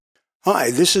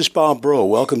Hi, this is Bob Bro.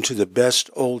 Welcome to the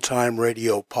Best Old Time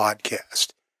Radio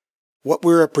podcast. What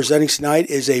we're presenting tonight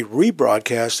is a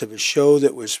rebroadcast of a show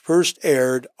that was first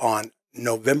aired on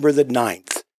November the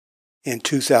 9th in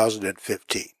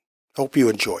 2015. Hope you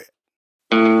enjoy it.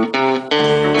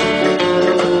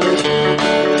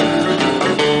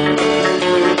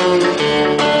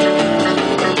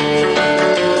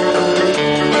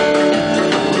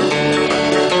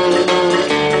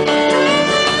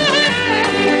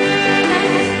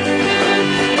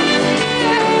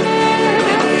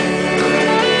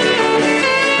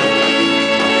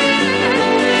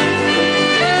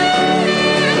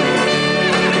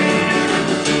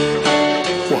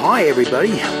 Hi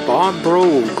everybody, Bob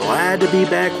Bro, glad to be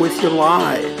back with you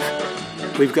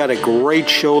live. We've got a great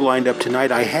show lined up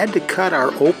tonight. I had to cut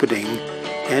our opening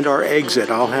and our exit.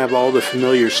 I'll have all the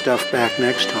familiar stuff back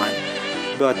next time.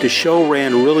 But the show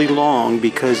ran really long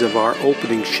because of our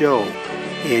opening show,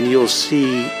 and you'll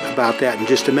see about that in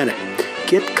just a minute.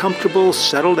 Get comfortable,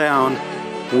 settle down.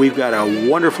 We've got a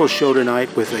wonderful show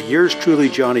tonight with a yours truly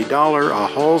Johnny Dollar, a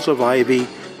Halls of Ivy,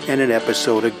 and an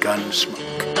episode of Gunsmoke.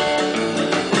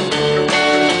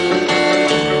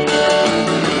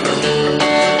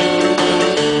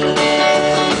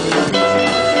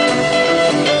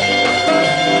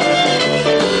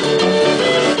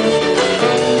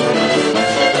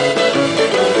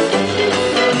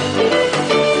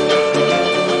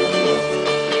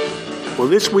 Well,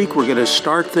 this week we're going to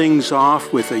start things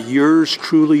off with a yours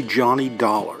truly Johnny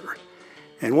Dollar.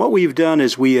 And what we've done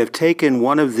is we have taken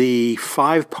one of the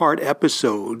 5-part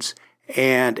episodes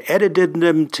and edited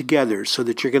them together so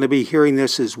that you're going to be hearing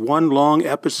this as one long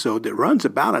episode that runs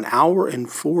about an hour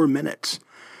and 4 minutes.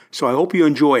 So I hope you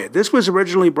enjoy it. This was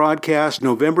originally broadcast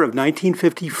November of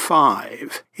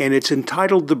 1955, and it's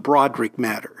entitled The Broderick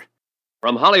Matter.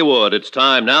 From Hollywood, it's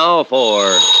time now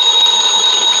for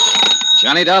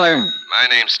Johnny Dollar. My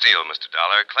name's Steele, Mr.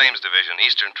 Dollar. Claims Division,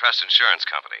 Eastern Trust Insurance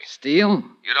Company. Steele?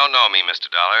 You don't know me,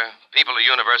 Mr. Dollar. People at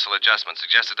Universal Adjustment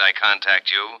suggested I contact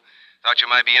you. Thought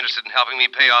you might be interested in helping me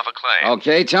pay off a claim.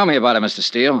 Okay, tell me about it, Mr.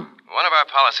 Steele. One of our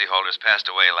policyholders passed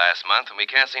away last month, and we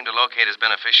can't seem to locate his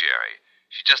beneficiary.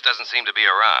 She just doesn't seem to be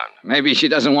around. Maybe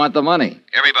she doesn't want the money.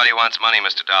 Everybody wants money,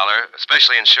 Mr. Dollar,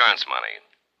 especially insurance money.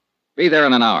 Be there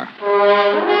in an hour.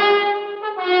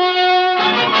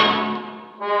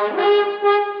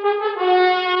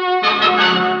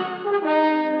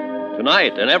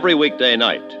 Tonight and every weekday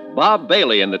night, Bob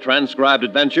Bailey in the transcribed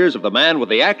adventures of the man with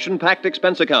the action-packed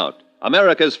expense account,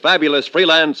 America's fabulous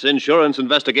freelance insurance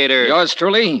investigator. Yours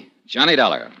truly, Johnny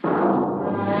Dollar.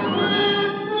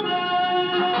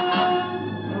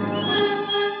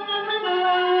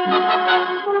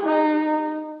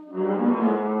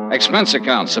 Expense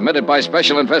account submitted by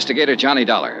Special Investigator Johnny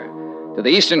Dollar to the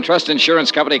Eastern Trust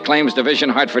Insurance Company Claims Division,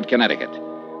 Hartford, Connecticut.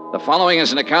 The following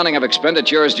is an accounting of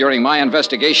expenditures during my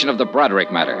investigation of the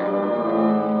Broderick matter.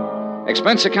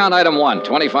 Expense account item 1,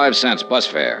 25 cents, bus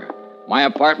fare. My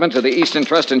apartment to the Eastern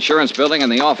Trust Insurance Building in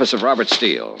the office of Robert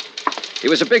Steele. He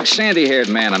was a big sandy-haired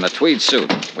man in a tweed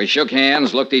suit. We shook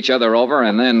hands, looked each other over,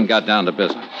 and then got down to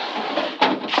business.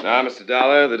 Now, Mr.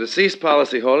 Dollar, the deceased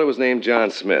policyholder was named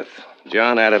John Smith.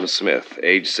 John Adams Smith,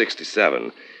 age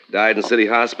 67. Died in City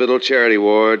Hospital, Charity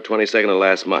Ward, 22nd of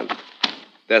last month.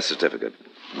 Death certificate.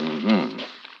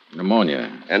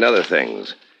 Pneumonia. And other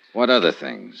things. What other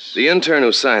things? The intern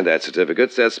who signed that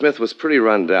certificate said Smith was pretty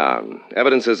run down.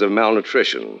 Evidences of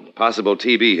malnutrition, possible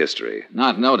TB history.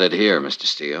 Not noted here, Mr.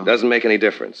 Steele. Doesn't make any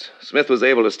difference. Smith was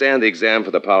able to stand the exam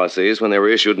for the policies when they were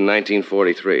issued in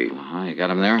 1943. You got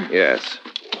him there? Yes.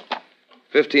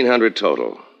 1,500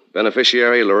 total.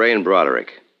 Beneficiary, Lorraine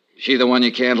Broderick. She the one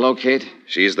you can't locate?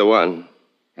 She's the one.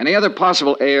 Any other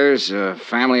possible heirs,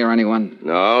 family or anyone?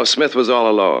 No, Smith was all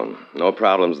alone. No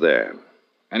problems there.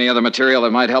 Any other material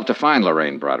that might help to find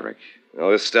Lorraine Broderick?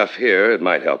 Oh, this stuff here, it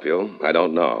might help you. I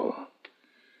don't know.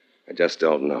 I just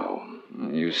don't know.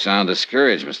 You sound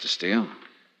discouraged, Mr. Steele.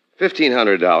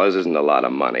 $1,500 isn't a lot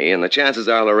of money, and the chances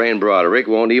are Lorraine Broderick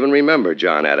won't even remember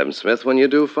John Adams Smith when you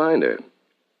do find her.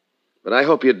 But I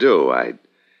hope you do.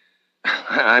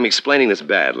 I'm explaining this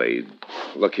badly.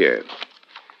 Look here.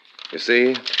 You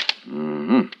see?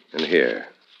 Mm-hmm. And here.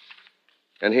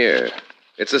 And here.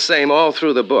 It's the same all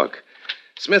through the book.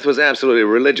 Smith was absolutely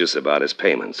religious about his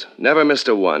payments. Never missed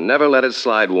a one. Never let it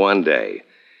slide one day.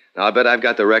 Now, I bet I've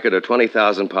got the record of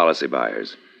 20,000 policy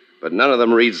buyers. But none of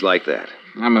them reads like that.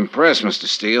 I'm impressed, Mr.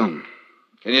 Steele.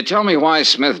 Can you tell me why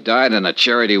Smith died in a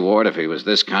charity ward if he was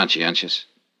this conscientious?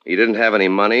 He didn't have any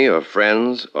money or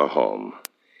friends or home.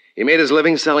 He made his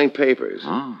living selling papers.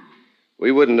 Oh.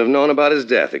 We wouldn't have known about his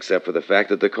death except for the fact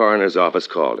that the coroner's office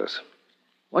called us.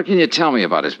 What can you tell me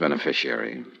about his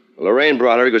beneficiary? Lorraine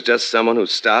Broderick was just someone who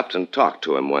stopped and talked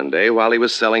to him one day while he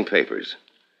was selling papers.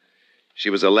 She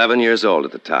was 11 years old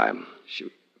at the time.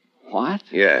 What?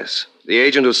 Yes. The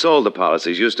agent who sold the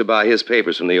policies used to buy his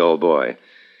papers from the old boy.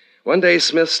 One day,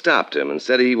 Smith stopped him and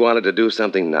said he wanted to do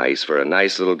something nice for a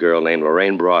nice little girl named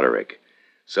Lorraine Broderick.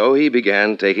 So he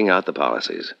began taking out the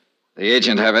policies. The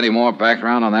agent have any more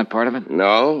background on that part of it?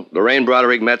 No. Lorraine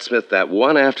Broderick met Smith that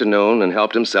one afternoon and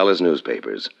helped him sell his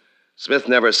newspapers. Smith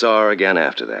never saw her again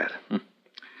after that.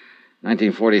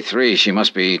 1943. She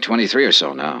must be 23 or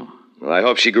so now. Well, I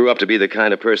hope she grew up to be the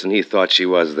kind of person he thought she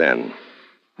was then.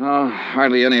 Oh,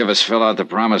 hardly any of us fill out the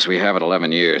promise we have at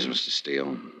 11 years, Mr.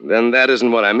 Steele. Then that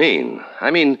isn't what I mean.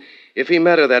 I mean, if he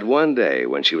met her that one day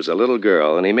when she was a little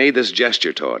girl and he made this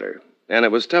gesture toward her, and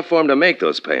it was tough for him to make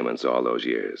those payments all those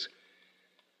years,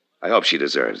 I hope she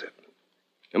deserves it.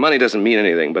 The money doesn't mean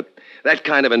anything, but that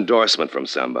kind of endorsement from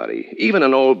somebody, even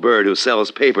an old bird who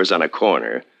sells papers on a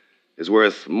corner, is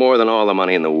worth more than all the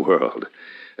money in the world.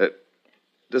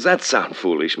 Does that sound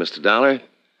foolish, Mr. Dollar?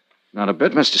 Not a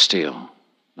bit, Mr. Steele.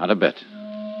 Not a bit.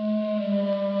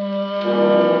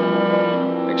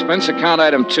 Expense account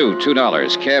item 2,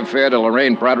 $2. Cab fare to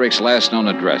Lorraine Broderick's last known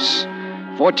address.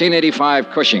 1485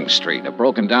 Cushing Street, a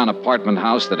broken-down apartment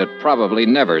house that had probably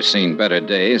never seen better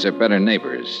days or better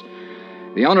neighbors.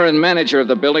 The owner and manager of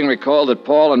the building recalled that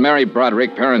Paul and Mary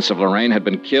Broderick, parents of Lorraine, had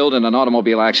been killed in an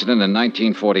automobile accident in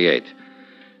 1948.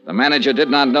 The manager did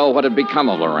not know what had become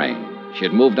of Lorraine. She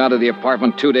had moved out of the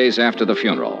apartment 2 days after the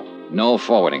funeral. No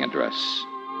forwarding address.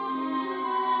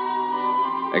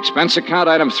 Expense account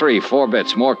item 3, 4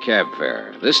 bits, more cab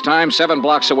fare. This time 7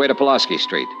 blocks away to Pulaski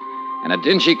Street, and a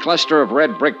dingy cluster of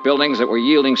red brick buildings that were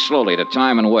yielding slowly to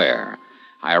time and wear.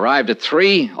 I arrived at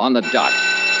 3 on the dot.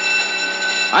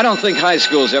 I don't think high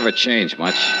schools ever change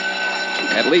much.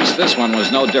 At least this one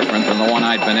was no different than the one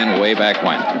I'd been in way back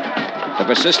when. The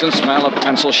persistent smell of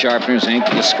pencil sharpeners, ink,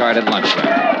 discarded lunch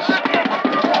lemons.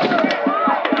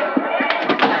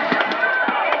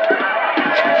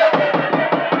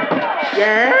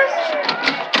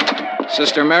 Yes?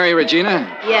 Sister Mary Regina?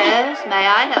 Yes, may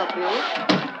I help you?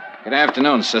 Good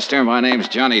afternoon, sister. My name's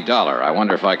Johnny Dollar. I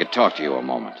wonder if I could talk to you a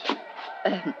moment.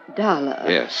 Dollar.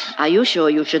 Yes. Are you sure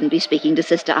you shouldn't be speaking to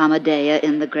Sister Amadea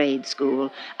in the grade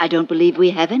school? I don't believe we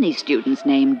have any students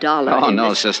named Dollar. Oh,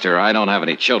 no, sister. I don't have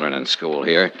any children in school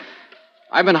here.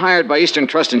 I've been hired by Eastern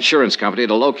Trust Insurance Company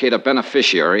to locate a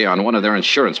beneficiary on one of their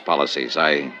insurance policies.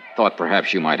 I thought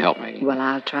perhaps you might help me. Well,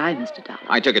 I'll try, Mr. Dollar.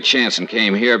 I took a chance and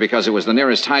came here because it was the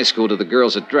nearest high school to the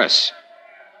girl's address.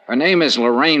 Her name is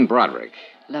Lorraine Broderick.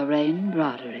 Lorraine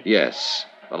Broderick. Yes.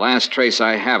 The last trace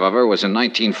I have of her was in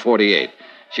 1948.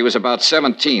 She was about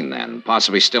 17 then,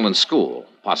 possibly still in school,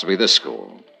 possibly this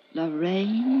school.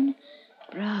 Lorraine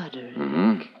Broderick.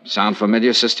 Mm-hmm. Sound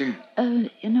familiar, sister?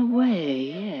 In a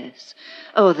way, yes.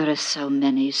 Oh, there are so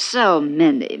many,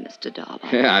 Mr. Dollar.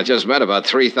 Yeah, I just met about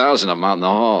 3,000 of them out in the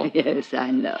hall. Yes,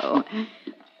 I know.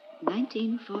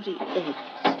 1948.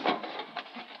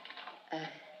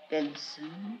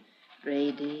 Benson,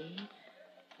 Brady,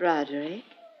 Broderick,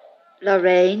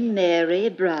 Lorraine Mary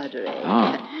Broderick.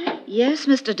 Oh. Yes,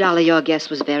 Mr. Dollar, your guess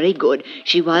was very good.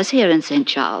 She was here in St.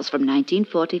 Charles from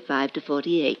 1945 to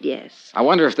 48, yes. I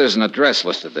wonder if there's an address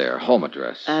listed there, home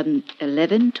address.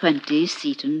 1120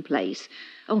 Seaton Place.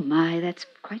 Oh, my, that's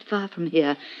quite far from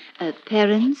here.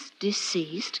 Parents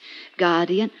deceased,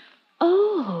 guardian.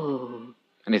 Oh.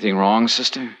 Anything wrong,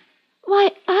 sister?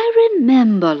 Why, I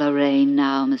remember Lorraine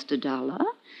now, Mr. Dollar.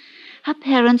 Her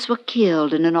parents were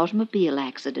killed in an automobile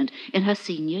accident in her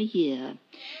senior year.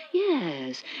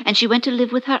 Yes, and she went to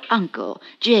live with her uncle,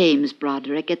 James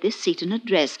Broderick, at this Seaton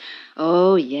address.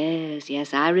 Oh,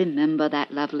 yes, I remember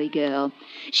that lovely girl.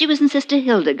 She was in Sister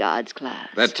Hildegard's class.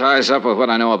 That ties up with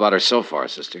what I know about her so far,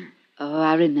 sister. Oh,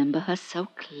 I remember her so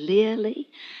clearly.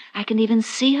 I can even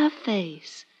see her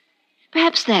face.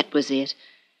 Perhaps that was it,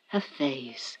 her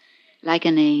face. Like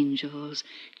an angel's,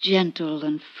 gentle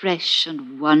and fresh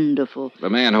and wonderful.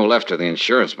 The man who left her the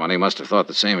insurance money must have thought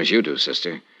the same as you do,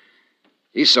 sister.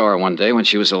 He saw her one day when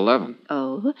she was 11.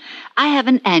 Oh, I have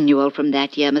an annual from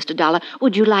that year, Mr. Dollar.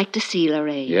 Would you like to see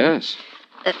Lorraine? Yes.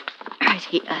 Right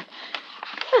here.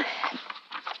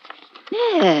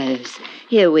 Yes,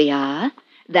 here we are.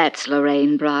 That's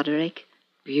Lorraine Broderick.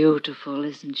 Beautiful,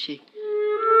 isn't she?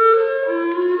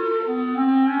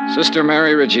 Sister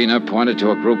Mary Regina pointed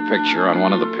to a group picture on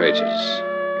one of the pages.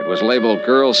 It was labeled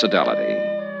Girls' Fidelity.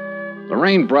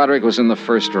 Lorraine Broderick was in the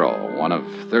first row, one of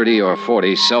 30 or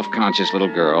 40 self-conscious little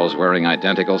girls wearing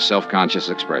identical self-conscious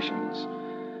expressions.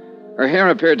 Her hair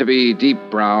appeared to be deep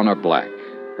brown or black,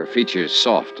 her features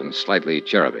soft and slightly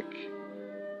cherubic.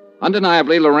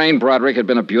 Undeniably, Lorraine Broderick had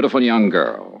been a beautiful young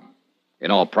girl.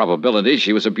 In all probability,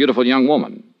 she was a beautiful young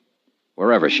woman,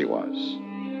 wherever she was.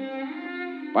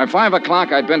 By 5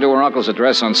 o'clock, I'd been to her uncle's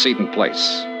address on Seton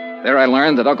Place. There I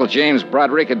learned that Uncle James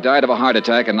Broderick had died of a heart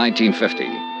attack in 1950.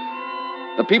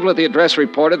 The people at the address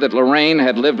reported that Lorraine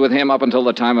had lived with him up until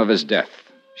the time of his death.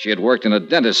 She had worked in a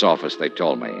dentist's office, they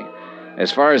told me.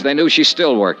 As far as they knew, she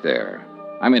still worked there.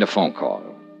 I made a phone call.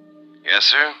 Yes,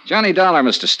 sir? Johnny Dollar,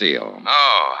 Mr. Steele.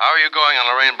 Oh, how are you going on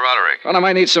Lorraine Broderick? Well, I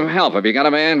might need some help. Have you got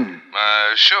a man?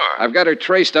 Sure. I've got her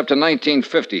traced up to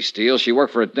 1950, Steele. She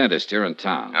worked for a dentist here in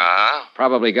town. Uh-huh.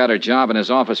 Probably got her job in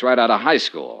his office right out of high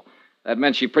school. That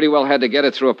meant she pretty well had to get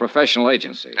it through a professional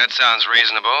agency. That sounds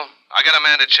reasonable. I got a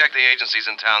man to check the agencies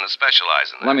in town that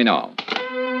specialize in that. Let me know.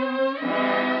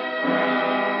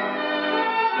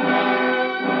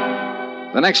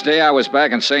 The next day, I was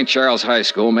back in St. Charles High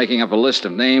School making up a list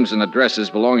of names and addresses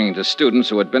belonging to students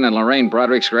who had been in Lorraine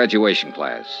Broderick's graduation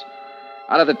class.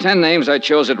 Out of the 10 names I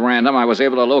chose at random, I was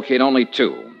able to locate only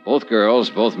 2. Both girls,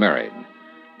 both married.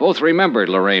 Both remembered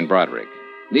Lorraine Broderick.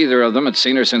 Neither of them had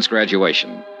seen her since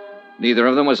graduation. Neither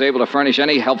of them was able to furnish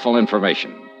any helpful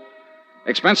information.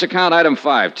 Expense account item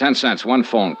 5, 10 cents, 1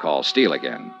 phone call. Steele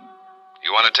again.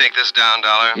 You want to take this down,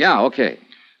 Dollar? Yeah, okay.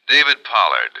 David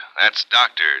Pollard. That's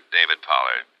Dr. David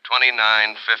Pollard.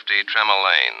 2950 Tremel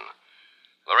Lane.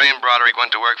 Lorraine Broderick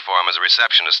went to work for him as a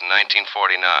receptionist in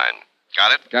 1949.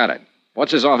 Got it? Got it.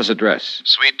 What's his office address?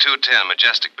 Suite 210,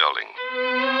 Majestic Building.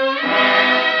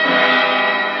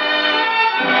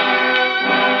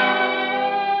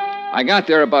 I got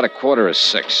there about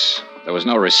 6:15. There was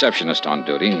no receptionist on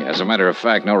duty. As a matter of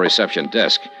fact, no reception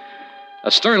desk. A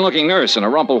stern-looking nurse in a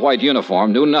rumpled-white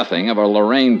uniform knew nothing of a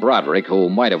Lorraine Broderick who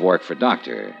might have worked for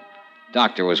Doctor.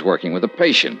 Doctor was working with a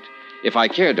patient. If I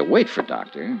cared to wait for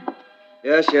Doctor...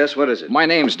 Yes, what is it? My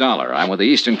name's Dollar. I'm with the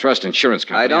Eastern Trust Insurance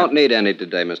Company. I don't need any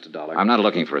today, Mr. Dollar. I'm not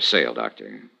looking for a sale,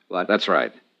 Doctor. What? That's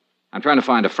right. I'm trying to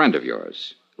find a friend of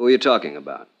yours. Who are you talking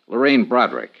about? Lorraine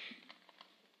Broderick.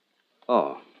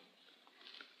 Oh.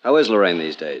 How is Lorraine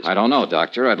these days? I don't know,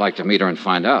 Doctor. I'd like to meet her and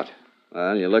find out.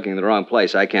 Well, you're looking in the wrong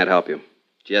place. I can't help you.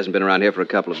 She hasn't been around here for a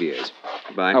couple of years.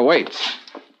 Goodbye. Oh, wait.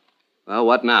 Well,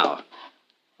 what now?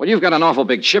 Well, you've got an awful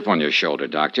big chip on your shoulder,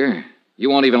 Doctor. You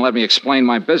won't even let me explain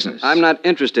my business. I'm not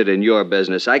interested in your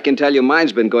business. I can tell you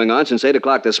mine's been going on since 8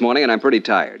 o'clock this morning, and I'm pretty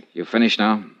tired. You finished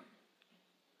now?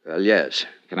 Well, yes.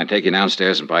 Can I take you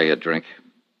downstairs and buy you a drink?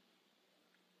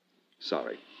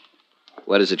 Sorry.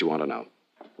 What is it you want to know?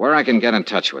 Where I can get in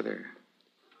touch with her.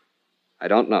 I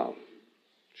don't know.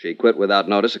 She quit without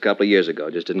notice a couple of years ago.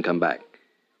 Just didn't come back.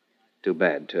 Too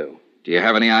bad, too. Do you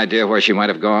have any idea where she might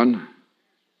have gone?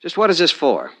 Just what is this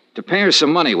for? To pay her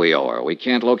some money we owe her. We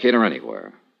can't locate her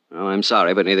anywhere. Well, I'm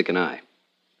sorry, but neither can I.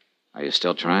 Are you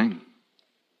still trying?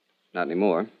 Not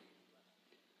anymore.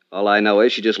 All I know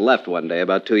is she just left one day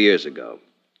about 2 years ago.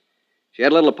 She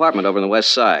had a little apartment over on the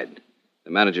west side. The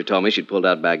manager told me she'd pulled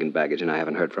out bag and baggage, and I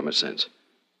haven't heard from her since.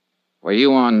 Were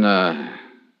you on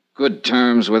good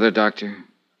terms with her, Doctor?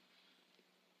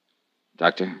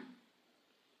 Doctor?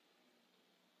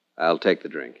 I'll take the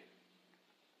drink.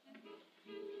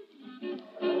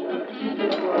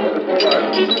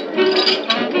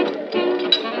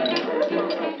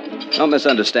 Don't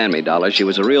misunderstand me, Dollar. She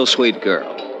was a real sweet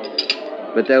girl.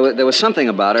 But there was something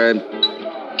about her...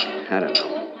 I don't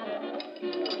know.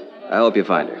 I hope you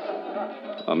find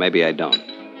her. Or maybe I don't.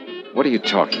 What are you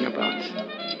talking about?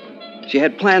 She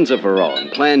had plans of her own,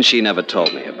 plans she never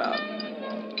told me about.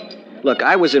 Look,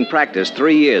 I was in practice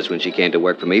 3 years when she came to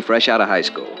work for me, fresh out of high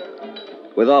school.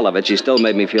 With all of it, she still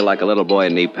made me feel like a little boy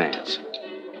in knee pants.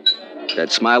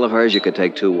 That smile of hers you could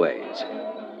take 2 ways.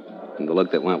 And the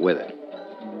look that went with it.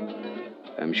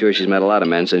 I'm sure she's met a lot of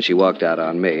men since she walked out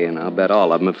on me, and I'll bet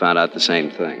all of them have found out the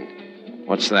same thing.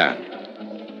 What's that?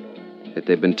 That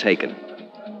they've been taken.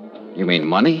 You mean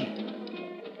money?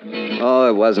 Oh,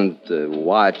 it wasn't the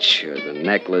watch or the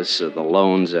necklace or the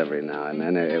loans every now and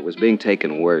then. It was being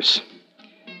taken worse.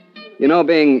 You know,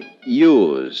 being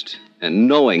used and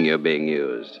knowing you're being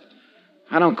used.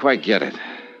 I don't quite get it.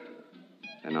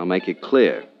 And I'll make it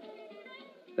clear.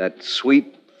 That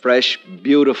sweet, fresh,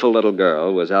 beautiful little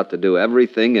girl was out to do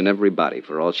everything and everybody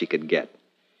for all she could get.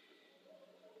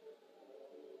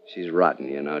 She's rotten,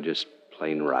 you know, just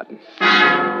plain rotten.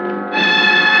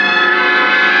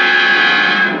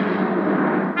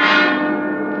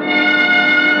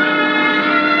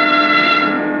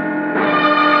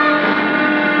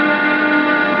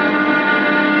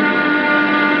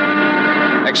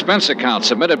 Expense account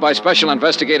submitted by Special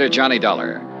Investigator Johnny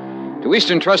Dollar to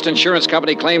Eastern Trust Insurance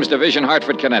Company, Claims Division,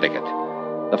 Hartford, Connecticut.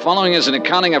 The following is an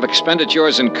accounting of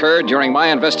expenditures incurred during my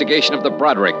investigation of the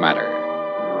Broderick matter.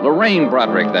 Lorraine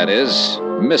Broderick, that is,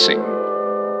 missing.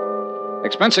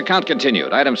 Expense account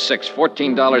continued. Item 6,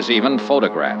 $14 even,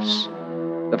 photographs.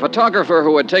 The photographer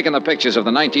who had taken the pictures of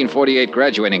the 1948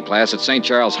 graduating class at St.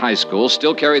 Charles High School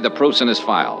still carried the proofs in his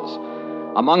files.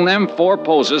 Among them, 4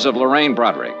 poses of Lorraine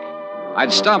Broderick.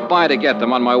 I'd stopped by to get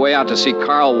them on my way out to see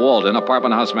Carl Walden,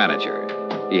 apartment house manager.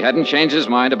 He hadn't changed his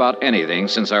mind about anything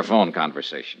since our phone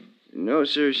conversation. No,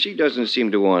 sir, she doesn't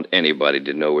seem to want anybody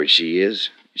to know where she is.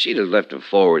 She'd have left a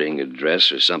forwarding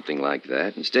address or something like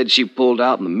that. Instead, she pulled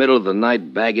out in the middle of the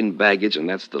night bagging baggage, and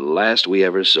that's the last we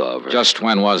ever saw of her. Just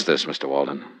when was this, Mr.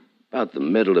 Walden? About the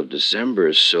middle of December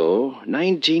or so,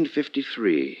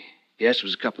 1953. Yes, it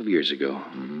was a couple of years ago.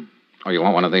 Mm-hmm. Oh, you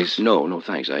want one of these? No,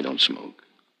 thanks. I don't smoke.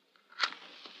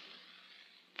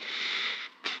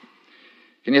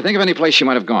 Can you think of any place she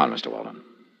might have gone, Mr. Walden?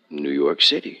 New York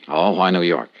City. Oh, why New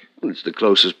York? Well, it's the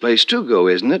closest place to go,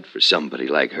 isn't it, for somebody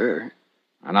like her?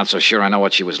 I'm not so sure I know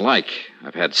what she was like.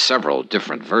 I've had several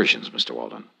different versions, Mr.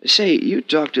 Walden. Say, you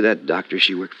talked to that doctor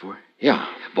she worked for? Yeah.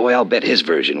 Boy, I'll bet his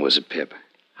version was a pip.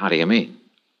 How do you mean?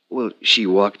 Well, she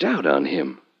walked out on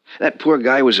him. That poor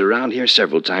guy was around here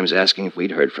several times asking if we'd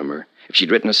heard from her, if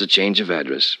she'd written us a change of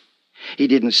address. He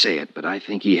didn't say it, but I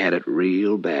think he had it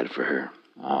real bad for her.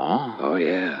 Oh? Oh,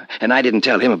 yeah. And I didn't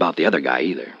tell him about the other guy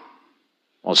either.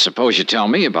 Well, suppose you tell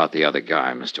me about the other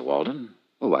guy, Mr. Walden.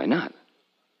 Well, why not?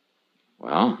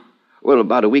 Well? Well,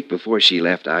 about a week before she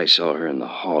left, I saw her in the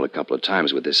hall a couple of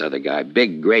times with this other guy.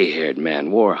 Big, gray-haired man,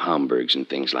 wore Homburgs and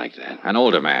things like that. An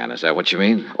older man, is that what you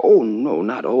mean? Oh, no,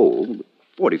 not old.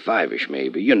 45-ish,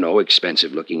 maybe. You know,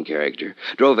 expensive-looking character.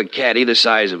 Drove a caddy the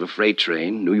size of a freight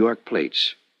train, New York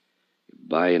plates.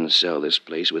 Buy and sell this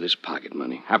place with his pocket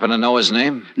money. Happen to know his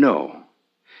name? No.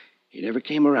 He never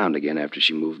came around again after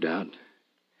she moved out.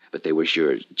 But they were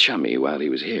sure chummy while he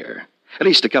was here. At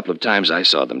least a couple of times I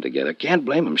saw them together. Can't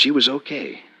blame him. She was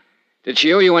okay. Did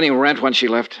she owe you any rent when she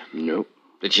left? Nope.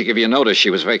 Did she give you notice she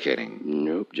was vacating?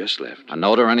 Nope, just left. A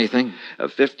note or anything? A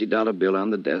 $50 bill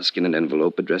on the desk in an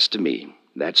envelope addressed to me.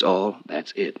 That's all.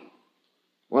 That's it.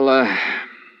 Well,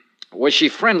 was she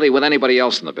friendly with anybody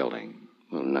else in the building?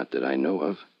 Well, not that I know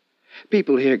of.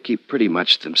 People here keep pretty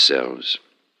much to themselves.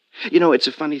 You know, it's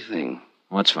a funny thing.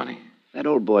 What's funny? That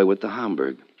old boy with the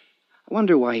Homburg. I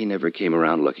wonder why he never came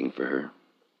around looking for her.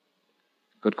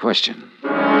 Good question.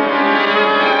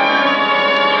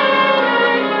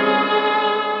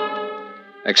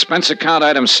 Expense account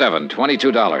item 7,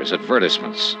 $22,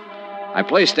 advertisements. I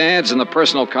placed ads in the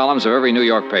personal columns of every New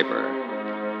York paper.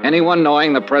 Anyone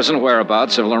knowing the present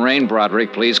whereabouts of Lorraine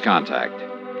Broderick, please contact.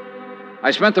 I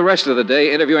spent the rest of the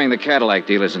day interviewing the Cadillac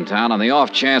dealers in town on the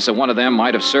off chance that one of them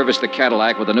might have serviced the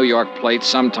Cadillac with a New York plate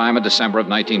sometime in December of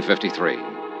 1953.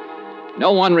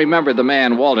 No one remembered the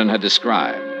man Walden had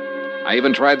described. I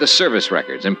even tried the service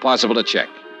records. Impossible to check.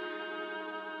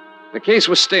 The case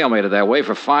was stalemated that way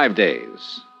for 5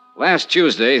 days. Last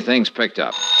Tuesday, things picked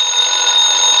up.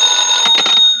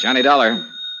 Johnny Dollar.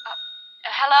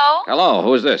 Hello? Hello,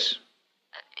 who is this?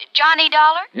 Johnny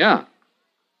Dollar? Yeah.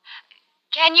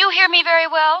 Can you hear me very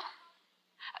well?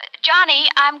 Johnny,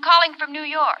 I'm calling from New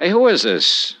York. Hey, who is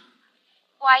this?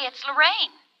 Why, it's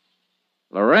Lorraine.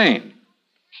 Lorraine.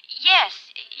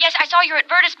 Yes, I saw your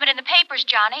advertisement in the papers,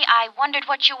 Johnny. I wondered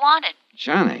what you wanted.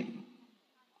 Johnny.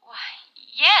 Why,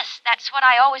 yes, that's what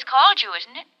I always called you,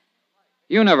 isn't it?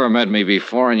 You never met me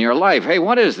before in your life. Hey,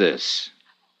 what is this?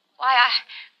 Why,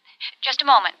 just a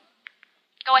moment.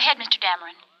 Go ahead, Mr.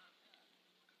 Dameron.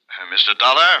 Mr.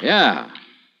 Dollar? Yeah.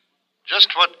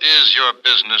 Just what is your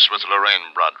business with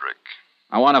Lorraine Broderick?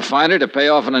 I want to find her to pay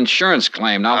off an insurance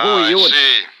claim. Now, who are you? I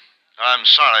see. I'm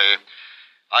sorry.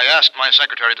 I asked my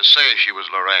secretary to say she was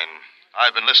Lorraine.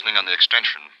 I've been listening on the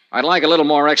extension. I'd like a little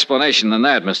more explanation than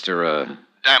that, Mr.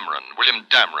 Dameron, William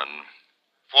Dameron,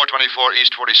 424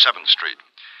 East 47th Street.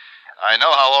 I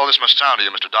know how all this must sound to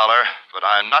you, Mr. Dollar, but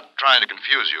I'm not trying to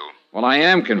confuse you. Well, I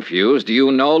am confused. Do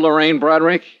you know Lorraine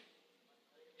Broderick?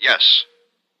 Yes.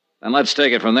 Then let's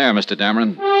take it from there, Mr.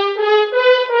 Dameron.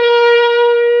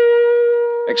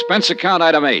 Expense account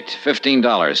item 8,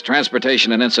 $15.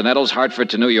 Transportation and incidentals, Hartford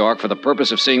to New York, for the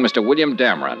purpose of seeing Mr. William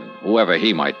Dameron, whoever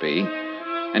he might be,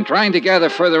 and trying to gather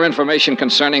further information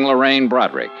concerning Lorraine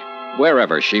Broderick,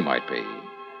 wherever she might be.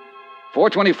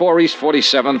 424 East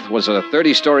 47th was a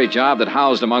 30-story job that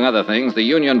housed, among other things, the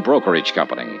Union Brokerage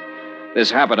Company. This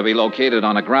happened to be located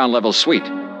on a ground-level suite.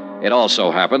 It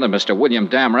also happened that Mr. William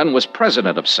Dameron was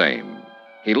president of same.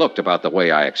 He looked about the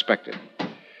way I expected.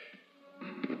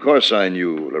 Of course I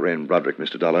knew Lorraine Broderick,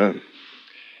 Mr. Dollar.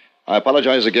 I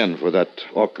apologize again for that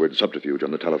awkward subterfuge on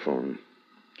the telephone.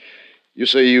 You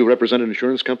say you represent an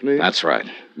insurance company? That's right.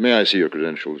 May I see your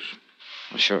credentials?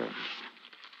 Well, sure.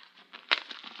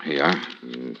 Here you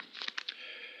are.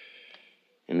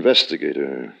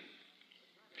 Investigator.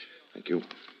 Thank you.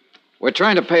 We're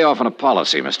trying to pay off on a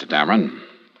policy, Mr. Dameron.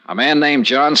 A man named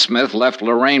John Smith left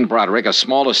Lorraine Broderick a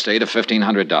small estate of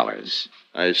 $1,500.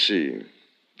 I see.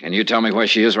 Can you tell me where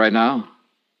she is right now?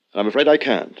 I'm afraid I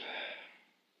can't.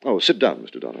 Oh, sit down,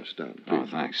 Mr. Donner. Sit down, please. Oh,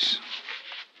 thanks.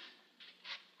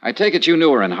 I take it you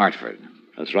knew her in Hartford.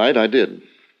 That's right, I did.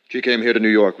 She came here to New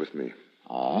York with me.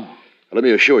 Oh? Let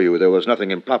me assure you, there was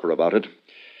nothing improper about it.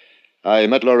 I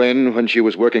met Lorraine when she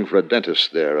was working for a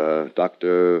dentist there,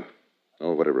 Dr.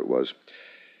 Oh, whatever it was.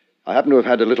 I happen to have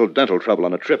had a little dental trouble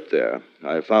on a trip there.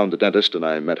 I found the dentist and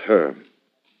I met her.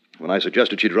 When I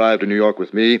suggested she drive to New York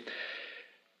with me,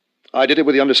 I did it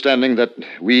with the understanding that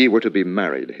we were to be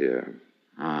married here.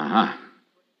 Uh-huh.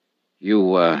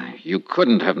 You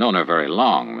couldn't have known her very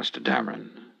long, Mr. Dameron.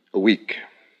 A week.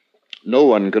 No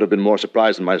one could have been more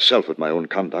surprised than myself at my own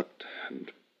conduct.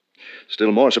 And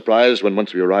still more surprised when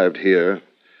once we arrived here,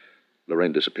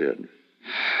 Lorraine disappeared.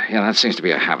 Yeah, that seems to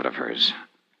be a habit of hers.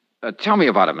 Tell me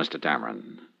about it, Mr.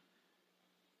 Dameron.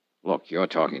 Look, you're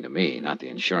talking to me, not the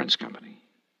insurance company.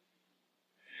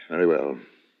 Very well.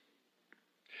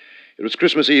 It was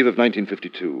Christmas Eve of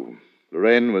 1952.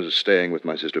 Lorraine was staying with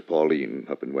my sister Pauline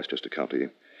up in Westchester County.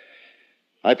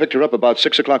 I picked her up about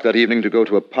 6 o'clock that evening to go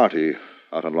to a party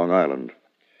out on Long Island.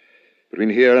 Between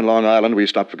here and Long Island, we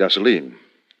stopped for gasoline.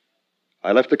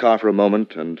 I left the car for a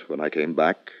moment, and when I came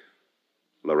back,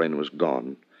 Lorraine was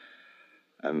gone.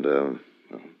 And,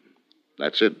 well,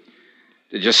 that's it.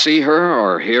 Did you see her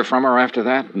or hear from her after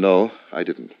that? No, I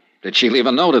didn't. Did she leave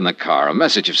a note in the car, a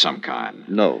message of some kind?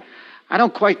 No. I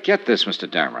don't quite get this, Mr.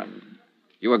 Dameron.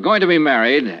 You were going to be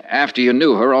married after you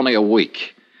knew her only a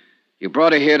week. You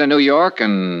brought her here to New York,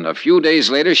 and a few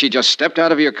days later, she just stepped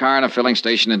out of your car in a filling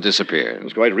station and disappeared. It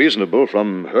was quite reasonable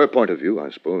from her point of view, I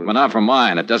suppose. But not from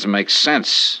mine. It doesn't make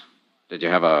sense. Did you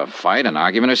have a fight, an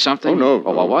argument or something? Oh, no.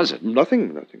 Well, what was it?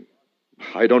 Nothing.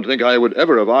 I don't think I would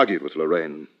ever have argued with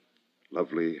Lorraine.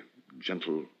 Lovely,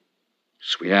 gentle,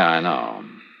 sweet. Yeah, I know.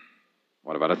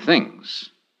 What about her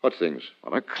things? What things?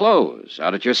 Well, her clothes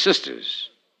out at your sister's.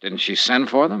 Didn't she send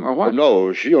for them, or what? Oh,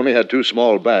 no, she only had 2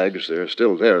 small bags. They're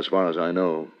still there as far as I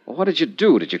know. Well, what did you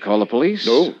do? Did you call the police?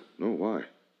 No, why?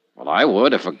 Well, I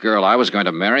would if a girl I was going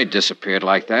to marry disappeared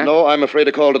like that. No, I'm afraid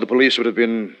a call to the police would have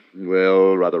been,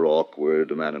 well, rather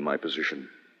awkward, a man in my position.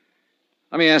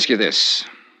 Let me ask you this.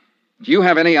 Do you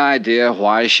have any idea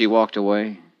why she walked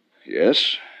away?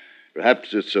 Yes.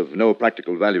 Perhaps it's of no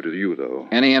practical value to you, though.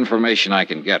 Any information I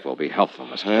can get will be helpful,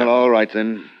 Mr. Well, all right,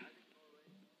 then.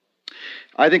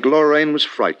 I think Lorraine was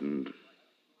frightened.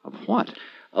 Of what?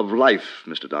 Of life,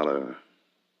 Mr. Dollar.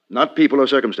 Not people or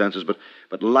circumstances,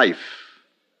 but life.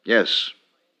 Yes.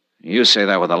 You say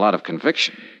that with a lot of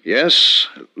conviction. Yes.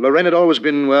 Lorraine had always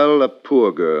been, well, a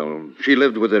poor girl. She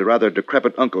lived with a rather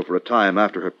decrepit uncle for a time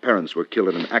after her parents were killed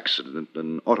in an accident,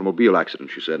 an automobile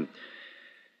accident, she said.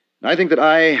 I think that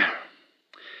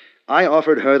I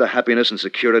offered her the happiness and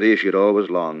security she had always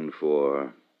longed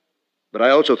for. But I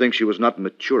also think she was not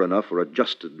mature enough or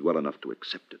adjusted well enough to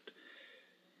accept it.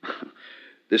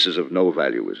 This is of no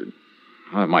value, is it?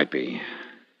 Well, it might be.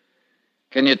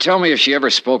 Can you tell me if she ever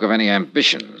spoke of any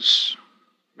ambitions?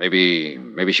 Maybe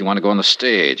she wanted to go on the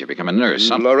stage or become a nurse,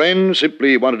 something? Lorraine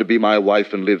simply wanted to be my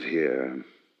wife and live here.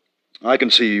 I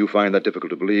can see you find that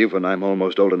difficult to believe when I'm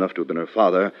almost old enough to have been her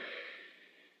father.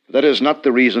 That is not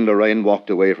the reason Lorraine walked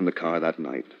away from the car that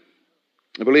night.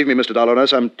 Believe me, Mr. Dollar,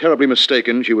 unless I'm terribly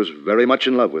mistaken, she was very much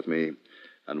in love with me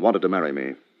and wanted to marry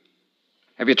me.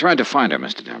 Have you tried to find her,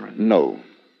 Mr. Dameron? No,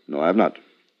 I have not.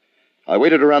 I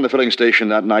waited around the filling station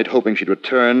that night hoping she'd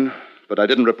return, but I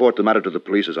didn't report the matter to the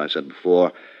police, as I said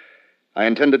before. I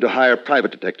intended to hire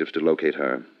private detectives to locate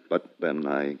her, but then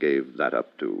I gave that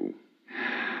up, too.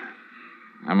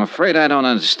 I'm afraid I don't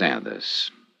understand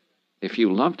this. If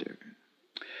you loved her...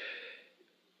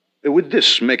 Would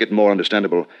this make it more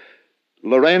understandable?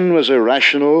 Lorraine was a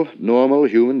rational, normal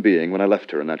human being when I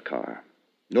left her in that car.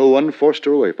 No one forced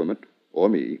her away from it, or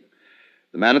me.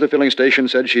 The man at the filling station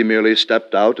said she merely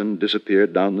stepped out and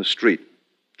disappeared down the street.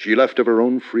 She left of her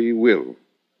own free will,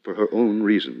 for her own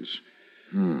reasons.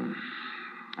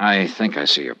 I think I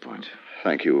see your point.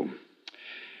 Thank you.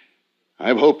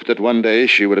 I've hoped that one day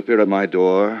she would appear at my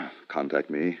door,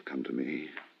 contact me, come to me.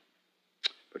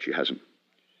 But she hasn't.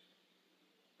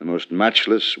 The most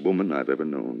matchless woman I've ever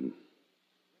known.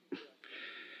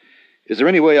 Is there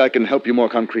any way I can help you more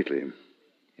concretely?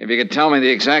 If you could tell me the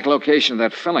exact location of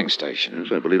that filling station.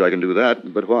 Yes, I believe I can do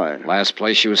that, but why? Last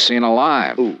place she was seen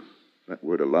alive. Oh, That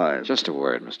word alive. Just a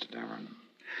word, Mr. Dameron.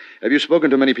 Have you spoken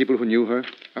to many people who knew her?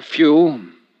 A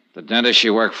few. The dentist she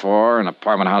worked for, an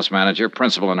apartment house manager,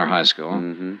 principal in her high school.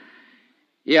 Mm-hmm.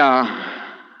 Yeah,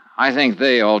 I think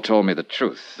they all told me the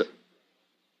truth.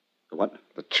 The what?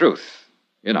 The truth.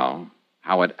 You know,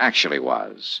 how it actually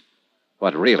was.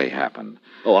 What really happened.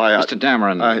 Oh, Mr.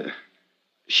 Dameron,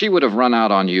 she would have run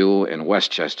out on you in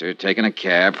Westchester, taken a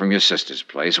cab from your sister's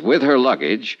place with her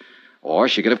luggage, or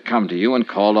she could have come to you and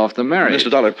called off the marriage.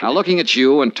 Mr. Dollar, please. Now, looking at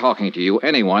you and talking to you,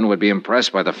 anyone would be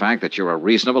impressed by the fact that you're a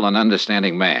reasonable and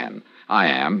understanding man. I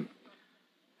am.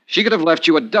 She could have left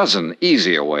you a dozen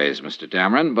easier ways, Mr.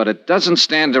 Dameron, but it doesn't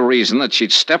stand to reason that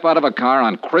she'd step out of a car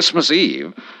on Christmas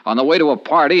Eve on the way to a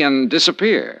party and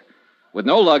disappear. With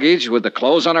no luggage, with the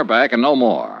clothes on her back, and no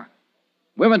more.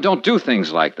 Women don't do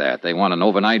things like that. They want an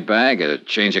overnight bag, a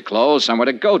change of clothes, somewhere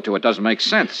to go to. It doesn't make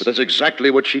sense. But that's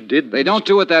exactly what she did. They don't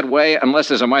do it that way unless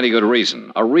there's a mighty good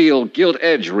reason. A real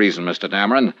gilt-edged reason, Mr.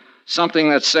 Dameron. Something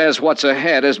that says what's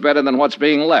ahead is better than what's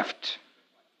being left.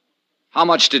 How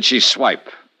much did she swipe?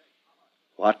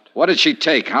 What? What did she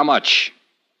take? How much?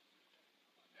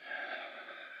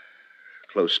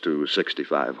 Close to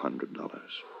 $6,500.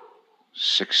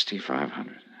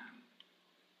 $6,500.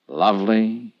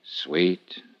 Lovely,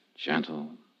 sweet, gentle.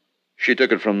 She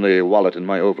took it from the wallet in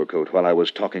my overcoat while I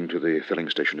was talking to the filling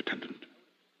station attendant.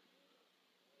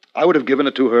 I would have given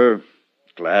it to her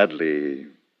gladly.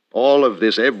 All of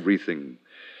this, everything.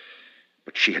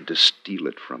 But she had to steal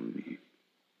it from me.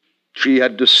 She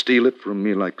had to steal it from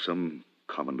me like some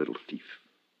common little thief.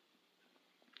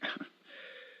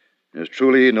 There's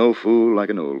truly no fool like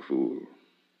an old fool.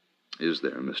 Is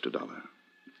there, Mr. Dollar?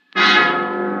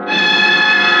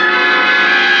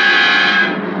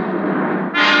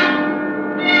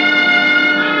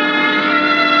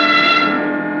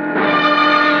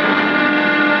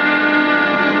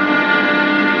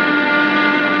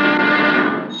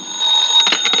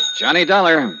 Johnny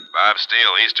Dollar. Bob Steele,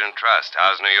 Eastern Trust.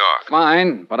 How's New York?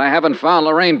 Fine, but I haven't found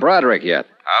Lorraine Broderick yet.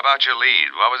 How about your lead?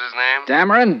 What was his name?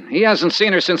 Dameron? He hasn't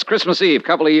seen her since Christmas Eve, a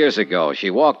couple of years ago. She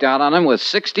walked out on him with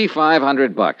 $6,500.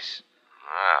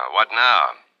 Ah, what now?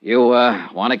 You,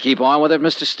 want to keep on with it,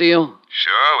 Mr. Steele?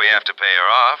 Sure, we have to pay her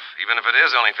off, even if it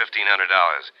is only $1,500.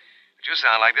 But you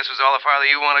sound like this was all the farther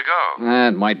you want to go.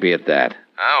 It might be at that.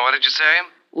 Oh, what did you say?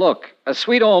 Look, a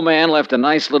sweet old man left a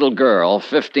nice little girl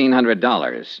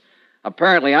 $1,500.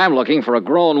 Apparently, I'm looking for a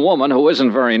grown woman who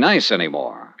isn't very nice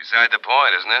anymore. Beside the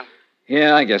point, isn't it?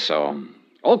 Yeah, I guess so.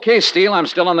 Okay, Steele, I'm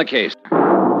still on the case.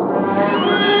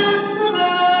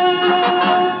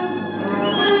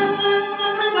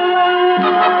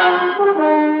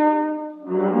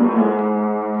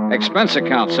 Expense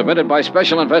account submitted by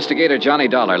Special Investigator Johnny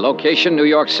Dollar. Location, New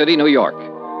York City, New York.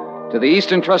 To the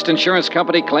Eastern Trust Insurance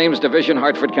Company, Claims Division,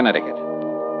 Hartford, Connecticut.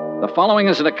 The following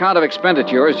is an account of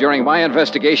expenditures during my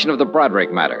investigation of the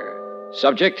Broderick matter.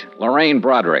 Subject, Lorraine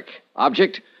Broderick.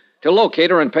 Object, to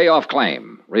locate her and pay off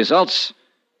claim. Results,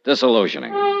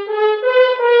 disillusioning.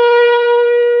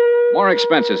 More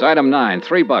expenses. Item 9,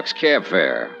 $3 cab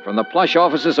fare. From the plush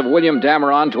offices of William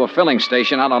Dameron to a filling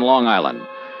station out on Long Island.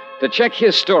 To check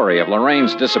his story of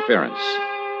Lorraine's disappearance.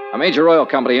 A major oil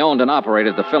company owned and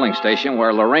operated the filling station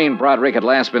where Lorraine Broderick had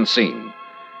last been seen.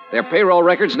 Their payroll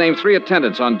records named 3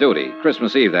 attendants on duty,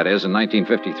 Christmas Eve, that is, in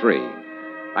 1953.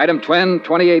 Item 10,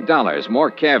 $28, more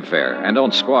cab fare, and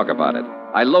don't squawk about it.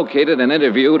 I located and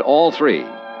interviewed all 3.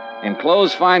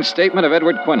 Enclosed fine statement of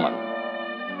Edward Quinlan.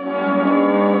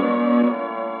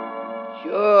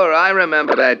 Sure, I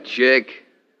remember that chick.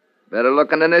 Better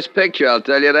looking than this picture, I'll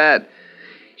tell you that.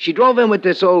 She drove in with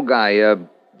this old guy,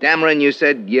 Dameron, you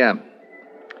said? Yeah.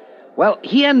 Well,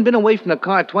 he hadn't been away from the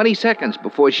car 20 seconds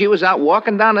before she was out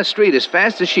walking down the street as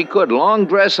fast as she could, long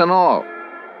dress and all.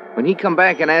 When he come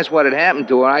back and asked what had happened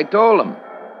to her, I told him.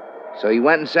 So he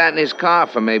went and sat in his car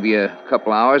for maybe a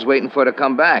couple hours waiting for her to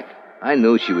come back. I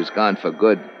knew she was gone for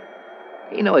good.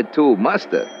 He knew it too, must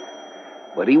have.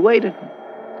 But he waited.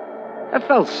 I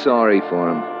felt sorry for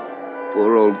him.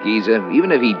 Poor old geezer,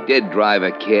 even if he did drive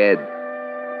a cad.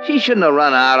 She shouldn't have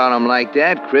run out on him like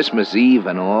that, Christmas Eve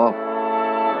and all.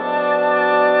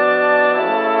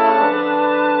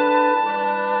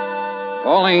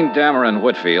 Pauline Dameron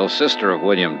Whitfield, sister of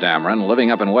William Dameron,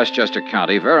 living up in Westchester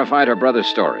County, verified her brother's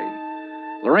story.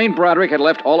 Lorraine Broderick had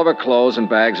left all of her clothes and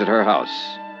bags at her house.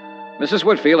 Mrs.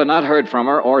 Whitfield had not heard from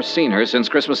her or seen her since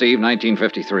Christmas Eve,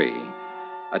 1953.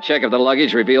 A check of the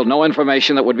luggage revealed no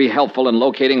information that would be helpful in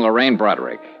locating Lorraine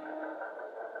Broderick.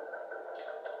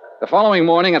 The following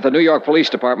morning at the New York Police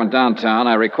Department downtown,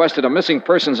 I requested a missing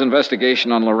persons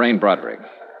investigation on Lorraine Broderick.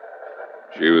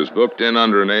 She was booked in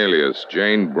under an alias,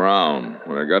 Jane Brown.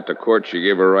 When I got to court, she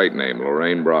gave her right name,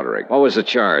 Lorraine Broderick. What was the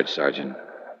charge, Sergeant?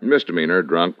 Misdemeanor,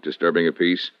 drunk, disturbing a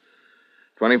peace.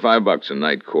 $25 in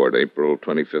night court, April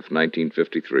 25th,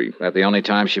 1953. That the only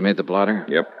time she made the blotter?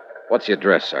 Yep. What's the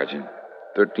address, Sergeant?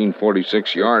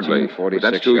 1346 Yardley. 1346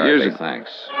 That's 2 Yardley. years ago.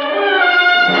 Thanks.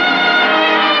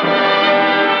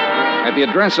 At the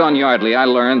address on Yardley, I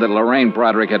learned that Lorraine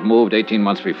Broderick had moved 18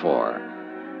 months before.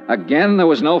 Again, there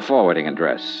was no forwarding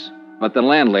address, but the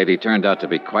landlady turned out to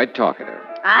be quite talkative.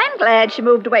 I'm glad she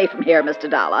moved away from here, Mr.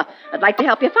 Dollar. I'd like to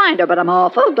help you find her, but I'm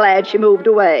awful glad she moved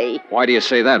away. Why do you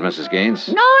say that, Mrs. Gaines?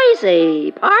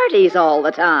 Noisy. Parties all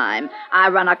the time. I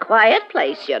run a quiet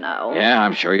place, you know. Yeah,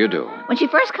 I'm sure you do. When she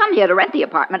first come here to rent the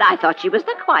apartment, I thought she was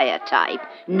the quiet type.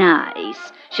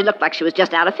 Nice. She looked like she was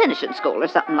just out of finishing school or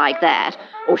something like that.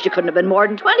 Oh, she couldn't have been more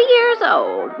than 20 years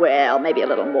old. Well, maybe a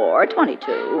little more,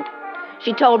 22.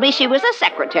 She told me she was a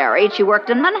secretary and she worked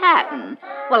in Manhattan.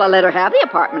 Well, I let her have the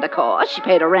apartment, of course. She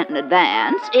paid her rent in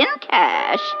advance, in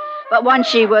cash. But once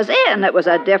she was in, it was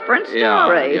a different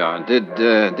story. Yeah.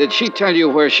 Did she tell you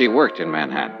where she worked in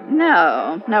Manhattan?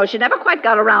 No, she never quite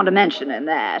got around to mentioning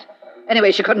that.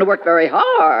 Anyway, she couldn't have worked very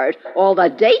hard. All the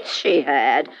dates she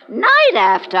had, night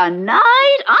after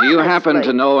night, honestly. Do you happen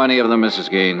to know any of them, Mrs.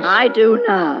 Gaines? I do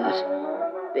not.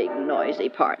 Big, noisy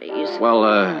parties. Well,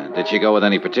 did she go with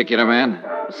any particular man?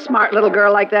 A smart little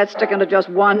girl like that sticking to just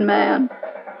one man.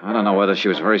 I don't know whether she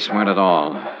was very smart at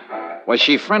all. Was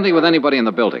she friendly with anybody in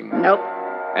the building? Nope.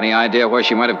 Any idea where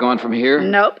she might have gone from here?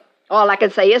 Nope. All I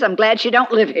can say is I'm glad she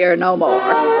don't live here no more.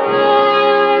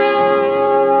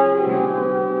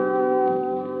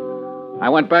 I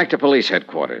went back to police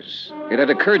headquarters. It had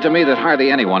occurred to me that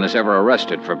hardly anyone is ever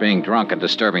arrested for being drunk and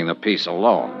disturbing the peace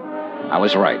alone. I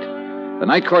was right. The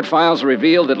night court files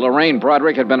revealed that Lorraine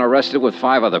Broderick had been arrested with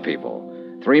 5 other people,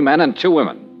 3 men and 2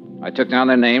 women. I took down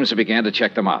their names and began to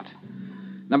check them out.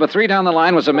 Number 3 down the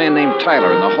line was a man named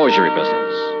Tyler in the hosiery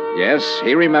business. Yes,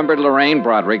 he remembered Lorraine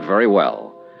Broderick very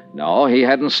well. No, he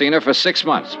hadn't seen her for 6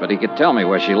 months, but he could tell me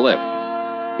where she lived.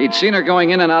 He'd seen her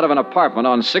going in and out of an apartment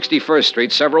on 61st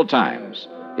Street several times.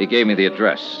 He gave me the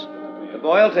address. The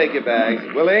boy will take your bags.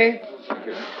 Willie?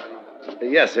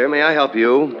 Yes, sir. May I help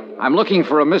you? I'm looking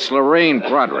for a Miss Lorraine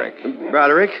Broderick.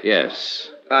 Broderick? Yes.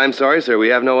 I'm sorry, sir. We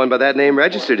have no one by that name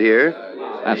registered here.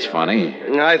 That's funny.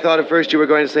 I thought at first you were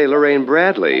going to say Lorraine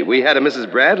Bradley. We had a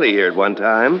Mrs. Bradley here at one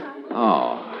time.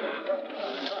 Oh.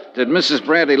 Did Mrs.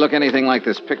 Bradley look anything like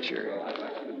this picture?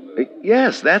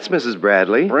 Yes, that's Mrs.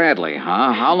 Bradley. Bradley,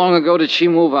 huh? How long ago did she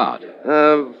move out?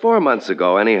 4 months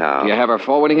ago, anyhow. Do you have her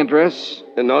forwarding address?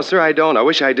 No, sir, I don't. I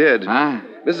wish I did. Huh?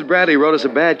 Mrs. Bradley wrote us a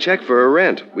bad check for her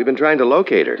rent. We've been trying to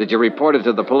locate her. Did you report it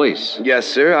to the police? Yes,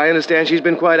 sir. I understand she's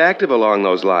been quite active along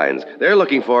those lines. They're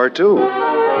looking for her, too.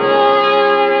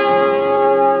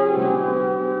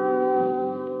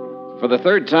 For the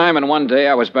 3rd time in one day,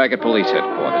 I was back at police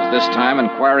headquarters, this time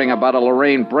inquiring about a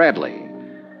Lorraine Bradley.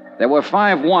 There were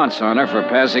 5 wants on her for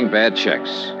passing bad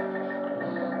checks.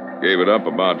 Gave it up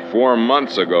about 4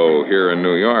 months ago here in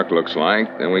New York, looks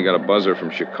like. Then we got a buzzer from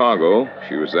Chicago.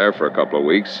 She was there for a couple of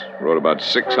weeks. Wrote about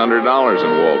 $600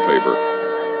 in wallpaper.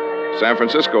 San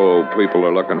Francisco people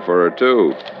are looking for her,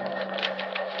 too.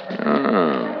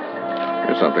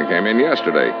 Here's something came in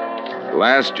yesterday.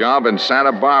 Last job in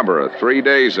Santa Barbara 3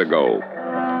 days ago.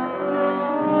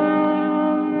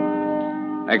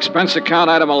 Expense account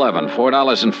item 11,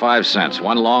 $4.05.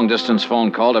 1 long-distance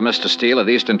phone call to Mr. Steele at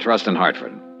Eastern Trust in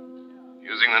Hartford.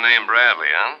 Using the name Bradley,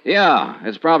 huh? Yeah,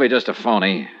 it's probably just a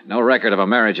phony. No record of a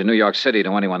marriage in New York City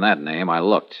to anyone that name. I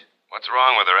looked. What's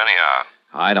wrong with her, anyhow?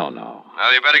 I don't know.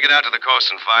 Well, you better get out to the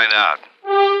coast and find out.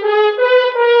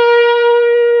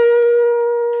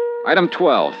 Item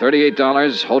 12,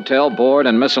 $38, hotel, board,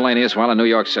 and miscellaneous while in New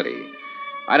York City.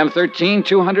 Item 13,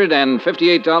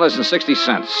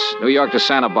 $258.60, New York to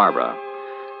Santa Barbara.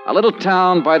 A little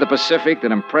town by the Pacific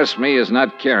that impressed me as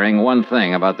not caring one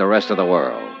thing about the rest of the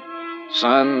world.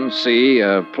 Sun, sea,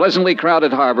 a pleasantly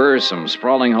crowded harbor, some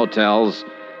sprawling hotels,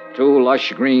 2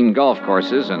 lush green golf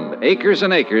courses, and acres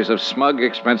of smug,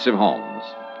 expensive homes.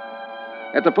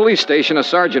 At the police station, a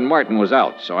Sergeant Martin was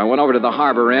out, so I went over to the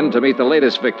Harbor Inn to meet the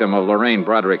latest victim of Lorraine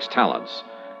Broderick's talents,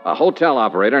 a hotel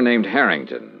operator named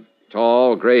Harrington.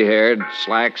 Tall, gray-haired,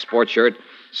 slack sport shirt,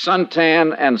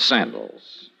 suntan, and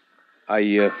sandals.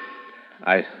 I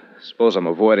suppose I'm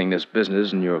avoiding this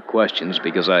business and your questions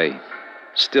because I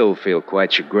still feel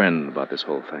quite chagrined about this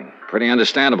whole thing. Pretty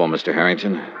understandable, Mr.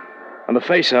 Harrington. On the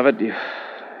face of it,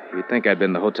 you'd think I'd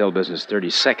been in the hotel business 30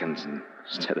 seconds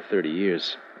instead of 30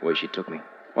 years, the way she took me.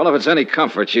 Well, if it's any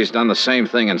comfort, she's done the same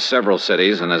thing in several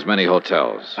cities and as many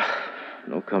hotels.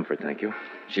 No comfort, thank you.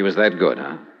 She was that good,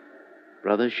 huh?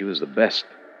 Brother, she was the best.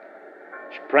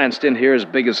 She pranced in here as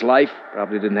big as life,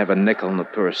 probably didn't have a nickel in the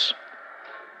purse.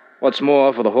 What's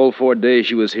more, for the whole 4 days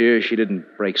she was here, she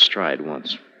didn't break stride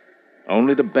once.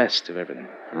 Only the best of everything.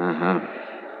 Uh-huh.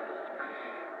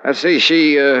 Let's see,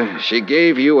 she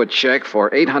gave you a check for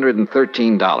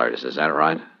 $813, is that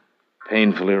right?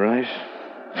 Painfully right.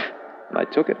 And I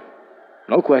took it.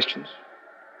 No questions.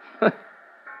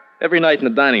 Every night in the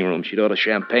dining room, she'd order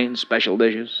champagne, special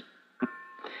dishes.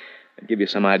 I'd give you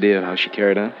some idea of how she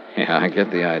carried on. Yeah, I get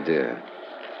the idea.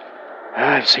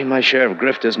 I've seen my share of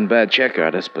grifters and bad check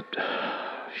artists, but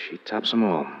she tops them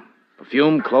all.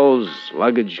 Perfume, clothes,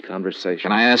 luggage, conversation.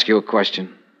 Can I ask you a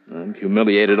question? I'm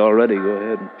humiliated already. Go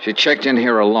ahead. She checked in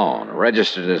here alone,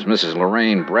 registered as Mrs.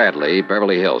 Lorraine Bradley,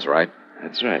 Beverly Hills, right?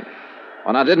 That's right.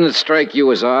 Well, now, didn't it strike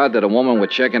you as odd that a woman would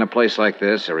check in a place like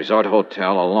this, a resort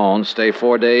hotel, alone, stay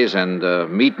 4 days, and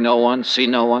meet no one, see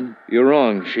no one? You're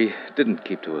wrong. She didn't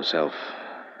keep to herself.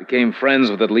 Became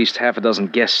friends with at least half a dozen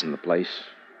guests in the place.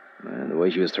 And the way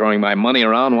she was throwing my money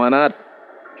around, why not?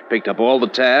 She picked up all the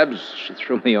tabs. She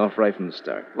threw me off right from the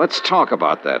start. Let's talk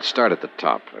about that. Start at the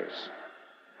top, please.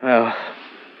 Well,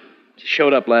 she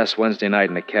showed up last Wednesday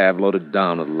night in a cab loaded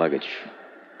down with luggage.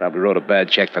 Probably wrote a bad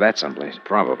check for that someplace.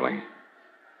 Probably.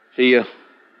 She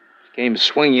came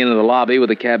swinging into the lobby with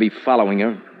the cabbie following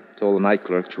her. Told the night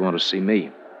clerk she wanted to see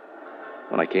me.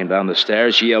 When I came down the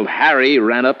stairs, she yelled, "Harry!"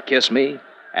 ran up, kissed me,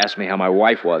 asked me how my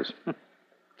wife was.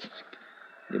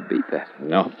 You beat that?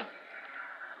 No. One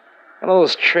of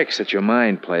those tricks that your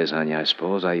mind plays on you, I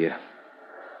suppose. I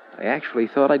actually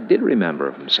thought I did remember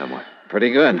her from somewhere.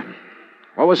 Pretty good.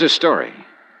 What was her story?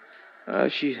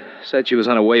 She said she was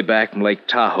on her way back from Lake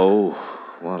Tahoe,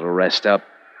 wanted to rest up.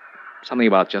 Something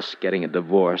about just getting a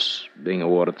divorce, being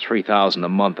awarded $3,000 a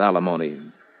month alimony.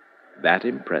 That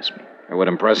impressed me. It would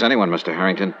impress anyone, Mr.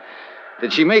 Harrington.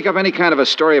 Did she make up any kind of a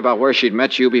story about where she'd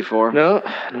met you before? No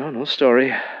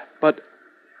story. But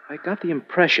I got the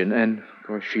impression, and of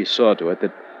course she saw to it,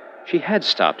 that she had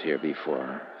stopped here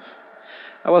before.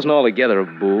 I wasn't altogether a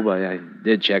boob. I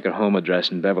did check her home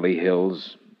address in Beverly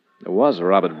Hills. There was a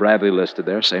Robert Bradley listed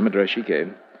there, same address she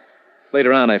gave.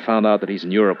 Later on, I found out that he's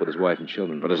in Europe with his wife and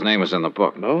children. But his name was in the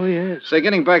book. Oh, yes. Say,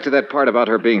 getting back to that part about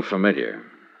her being familiar.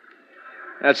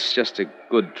 That's just a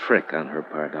good trick on her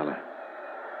part, Dollar.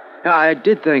 Yeah, I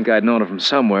did think I'd known her from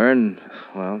somewhere, and,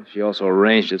 well, she also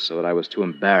arranged it so that I was too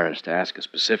embarrassed to ask her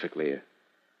specifically.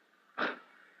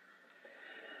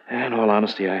 In all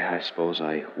honesty, I suppose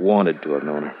I wanted to have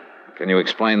known her. Can you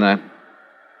explain that?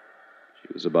 She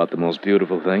was about the most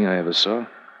beautiful thing I ever saw.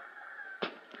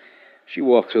 She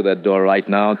walked through that door right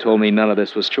now and told me none of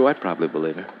this was true. I'd probably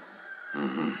believe her.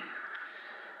 Mm-hmm.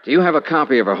 Do you have a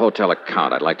copy of her hotel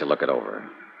account? I'd like to look it over.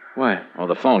 Why? Oh,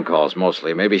 the phone calls,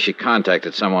 mostly. Maybe she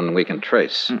contacted someone we can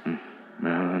trace.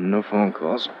 No phone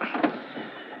calls.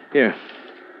 Here.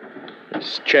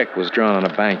 This check was drawn on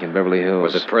a bank in Beverly Hills.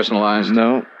 Was it personalized?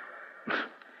 No.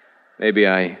 Maybe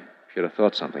I should have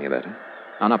thought something of that. Huh?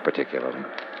 No, not particularly.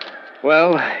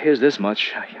 Well, here's this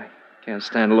much. I can't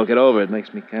stand to look it over. It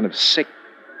makes me kind of sick.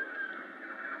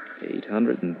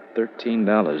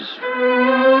 $813.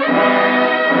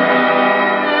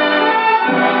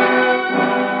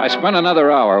 I spent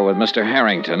another hour with Mr.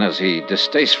 Harrington as he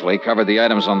distastefully covered the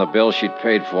items on the bill she'd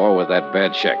paid for with that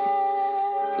bad check.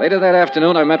 Later that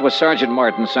afternoon, I met with Sergeant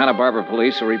Martin, Santa Barbara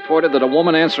Police, who reported that a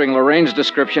woman answering Lorraine's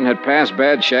description had passed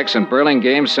bad checks in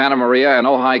Burlingame, Santa Maria, and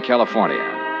Ojai, California.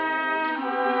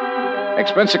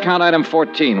 Expense account item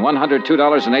 14,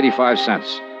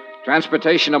 $102.85.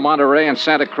 Transportation to Monterey and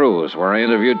Santa Cruz, where I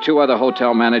interviewed 2 other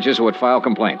hotel managers who would file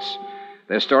complaints.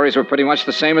 Their stories were pretty much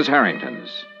the same as Harrington's,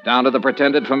 down to the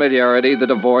pretended familiarity, the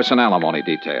divorce, and alimony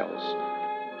details.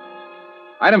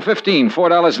 Item 15,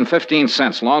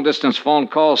 $4.15. Long-distance phone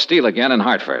call, Steele again in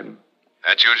Hartford.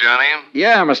 That you, Johnny?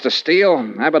 Yeah, Mr. Steele.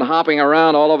 I've been hopping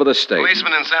around all over the state.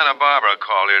 Policeman in Santa Barbara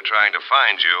called here trying to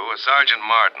find you. Sergeant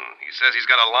Martin. He says he's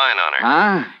got a line on her.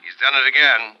 Huh? He's done it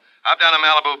again. Hop down to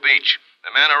Malibu Beach. The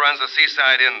man who runs the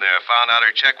Seaside Inn there found out her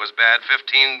check was bad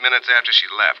 15 minutes after she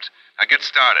left. Now get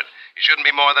started. You shouldn't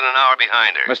be more than an hour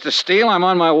behind her. Mr. Steele, I'm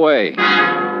on my way.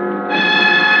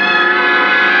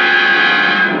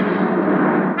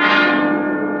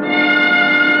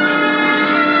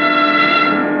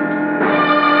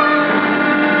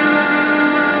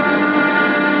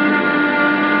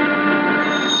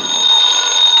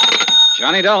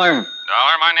 Johnny Dollar.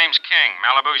 Dollar, my name's King,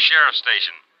 Malibu Sheriff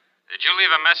Station. Did you leave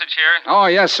a message here? Oh,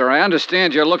 yes, sir. I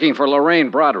understand you're looking for Lorraine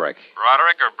Broderick.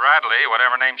 Broderick or Bradley,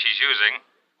 whatever name she's using.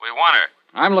 We want her.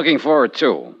 I'm looking for her,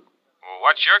 too. Well,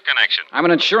 what's your connection? I'm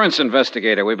an insurance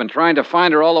investigator. We've been trying to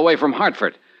find her all the way from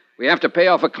Hartford. We have to pay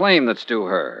off a claim that's due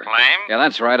her. Claim? Yeah,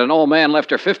 that's right. An old man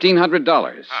left her $1,500. She doesn't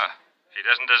deserve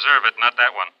it, not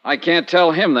that one. I can't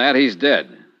tell him that. He's dead.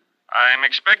 I'm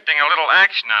expecting a little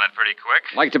action on it pretty quick.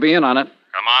 Like to be in on it.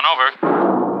 Come on over.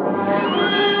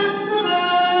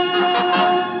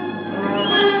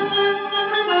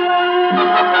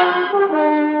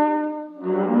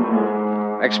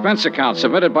 Expense account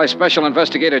submitted by Special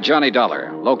Investigator Johnny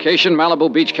Dollar. Location,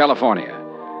 Malibu Beach, California.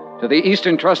 To the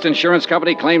Eastern Trust Insurance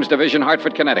Company, Claims Division,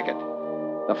 Hartford, Connecticut.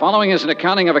 The following is an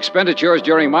accounting of expenditures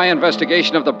during my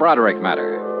investigation of the Broderick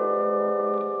matter.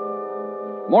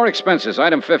 More expenses,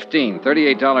 item 15,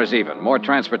 $38 even. More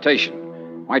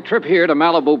transportation. My trip here to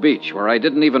Malibu Beach, where I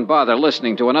didn't even bother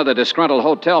listening to another disgruntled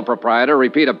hotel proprietor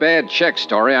repeat a bad check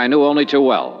story I knew only too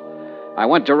well. I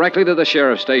went directly to the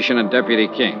sheriff's station and Deputy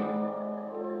King.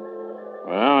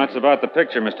 Well, that's about the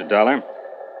picture, Mr. Dollar.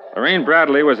 Lorraine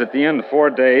Bradley was at the inn 4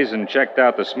 days and checked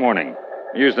out this morning.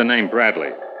 Used the name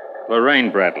Bradley.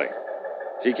 Lorraine Bradley.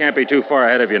 She can't be too far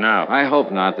ahead of you now. I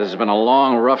hope not. This has been a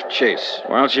long, rough chase.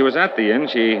 While she was at the inn,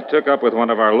 she took up with one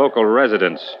of our local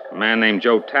residents, a man named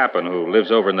Joe Tappan, who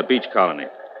lives over in the beach colony.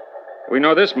 We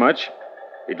know this much.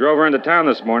 He drove her into town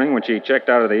this morning when she checked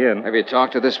out of the inn. Have you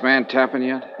talked to this man Tappan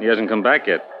yet? He hasn't come back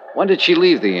yet. When did she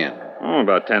leave the inn? Oh,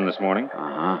 about 10 this morning.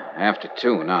 Uh-huh. After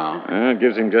 2 now. It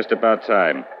gives him just about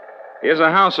time. He has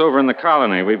a house over in the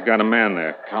colony. We've got a man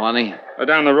there. Colony?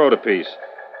 Down the road a piece.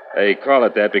 They call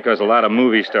it that because a lot of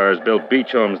movie stars built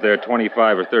beach homes there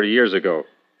 25 or 30 years ago.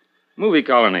 Movie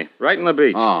colony, right in the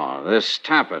beach. Oh, this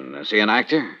Tappan, is he an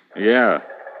actor? Yeah,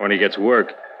 when he gets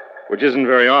work, which isn't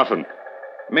very often.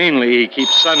 Mainly, he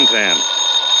keeps suntan.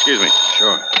 Excuse me.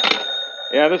 Sure.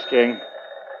 Yeah, this King.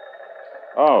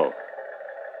 Oh.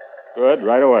 Good,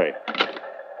 right away.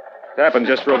 Tappan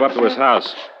just drove up to his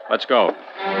house. Let's go.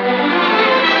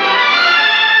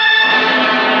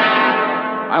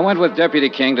 I went with Deputy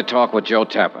King to talk with Joe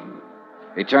Tappan.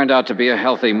 He turned out to be a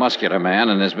healthy, muscular man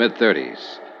in his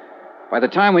mid-30s. By the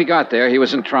time we got there, he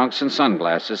was in trunks and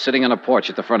sunglasses, sitting on a porch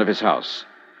at the front of his house.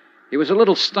 He was a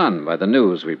little stunned by the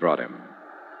news we brought him.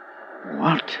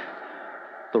 What?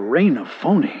 Lorraine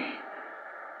phony?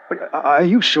 Are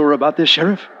you sure about this,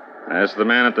 Sheriff? That's the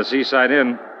man at the Seaside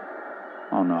Inn.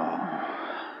 Oh, no.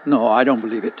 No, I don't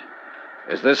believe it.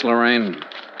 Is this Lorraine?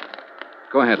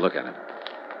 Go ahead, look at it.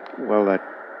 Well, that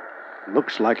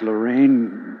looks like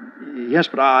Lorraine. Yes,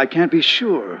 but I can't be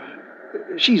sure.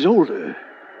 She's older.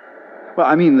 Well,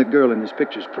 I mean, the girl in this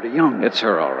picture's pretty young. It's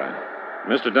her, all right.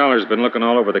 Mr. Dollar's been looking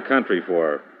all over the country for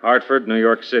her. Hartford, New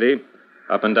York City,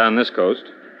 up and down this coast.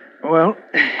 Well,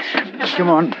 come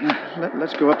on.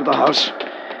 Let's go up to the house.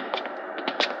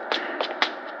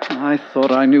 I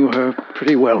thought I knew her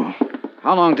pretty well.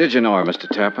 How long did you know her, Mr.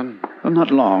 Tappan? Well, not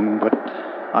long, but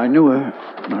I knew her.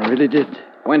 I really did.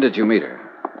 When did you meet her?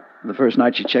 The first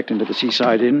night she checked into the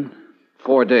Seaside Inn.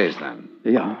 4 days, then?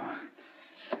 Yeah.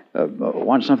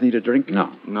 Want something to drink?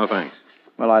 No. No, thanks.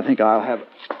 Well, I think I'll have...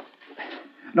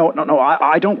 No.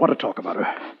 I don't want to talk about her.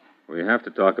 We have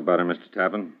to talk about her, Mr.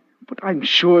 Tappan. But I'm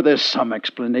sure there's some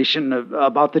explanation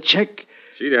about the check.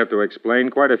 She'd have to explain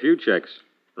quite a few checks.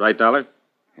 Right, Dollar?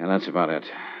 Yeah, that's about it.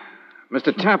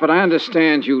 Mr. Tappan, I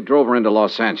understand you drove her into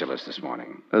Los Angeles this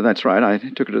morning. That's right. I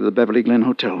took her to the Beverly Glen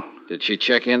Hotel. Did she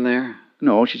check in there?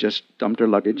 No, she just dumped her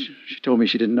luggage. She told me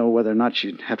she didn't know whether or not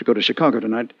she'd have to go to Chicago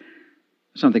tonight.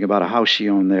 Something about a house she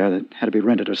owned there that had to be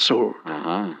rented or sold.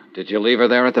 Uh-huh. Did you leave her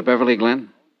there at the Beverly Glen?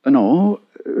 No.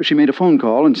 She made a phone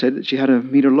call and said that she had to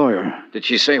meet her lawyer. Did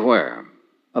she say where?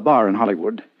 A bar in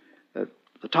Hollywood.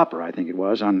 The Topper, I think it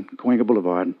was, on Cahuenga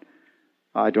Boulevard.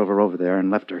 I drove her over there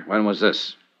and left her. When was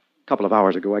this? A couple of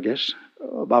hours ago, I guess.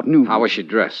 About noon. How was she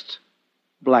dressed?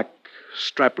 Black,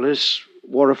 strapless,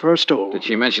 wore a fur stole. Did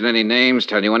she mention any names,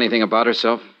 tell you anything about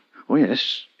herself? Oh,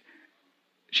 yes.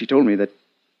 She told me that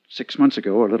 6 months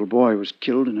ago, a little boy was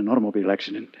killed in an automobile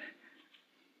accident.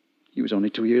 He was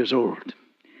only 2 years old.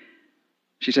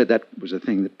 She said that was the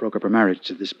thing that broke up her marriage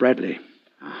to this Bradley.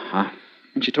 Uh-huh.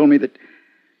 And she told me that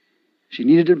she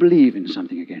needed to believe in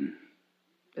something again.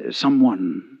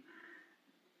 Someone.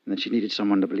 And that she needed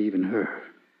someone to believe in her.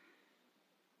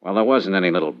 Well, there wasn't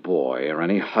any little boy or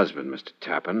any husband, Mr.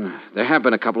 Tappan. There have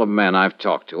been a couple of men I've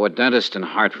talked to, a dentist in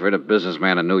Hartford, a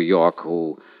businessman in New York,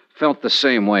 who felt the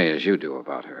same way as you do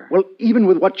about her. Well, even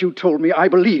with what you told me, I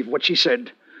believe what she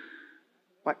said.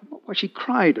 Why, she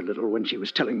cried a little when she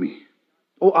was telling me.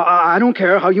 Oh, I don't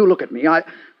care how you look at me. I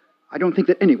don't think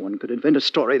that anyone could invent a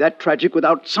story that tragic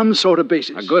without some sort of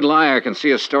basis. A good liar can see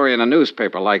a story in a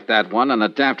newspaper like that one and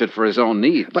adapt it for his own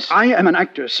needs. But I am an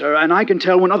actor, sir, and I can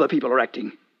tell when other people are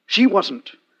acting. She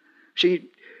wasn't. She...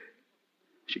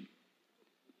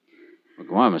 Well,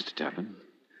 go on, Mr. Tappan.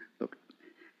 Look,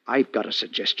 I've got a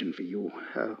suggestion for you.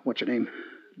 What's your name?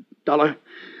 Dollar.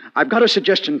 I've got a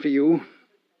suggestion for you.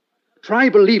 Try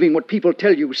believing what people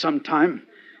tell you sometime.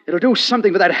 It'll do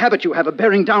something with that habit you have of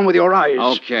bearing down with your eyes.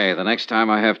 Okay, the next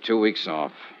time I have 2 weeks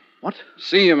off. What?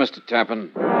 See you, Mr.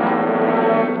 Tappan.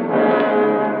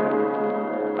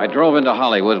 I drove into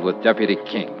Hollywood with Deputy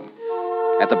King.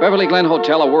 At the Beverly Glen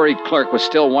Hotel, a worried clerk was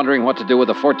still wondering what to do with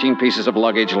the 14 pieces of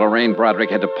luggage Lorraine Broderick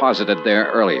had deposited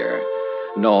there earlier.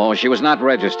 No, she was not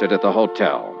registered at the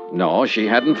hotel. No, she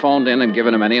hadn't phoned in and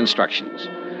given him any instructions.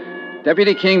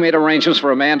 Deputy King made arrangements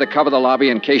for a man to cover the lobby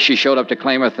in case she showed up to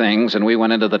claim her things, and we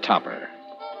went into the topper.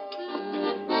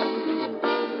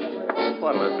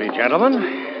 What'll it be,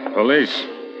 gentlemen? Police.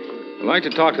 I'd like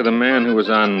to talk to the man who was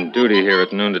on duty here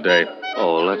at noon today.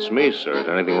 Oh, that's me, sir. Is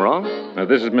anything wrong?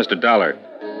 This is Mr. Dollar.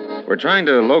 We're trying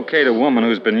to locate a woman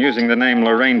who's been using the name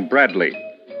Lorraine Bradley.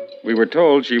 We were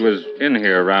told she was in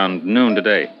here around noon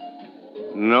today.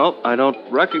 No, I don't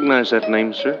recognize that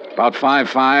name, sir. About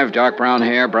 5'5", dark brown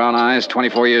hair, brown eyes,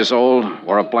 24 years old,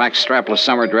 wore a black strapless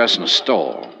summer dress and a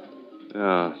stole.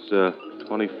 Yeah, it's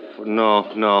 20...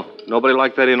 No. Nobody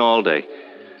like that in all day.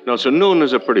 No, sir, noon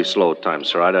is a pretty slow time,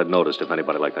 sir. I'd have noticed if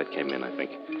anybody like that came in, I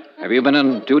think. Have you been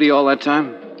on duty all that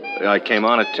time? I came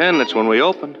on at 10. That's when we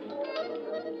opened.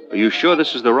 Are you sure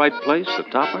this is the right place, the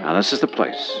topper? Now, this is the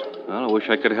place. Well, I wish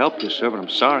I could help you, sir, but I'm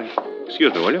sorry.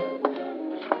 Excuse me, will you?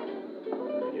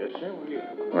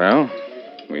 Well,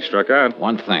 we struck out.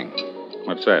 One thing.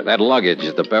 What's that? That luggage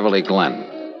at the Beverly Glen.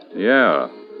 Yeah.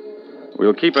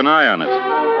 We'll keep an eye on it.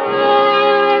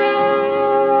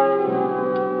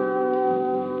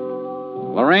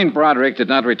 Lorraine Broderick did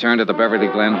not return to the Beverly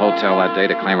Glen Hotel that day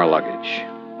to claim her luggage.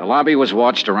 The lobby was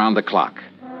watched around the clock.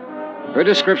 Her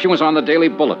description was on the Daily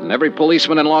Bulletin. Every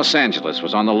policeman in Los Angeles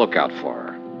was on the lookout for her.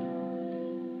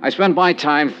 I spent my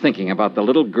time thinking about the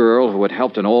little girl who had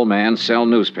helped an old man sell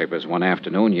newspapers one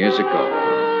afternoon years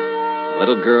ago. A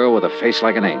little girl with a face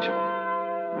like an angel.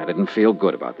 I didn't feel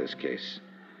good about this case.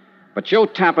 But Joe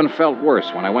Tappan felt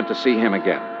worse when I went to see him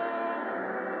again.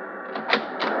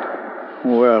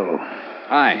 Well.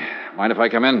 Hi. Mind if I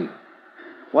come in?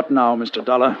 What now, Mr.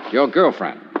 Dollar? Your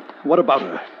girlfriend. What about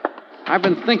her? I've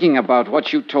been thinking about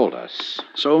what you told us.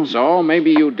 So? So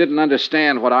maybe you didn't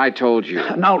understand what I told you.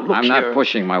 Now, look I'm here. not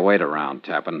pushing my weight around,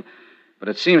 Tappan. But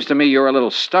it seems to me you're a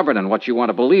little stubborn in what you want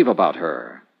to believe about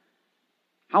her.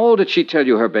 How old did she tell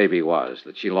you her baby was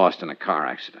that she lost in a car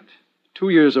accident? 2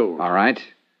 years old. All right.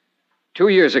 2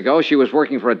 years ago, she was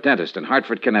working for a dentist in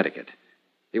Hartford, Connecticut.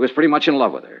 He was pretty much in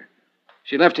love with her.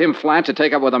 She left him flat to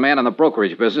take up with a man in the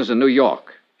brokerage business in New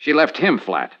York. She left him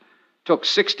flat. Took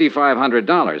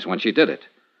 $6,500 when she did it.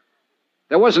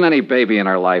 There wasn't any baby in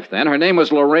her life then. Her name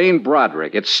was Lorraine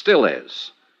Broderick. It still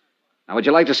is. Now, would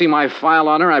you like to see my file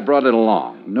on her? I brought it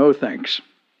along. No, thanks.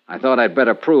 I thought I'd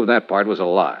better prove that part was a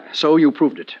lie. So you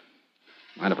proved it.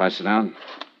 Mind if I sit down?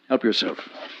 Help yourself.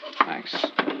 Thanks.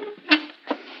 Do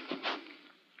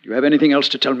you have anything else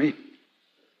to tell me?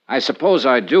 I suppose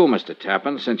I do, Mr.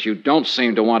 Tappan, since you don't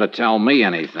seem to want to tell me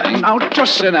anything. Now,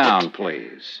 just sit down,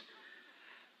 please.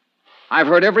 I've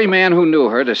heard every man who knew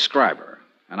her describe her,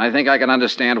 and I think I can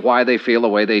understand why they feel the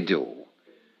way they do.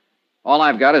 All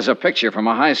I've got is a picture from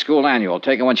a high school annual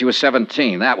taken when she was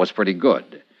 17. That was pretty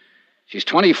good. She's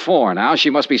 24 now. She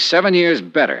must be 7 years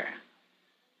better.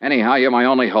 Anyhow, you're my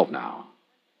only hope now.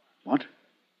 What?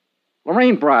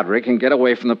 Lorraine Broderick can get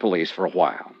away from the police for a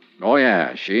while. Oh,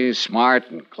 yeah, she's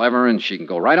smart and clever, and she can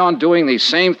go right on doing these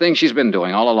same things she's been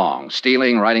doing all along,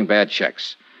 stealing, writing bad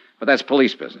checks. But that's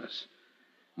police business.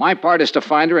 My part is to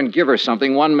find her and give her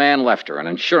something one man left her, an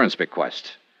insurance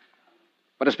bequest.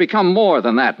 But it's become more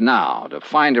than that now, to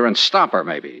find her and stop her,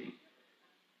 maybe.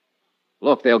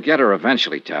 Look, they'll get her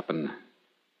eventually, Tappan.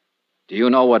 Do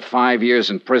you know what 5 years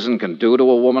in prison can do to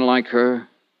a woman like her?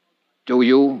 Do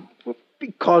you? Well,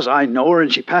 because I know her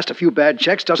and she passed a few bad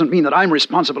checks doesn't mean that I'm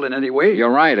responsible in any way. You're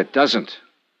right, it doesn't.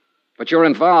 But you're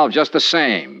involved just the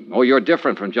same. Oh, you're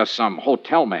different from just some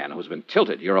hotel man who's been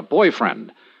tilted. You're a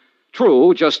boyfriend.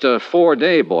 True, just a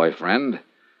 4-day boyfriend.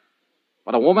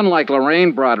 But a woman like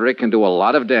Lorraine Broderick can do a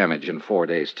lot of damage in 4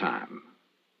 days' time.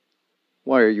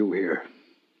 Why are you here?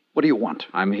 What do you want?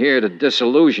 I'm here to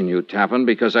disillusion you, Tappan,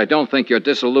 because I don't think you're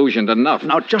disillusioned enough.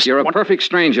 Now, just... You're a perfect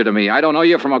stranger to me. I don't know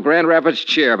you from a Grand Rapids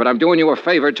chair, but I'm doing you a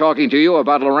favor talking to you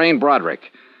about Lorraine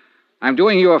Broderick. I'm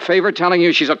doing you a favor telling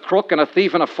you she's a crook and a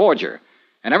thief and a forger,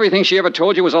 and everything she ever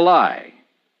told you was a lie.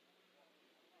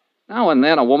 Now and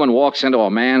then a woman walks into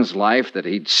a man's life that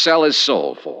he'd sell his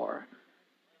soul for.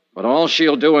 But all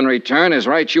she'll do in return is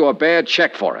write you a bad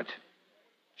check for it.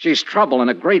 She's trouble in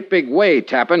a great big way,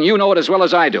 Tappan. You know it as well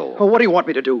as I do. Oh, what do you want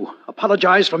me to do?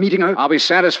 Apologize for meeting her? I'll be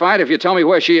satisfied if you tell me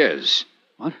where she is.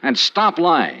 What? And stop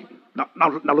lying. Now,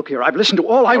 look here. I've listened to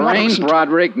all I want to listen to.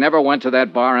 Broderick never went to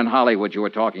that bar in Hollywood you were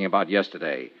talking about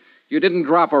yesterday. You didn't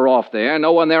drop her off there.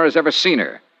 No one there has ever seen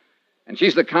her. And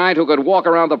she's the kind who could walk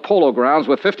around the polo grounds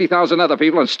with 50,000 other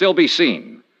people and still be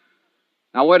seen.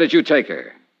 Now, where did you take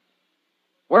her?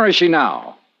 Where is she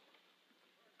now?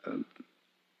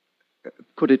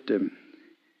 Could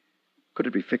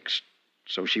it be fixed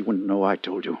so she wouldn't know I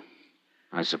told you?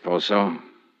 I suppose so.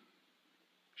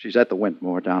 She's at the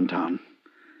Wentmore downtown.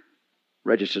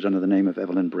 Registered under the name of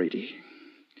Evelyn Brady.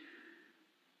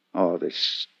 Oh,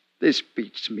 this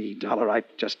beats me, Dollar. I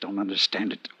just don't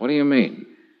understand it. What do you mean?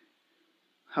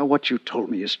 How what you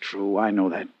told me is true. I know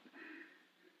that.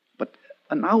 But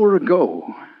an hour ago,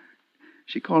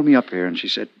 she called me up here and she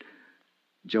said,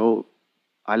 Joe,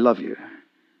 I love you.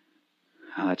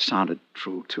 Now, that sounded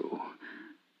true, too.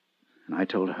 And I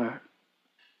told her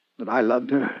that I loved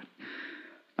her.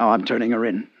 Now I'm turning her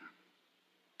in.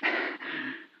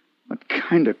 What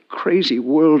kind of crazy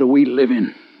world do we live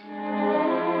in?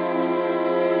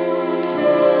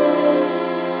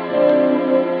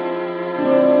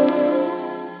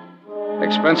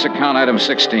 Expense account item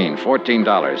 16,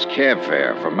 $14. Cab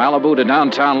fare from Malibu to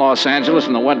downtown Los Angeles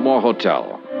in the Wentmore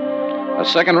Hotel. A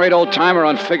second-rate old-timer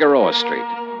on Figueroa Street.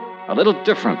 A little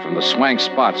different from the swank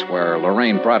spots where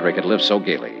Lorraine Broderick had lived so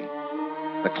gaily.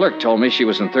 The clerk told me she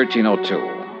was in 1302.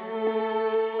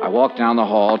 I walked down the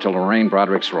hall to Lorraine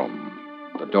Broderick's room.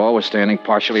 The door was standing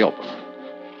partially open.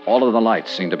 All of the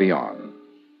lights seemed to be on.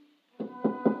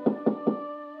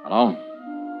 Hello?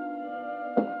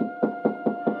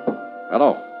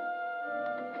 Hello?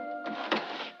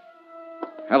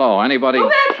 Hello, anybody?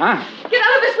 Move it! Huh? Get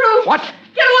out of this room! What?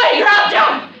 Get away, or I'll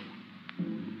jump!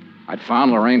 I'd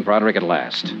found Lorraine Broderick at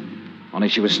last. Only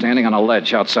she was standing on a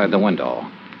ledge outside the window,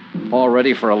 all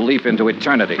ready for a leap into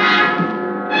eternity.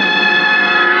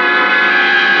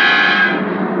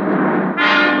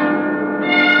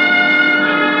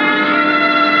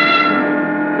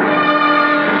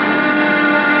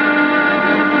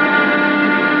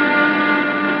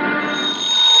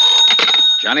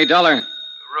 Johnny Dollar.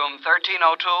 Room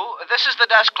 1302. This is the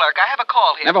desk clerk. I have a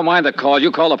call here. Never mind the call.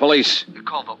 You call the police. You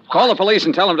call the what? Call the police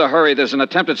and tell them to hurry. There's an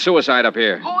attempted suicide up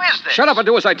here. Who is this? Shut up and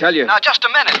do as I tell you. Now, just a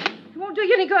minute. It won't do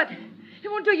you any good. It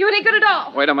won't do you any good at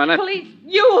all. Wait a minute. Police,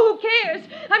 you, who cares?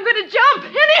 I'm going to jump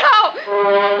anyhow.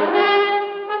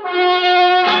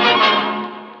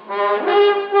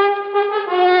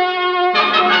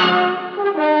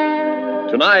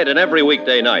 Tonight and every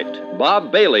weekday night,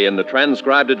 Bob Bailey in the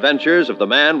transcribed adventures of the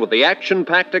man with the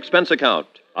action-packed expense account,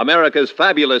 America's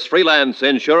fabulous freelance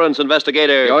insurance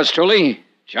investigator. Yours truly,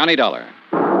 Johnny Dollar.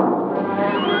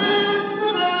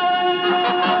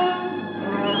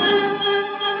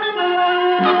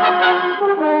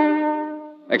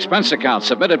 Expense account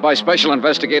submitted by Special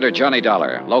Investigator Johnny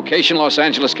Dollar. Location, Los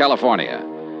Angeles, California.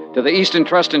 To the Eastern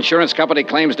Trust Insurance Company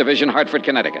Claims Division, Hartford,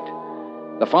 Connecticut.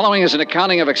 The following is an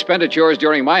accounting of expenditures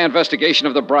during my investigation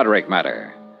of the Broderick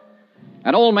matter.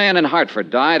 An old man in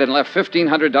Hartford died and left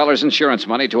 $1,500 insurance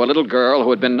money to a little girl who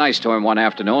had been nice to him one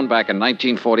afternoon back in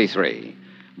 1943.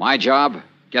 My job,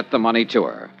 get the money to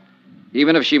her.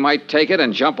 Even if she might take it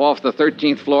and jump off the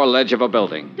 13th floor ledge of a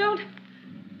building. Don't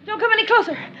come any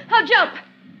closer. I'll jump.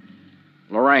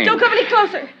 Lorraine. Don't come any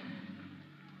closer.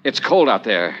 It's cold out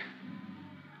there.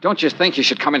 Don't you think you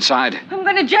should come inside? I'm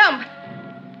going to jump.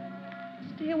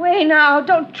 Stay away now.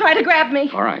 Don't try to grab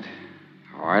me. All right.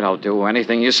 All right, I'll do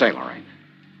anything you say, Lorraine.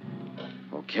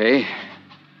 Okay.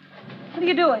 What are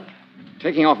you doing?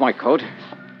 Taking off my coat.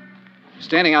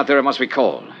 Standing out there, it must be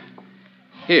cold.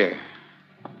 Here.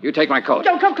 You take my coat.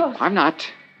 Don't come close. I'm not.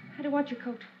 I don't want your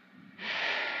coat.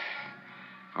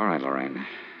 All right, Lorraine.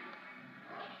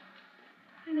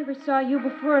 I never saw you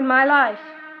before in my life.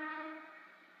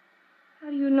 How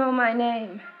do you know my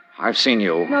name? I've seen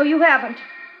you. No, you haven't.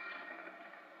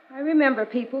 I remember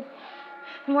people.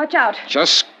 And watch out.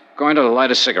 Just going to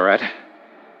light a cigarette.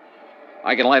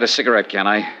 I can light a cigarette, can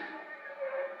I?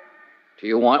 Do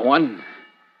you want one?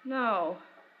 No.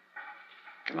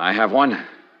 Can I have one?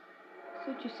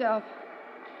 Suit yourself.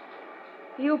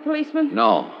 Are you a policeman?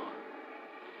 No.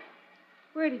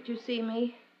 Where did you see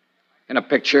me? In a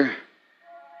picture.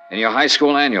 In your high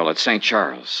school annual at St.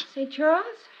 Charles. St. Charles?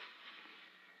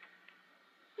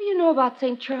 What do you know about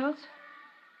St. Charles?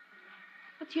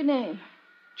 What's your name?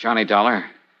 Johnny Dollar.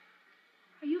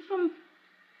 Are you from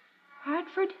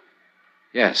Hartford?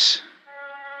 Yes.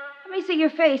 Let me see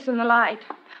your face in the light.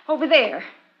 Over there.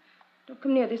 Don't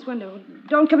come near this window.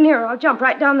 Don't come near or I'll jump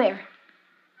right down there.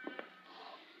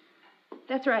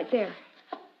 That's right there.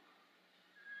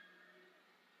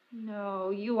 No,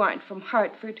 you aren't from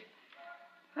Hartford.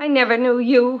 I never knew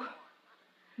you.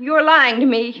 You're lying to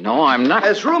me. No, I'm not.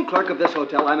 As room clerk of this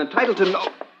hotel, I'm entitled to know.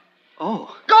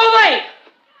 Oh. Go away!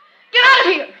 Get out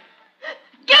of here!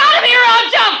 Get out of here or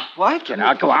I'll jump! What? Get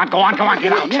out. Go on,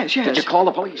 get out. Yes. Did you call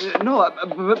the police? No,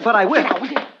 but I will.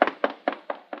 I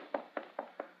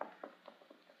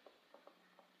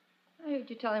heard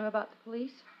you tell him about the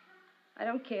police. I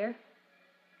don't care.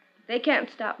 They can't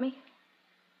stop me.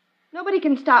 Nobody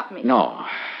can stop me. No,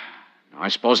 I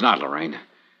suppose not, Lorraine.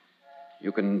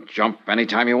 You can jump any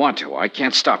time you want to. I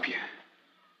can't stop you.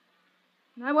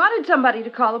 I wanted somebody to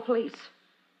call the police.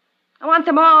 I want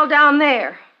them all down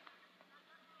there.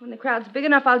 When the crowd's big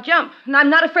enough, I'll jump, and I'm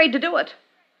not afraid to do it.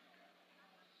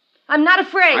 I'm not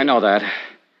afraid. I know that.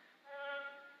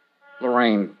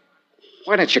 Lorraine,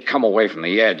 why don't you come away from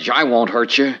the edge? I won't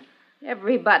hurt you.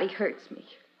 Everybody hurts me.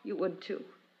 You would, too.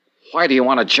 Why do you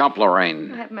want to jump,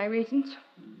 Lorraine? I have my reasons.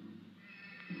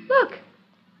 Look,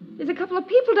 there's a couple of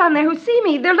people down there who see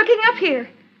me. They're looking up here.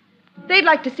 They'd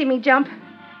like to see me jump.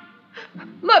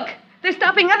 Look, they're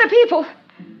stopping other people.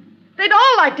 They'd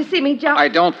all like to see me jump. I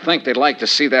don't think they'd like to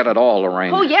see that at all,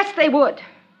 Lorraine. Oh, yes, they would.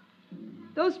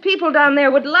 Those people down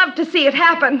there would love to see it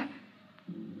happen.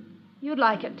 You'd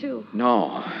like it, too.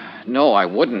 No, I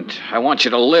wouldn't. I want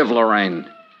you to live, Lorraine.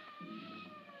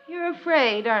 You're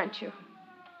afraid, aren't you?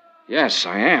 Yes,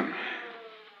 I am.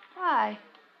 Why?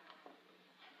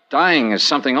 Dying is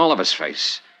something all of us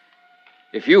face.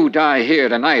 If you die here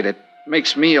tonight, it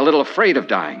makes me a little afraid of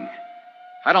dying.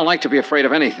 I don't like to be afraid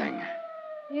of anything.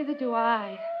 Neither do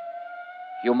I.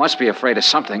 You must be afraid of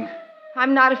something.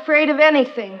 I'm not afraid of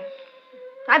anything.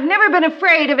 I've never been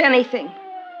afraid of anything.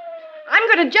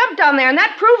 I'm going to jump down there, and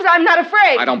that proves I'm not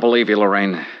afraid. I don't believe you,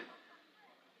 Lorraine.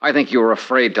 I think you were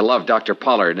afraid to love Dr.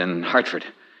 Pollard in Hartford.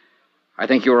 I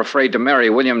think you were afraid to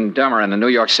marry William Dameron in New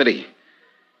York City.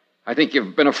 I think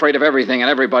you've been afraid of everything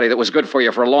and everybody that was good for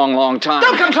you for a long, long time.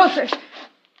 Don't come closer!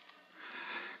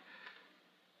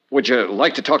 Would you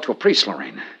like to talk to a priest,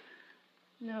 Lorraine?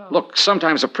 No. Look,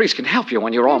 sometimes a priest can help you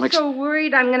when you're all mixed. so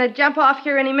worried I'm going to jump off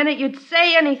here any minute you'd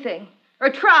say anything.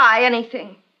 Or try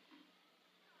anything.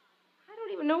 I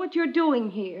don't even know what you're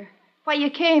doing here. Why you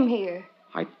came here.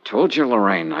 I told you,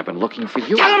 Lorraine, I've been looking for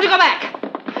you. Tell him to go back!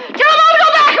 Tell him all to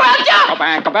go back or I'll jump!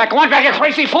 Go back. Go on back, you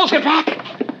crazy fools. Get back.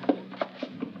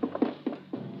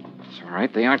 It's all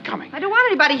right. They aren't coming. I don't want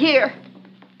anybody here.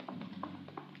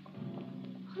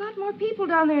 A lot more people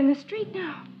down there in the street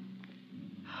now.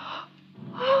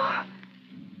 Oh,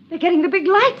 they're getting the big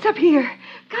lights up here.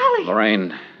 Golly.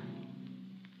 Lorraine,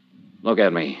 look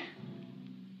at me.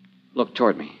 Look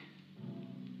toward me.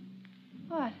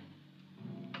 What?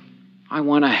 I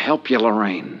want to help you,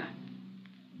 Lorraine.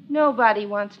 Nobody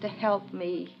wants to help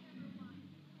me.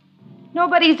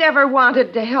 Nobody's ever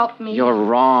wanted to help me. You're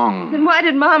wrong. Then why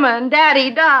did Mama and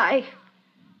Daddy die?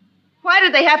 Why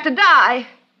did they have to die?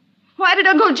 Why did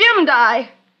Uncle Jim die?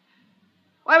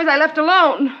 Why was I left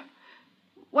alone?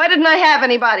 Why didn't I have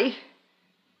anybody?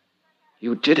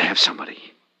 You did have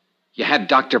somebody. You had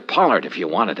Dr. Pollard if you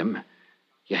wanted him.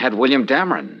 You had William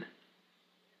Dameron.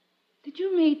 Did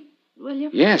you meet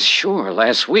William? Yes, sure,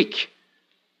 last week.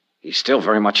 He's still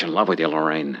very much in love with you,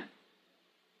 Lorraine.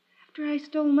 After I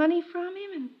stole money from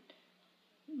him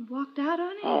and walked out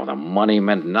on him? Oh, the money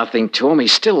meant nothing to him. He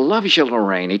still loves you,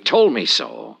 Lorraine. He told me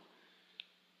so.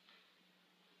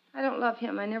 I don't love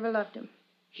him. I never loved him.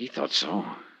 He thought so.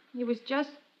 He was just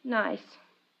nice.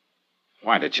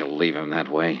 Why did you leave him that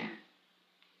way?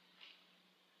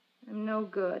 I'm no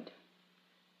good.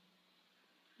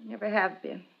 I never have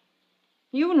been.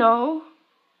 You know.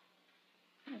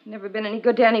 I've never been any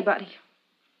good to anybody.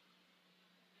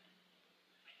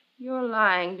 You're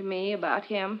lying to me about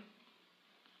him.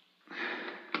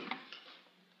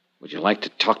 Would you like to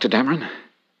talk to Dameron?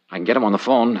 I can get him on the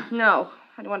phone. No,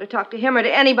 I don't want to talk to him or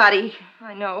to anybody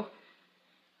I know.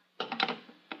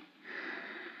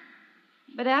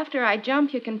 But after I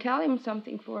jump, you can tell him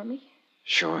something for me.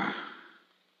 Sure.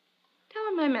 Tell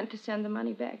him I meant to send the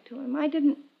money back to him. I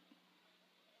didn't.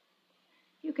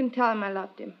 You can tell him I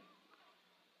loved him.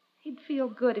 He'd feel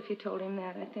good if you told him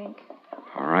that, I think.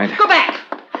 All right. Go back!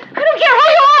 I don't care who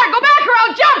you are! Go back or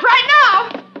I'll jump right now!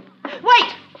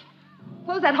 Wait!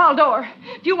 Close that hall door.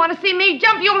 If you want to see me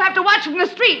jump, you'll have to watch from the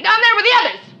street, down there with the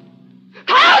others.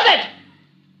 Close it!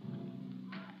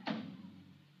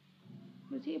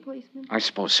 Was he a policeman? I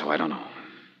suppose so. I don't know.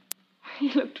 He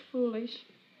looked foolish.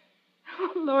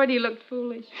 Oh, Lord, he looked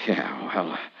foolish. Yeah,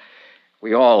 well,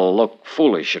 we all look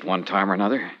foolish at one time or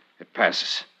another. It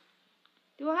passes.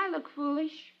 Do I look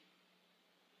foolish?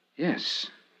 Yes.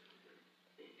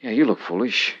 Yeah, you look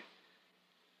foolish.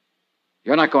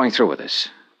 You're not going through with this.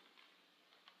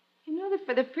 You know that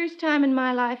for the first time in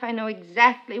my life, I know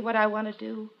exactly what I want to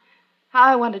do, how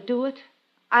I want to do it.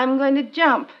 I'm going to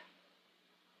jump.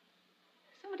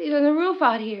 Somebody's on the roof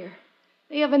out here.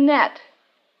 They have a net.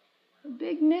 A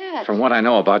big net. From what I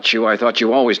know about you, I thought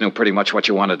you always knew pretty much what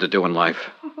you wanted to do in life.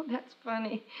 Oh, that's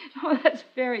funny. Oh, that's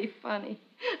very funny.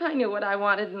 I knew what I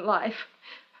wanted in life.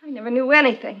 I never knew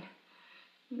anything.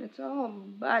 And it's all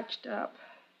botched up.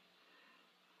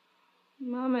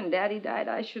 Mama and Daddy died.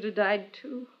 I should have died,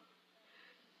 too.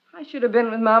 I should have been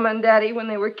with Mama and Daddy when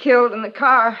they were killed in the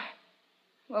car.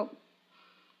 Well,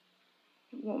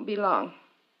 it won't be long.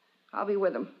 I'll be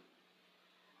with them.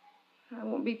 I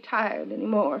won't be tired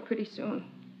anymore pretty soon.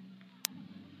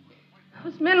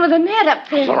 Those men with a net up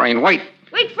there. Lorraine, wait.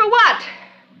 Wait for what?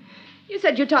 You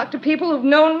said you talked to people who've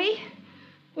known me,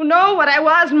 who know what I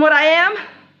was and what I am.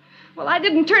 Well, I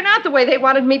didn't turn out the way they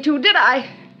wanted me to, did I?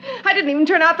 I didn't even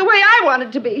turn out the way I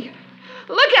wanted to be.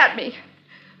 Look at me.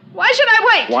 Why should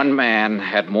I wait? One man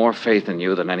had more faith in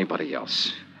you than anybody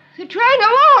else. They're trying to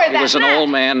lower that He was an net. old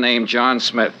man named John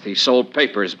Smith. He sold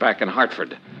papers back in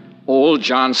Hartford. Old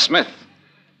John Smith.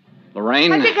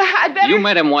 Lorraine, I think I'd better... you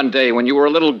met him one day when you were a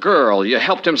little girl. You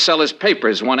helped him sell his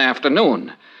papers one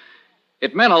afternoon.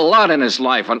 It meant a lot in his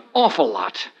life, an awful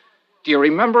lot. Do you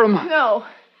remember him? No.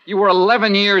 You were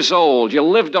 11 years old. You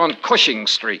lived on Cushing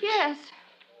Street. Yes.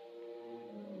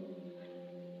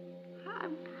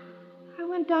 I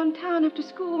went downtown after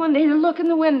school one day to look in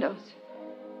the windows.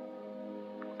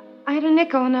 I had a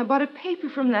nickel and I bought a paper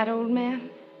from that old man.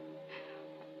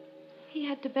 He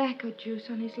had tobacco juice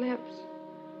on his lips.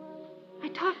 I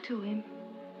talked to him.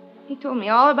 He told me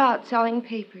all about selling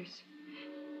papers.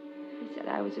 He said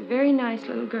I was a very nice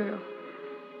little girl.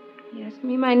 He asked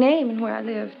me my name and where I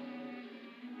lived.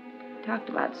 He talked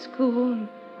about school and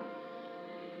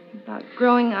about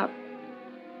growing up.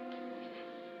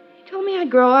 He told me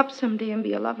I'd grow up someday and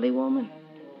be a lovely woman.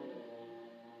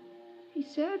 He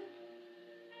said,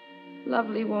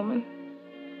 lovely woman.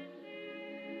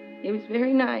 He was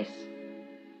very nice.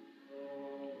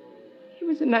 He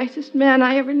was the nicest man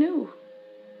I ever knew.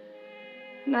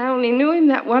 And I only knew him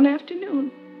that one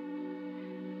afternoon.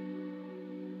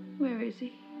 Where is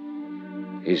he?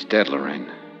 He's dead, Lorraine.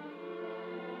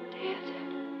 Dead?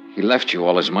 He left you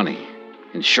all his money.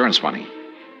 Insurance money.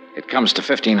 It comes to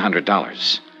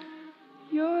 $1,500.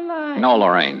 You're lying. No,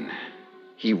 Lorraine.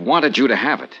 He wanted you to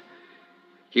have it.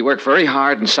 He worked very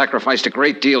hard and sacrificed a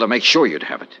great deal to make sure you'd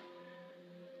have it.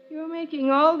 You're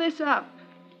making all this up.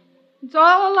 It's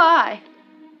all a lie.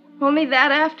 Only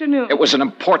that afternoon. It was an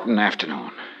important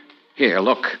afternoon. Here,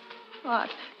 look. What?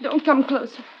 Don't come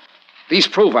closer. These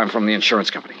prove I'm from the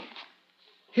insurance company.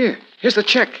 Here's the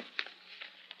check.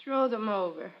 Throw them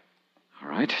over. All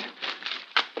right.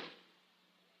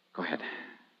 Go ahead.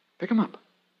 Pick them up.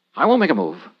 I won't make a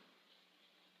move.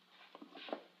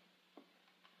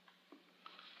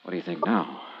 What do you think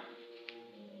now?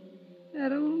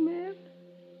 That old man?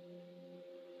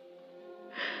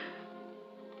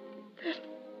 That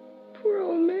poor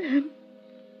old man.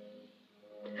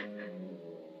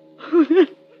 Oh, that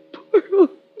poor old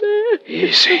man.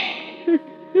 Easy.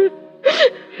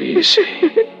 Easy.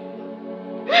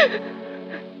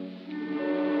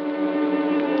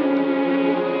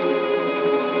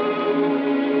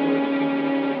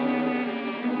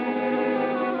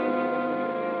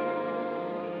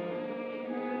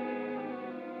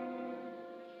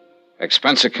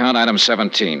 Expense account item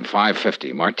 17,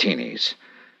 $5.50, martinis.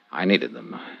 I needed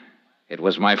them. It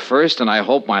was my first and I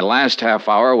hope my last half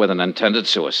hour with an intended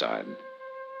suicide.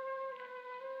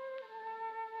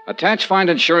 Attach find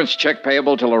insurance check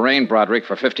payable to Lorraine Broderick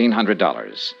for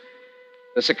 $1,500.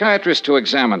 The psychiatrist who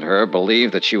examined her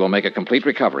believed that she will make a complete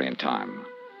recovery in time.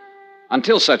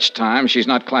 Until such time, she's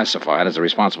not classified as a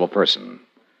responsible person.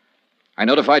 I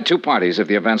notified two parties of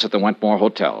the events at the Wentmore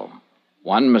Hotel.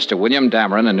 One, Mr. William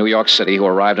Dameron in New York City, who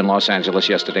arrived in Los Angeles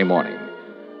yesterday morning.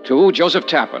 Two, Joseph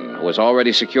Tappan, who has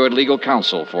already secured legal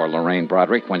counsel for Lorraine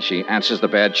Broderick when she answers the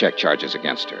bad check charges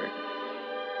against her.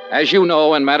 As you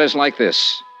know, in matters like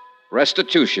this,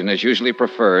 restitution is usually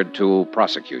preferred to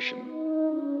prosecution.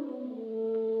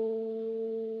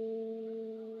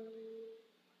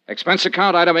 Expense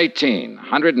account item 18,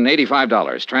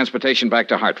 $185. Transportation back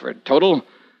to Hartford. Total,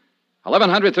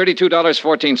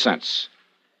 $1,132.14.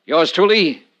 Yours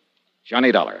truly,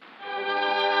 Johnny Dollar.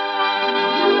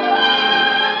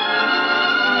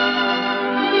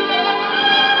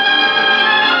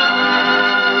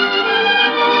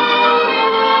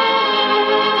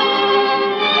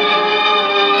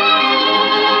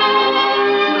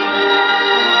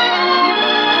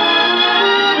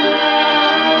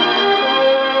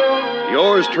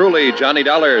 Truly, Johnny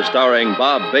Dollar, starring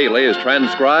Bob Bailey, is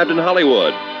transcribed in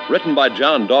Hollywood. Written by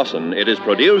John Dawson, it is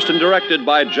produced and directed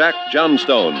by Jack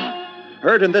Johnstone.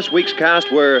 Heard in this week's cast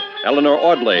were Eleanor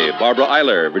Audley, Barbara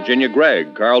Eiler, Virginia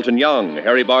Gregg, Carlton Young,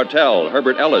 Harry Bartell,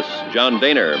 Herbert Ellis, John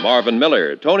Daner, Marvin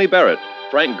Miller, Tony Barrett,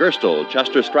 Frank Gerstle,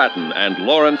 Chester Stratton, and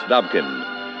Lawrence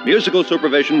Dobkin. Musical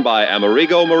supervision by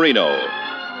Amerigo Marino.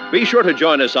 Be sure to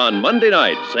join us on Monday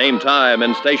night, same time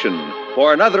and station,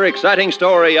 for another exciting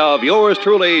story of yours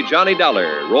truly, Johnny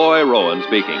Dollar. Roy Rowan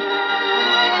speaking.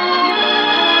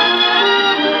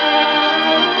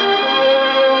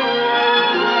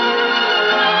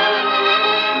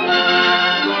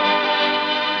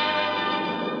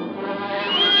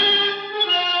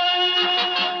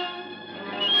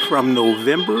 From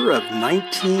November of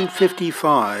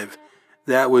 1955,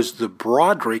 that was The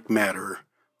Broderick Matter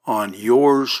on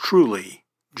yours truly,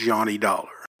 Johnny Dollar.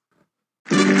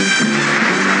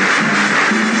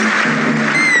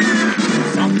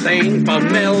 Something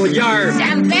familiar.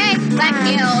 Something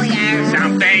peculiar.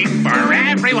 Something for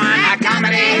everyone. A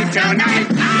comedy tonight.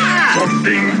 Ah!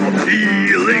 Something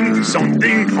appealing.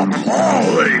 Something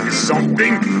appalling.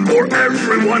 Something for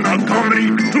everyone. A comedy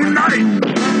tonight.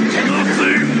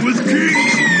 Nothing with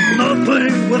kings.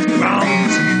 Nothing with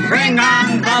crowns. Bring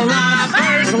on the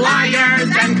lovers, liars,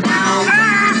 and clowns. Ah!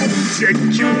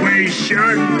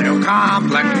 Situation. No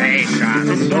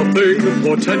complications. Nothing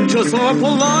portentous or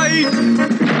polite.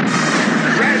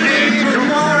 Ready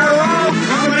tomorrow,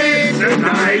 comedy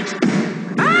tonight.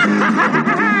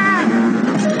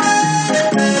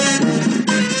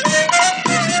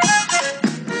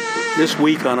 This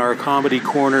week on our Comedy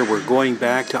Corner, we're going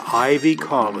back to Ivy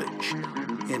College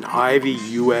in Ivy,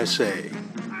 USA.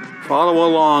 Follow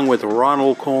along with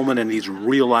Ronald Colman and his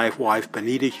real-life wife,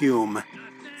 Benita Hume,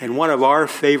 in one of our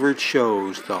favorite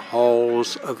shows, The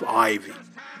Halls of Ivy.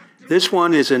 This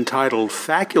one is entitled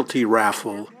Faculty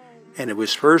Raffle, and it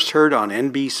was first heard on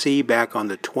NBC back on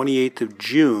the 28th of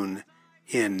June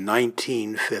in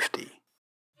 1950.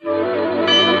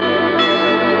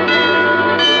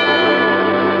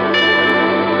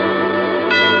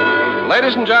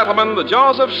 Ladies and gentlemen, the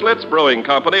Joseph Schlitz Brewing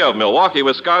Company of Milwaukee,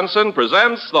 Wisconsin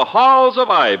presents The Halls of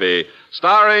Ivy,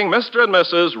 starring Mr. and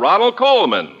Mrs. Ronald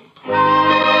Colman.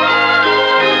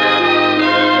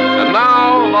 And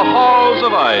now, The Halls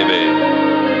of Ivy.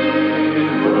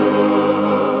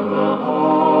 The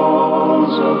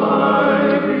halls of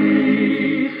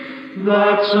ivy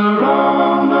that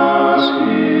surround us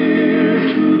here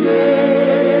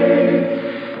today,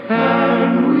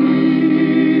 and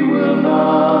we will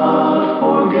not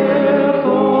forget,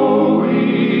 though we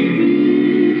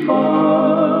be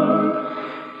far,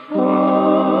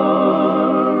 far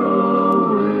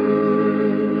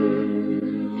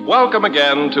away. Welcome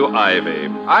again to Ivy.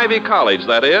 Ivy College,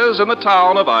 that is, in the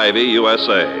town of Ivy,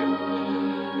 USA.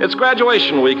 It's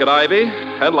graduation week at Ivy,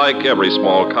 and like every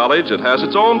small college, it has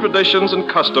its own traditions and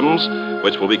customs,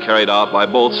 which will be carried out by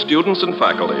both students and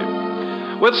faculty.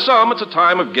 With some, it's a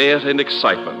time of gaiety and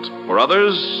excitement. For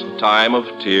others, a time of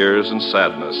tears and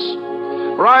sadness.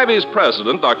 For Ivy's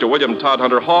president, Dr. William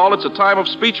Todhunter Hall, it's a time of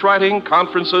speech writing,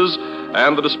 conferences,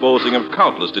 and the disposing of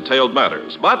countless detailed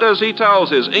matters. But as he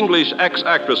tells his English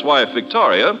ex-actress wife,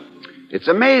 Victoria, it's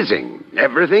amazing.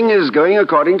 Everything is going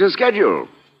according to schedule.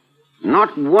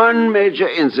 Not one major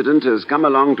incident has come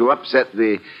along to upset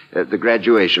the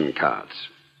graduation carts.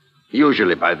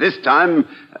 Usually by this time...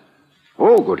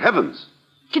 Oh, good heavens.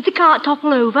 Did the cart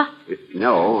topple over?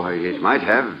 No, it might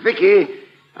have. Vicky,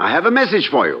 I have a message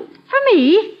for you. From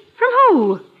me? From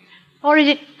who? Or is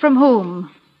it from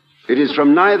whom? It is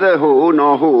from neither who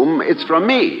nor whom. It's from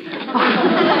me.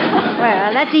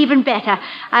 Well, that's even better.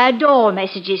 I adore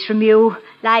messages from you.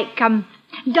 Like,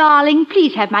 darling,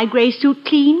 please have my grey suit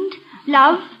cleaned.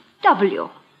 Love, W.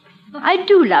 I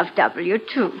do love W,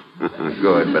 too.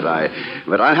 Good, but I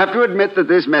have to admit that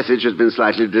this message has been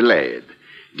slightly delayed,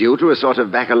 due to a sort of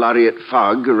baccalaureate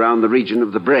fog around the region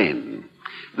of the brain.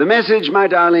 The message, my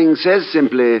darling, says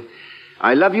simply,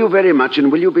 I love you very much,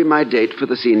 and will you be my date for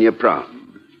the senior prom?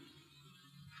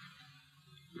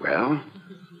 Well,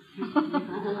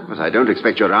 I don't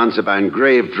expect your answer by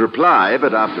engraved reply,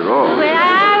 but after all... Well,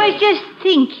 I was just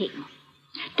thinking.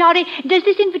 Dolly, does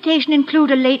this invitation include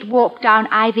a late walk down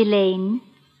Ivy Lane?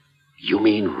 You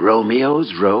mean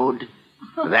Romeo's Road?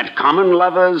 That common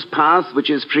lover's path which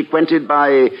is frequented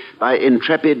by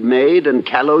intrepid maid and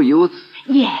callow youth?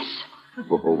 Yes.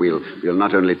 Oh, we'll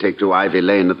not only take to Ivy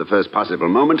Lane at the first possible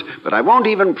moment, but I won't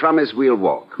even promise we'll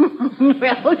walk.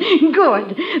 Well,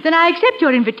 good. Then I accept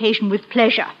your invitation with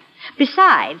pleasure.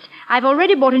 Besides, I've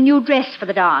already bought a new dress for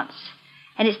the dance.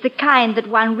 And it's the kind that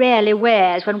one rarely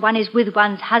wears when one is with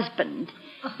one's husband.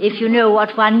 if you know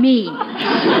what one means.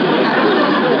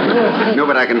 No,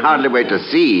 but I can hardly wait to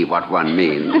see what one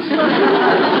means.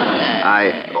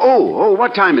 Oh,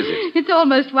 what time is it? It's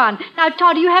almost 1. Now,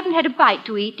 Toddy, you haven't had a bite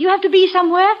to eat. Do you have to be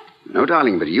somewhere? No,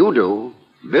 darling, but you do.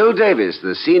 Bill Davis,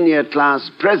 the senior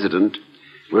class president,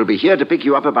 will be here to pick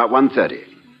you up about 1:30.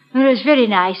 Well, it's very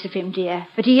nice of him, dear,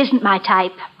 but he isn't my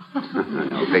type.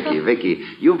 No, Vicky,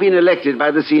 you've been elected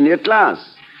by the senior class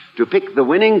to pick the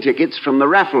winning tickets from the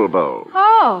raffle bowl.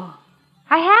 Oh,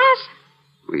 I have?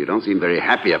 Well, you don't seem very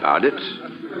happy about it.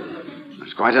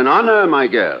 It's quite an honor, my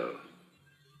girl.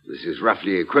 This is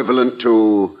roughly equivalent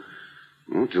to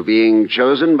being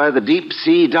chosen by the Deep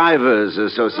Sea Divers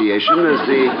Association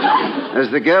as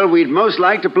the girl we'd most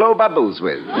like to blow bubbles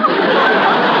with.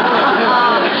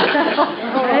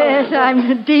 Yes,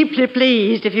 I'm deeply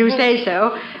pleased if you say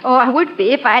so. Or I would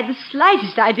be if I had the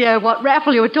slightest idea of what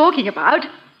raffle you were talking about.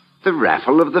 The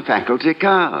raffle of the faculty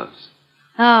cars.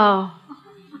 Oh.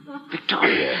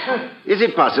 Victoria, is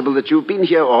it possible that you've been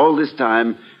here all this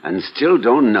time and still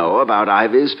don't know about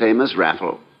Ivy's famous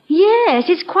raffle? Yes,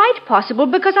 it's quite possible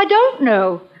because I don't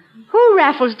know. Who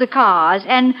raffles the cars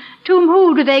and to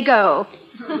whom do they go?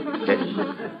 To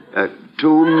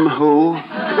who?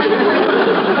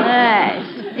 Yes.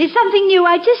 It's something new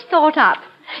I just thought up.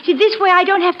 See, this way I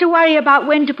don't have to worry about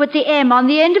when to put the M on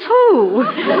the end of who.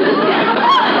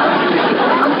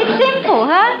 It's simple,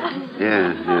 huh?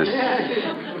 Yes.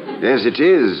 Yes, it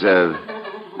is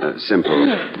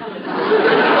simple.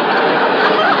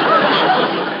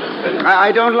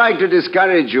 I don't like to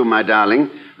discourage you, my darling,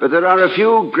 but there are a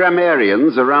few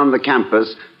grammarians around the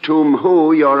campus to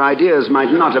whom your ideas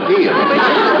might not appeal.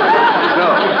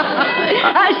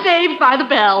 I'm saved by the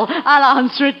bell. I'll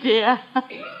answer it, dear.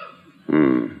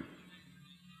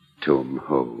 Tum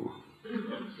ho.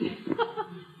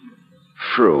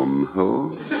 From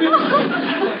ho.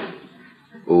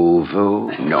 Ovo.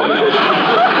 No.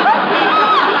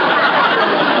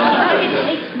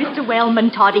 Mr.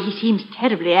 Wellman, Toddy, he seems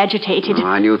terribly agitated.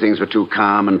 I knew things were too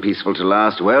calm and peaceful to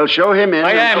last. Well, show him in.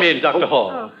 I am in, Dr.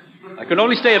 Hall. I can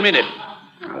only stay a minute.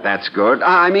 Oh, that's good.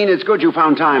 I mean, it's good you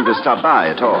found time to stop by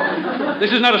at all.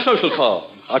 This is not a social call.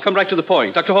 I'll come right to the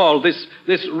point. Dr. Hall, this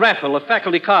raffle of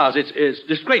faculty cars, it's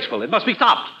disgraceful. It must be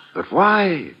stopped. But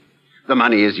why? The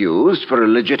money is used for a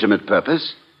legitimate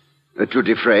purpose. To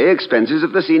defray expenses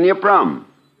of the senior prom.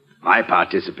 I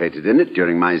participated in it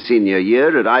during my senior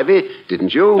year at Ivy,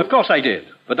 didn't you? Of course I did,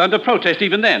 but under protest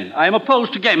even then. I am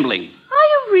opposed to gambling. Are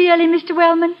you really, Mr.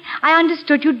 Wellman? I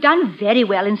understood you'd done very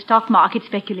well in stock market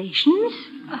speculations.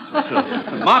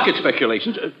 Market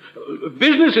speculations?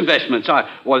 Business investments?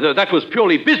 That was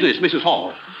purely business, Mrs.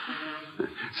 Hall.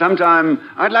 Sometime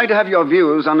I'd like to have your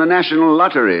views on the national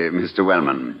lottery, Mr.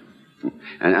 Wellman.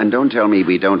 And don't tell me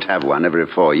we don't have one every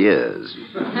 4 years.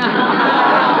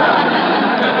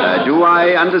 Do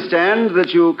I understand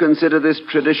that you consider this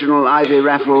traditional Ivy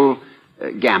raffle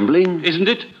gambling? Isn't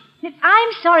it?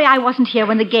 I'm sorry I wasn't here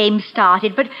when the game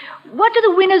started, but what do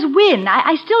the winners win?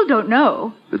 I still don't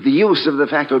know. The use of the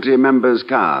faculty members'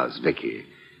 cars, Vicky,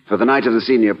 for the night of the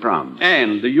senior prom.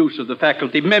 And the use of the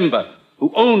faculty member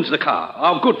who owns the car.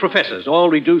 Our good professors, all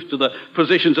reduced to the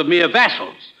positions of mere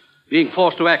vassals, being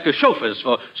forced to act as chauffeurs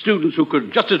for students who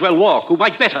could just as well walk, who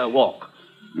might better walk.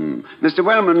 Mr.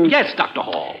 Wellman. Yes, Dr.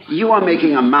 Hall. You are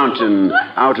making a mountain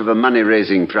out of a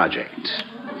money-raising project.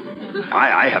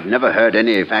 I have never heard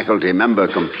any faculty member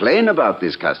complain about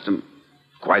this custom.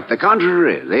 Quite the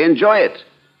contrary. They enjoy it.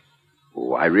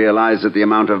 Oh, I realize that the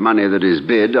amount of money that is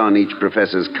bid on each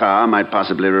professor's car might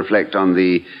possibly reflect on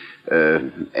the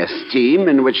esteem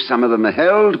in which some of them are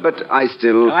held, but I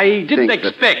still I didn't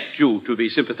expect you to be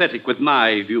sympathetic with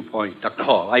my viewpoint, Dr.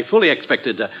 Hall. I fully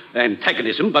expected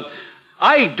antagonism, but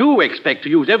I do expect to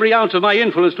use every ounce of my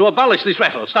influence to abolish this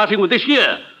raffle, starting with this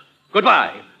year.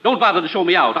 Goodbye. Don't bother to show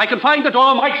me out. I can find the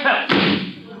door myself.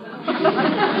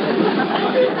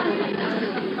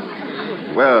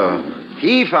 Well,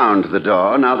 he found the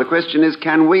door. Now the question is,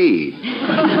 can we?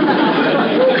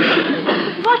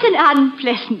 What an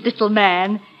unpleasant little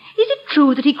man. Is it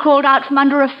true that he crawled out from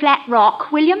under a flat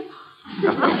rock, William?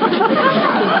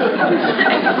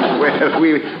 Well,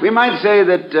 we might say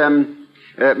that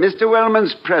Mr.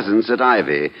 Wellman's presence at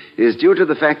Ivy is due to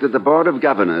the fact that the Board of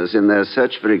Governors, in their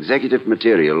search for executive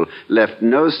material, left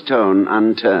no stone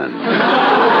unturned.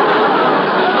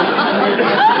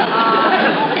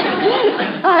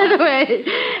 By the way,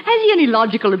 has he any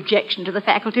logical objection to the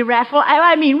faculty raffle?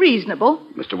 I mean, reasonable.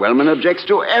 Mr. Wellman objects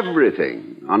to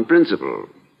everything, on principle.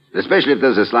 Especially if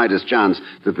there's the slightest chance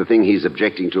that the thing he's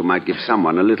objecting to might give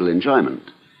someone a little enjoyment.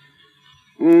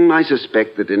 I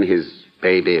suspect that in his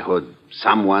babyhood,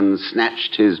 someone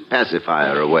snatched his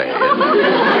pacifier away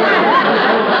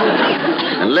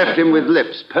and left him with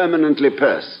lips permanently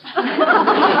pursed.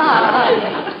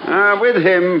 With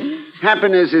him,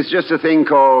 happiness is just a thing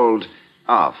called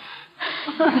off.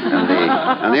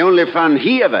 And the only fun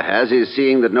he ever has is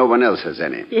seeing that no one else has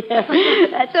any. Yeah,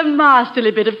 that's a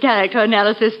masterly bit of character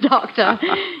analysis, Doctor.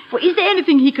 Well, is there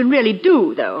anything he can really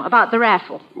do, though, about the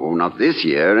raffle? Oh, not this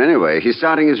year, anyway. He's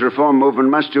starting his reform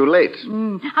movement much too late. I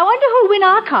wonder who'll win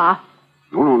our car.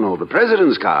 No. The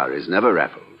president's car is never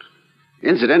raffled.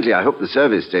 Incidentally, I hope the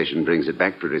service station brings it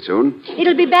back pretty soon.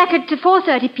 It'll be back at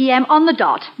 4:30 p.m. on the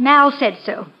dot. Mal said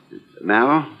so.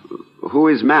 Mal? Who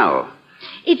is Mal?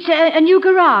 It's a new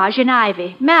garage in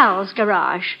Ivy. Mal's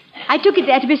garage. I took it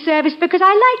there to be serviced because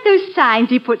I like those signs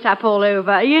he puts up all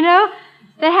over, you know?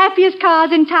 The happiest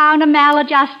cars in town are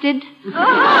maladjusted.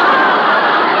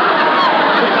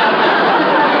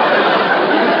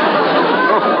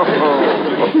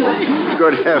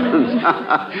 Good heavens.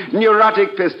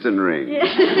 Neurotic piston ring. But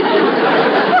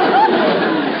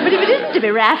if it isn't to be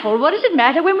raffled, what does it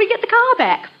matter when we get the car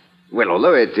back? Well,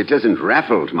 although it isn't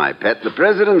raffled, my pet, the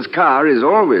president's car is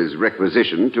always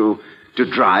requisitioned to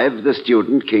drive the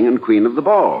student king and queen of the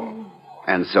ball.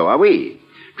 And so are we.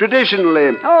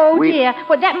 Traditionally... Oh, dear.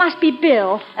 Well, that must be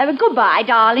Bill. Goodbye,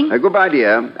 darling. Goodbye,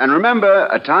 dear. And remember,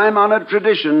 a time-honored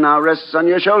tradition now rests on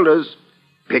your shoulders.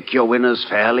 Pick your winners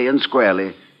fairly and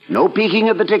squarely. No peeking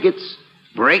at the tickets.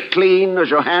 Break clean as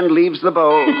your hand leaves the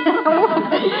bowl.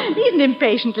 He's an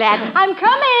impatient lad. I'm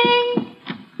coming.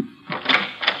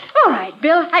 All right,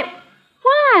 Bill.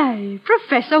 Why,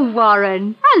 Professor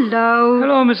Warren. Hello.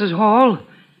 Hello, Mrs. Hall.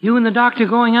 You and the doctor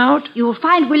going out? You'll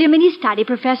find William in his study,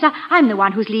 Professor. I'm the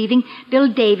one who's leaving. Bill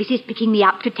Davis is picking me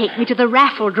up to take me to the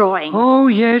raffle drawing. Oh,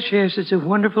 yes. It's a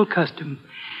wonderful custom.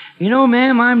 You know,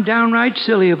 ma'am, I'm downright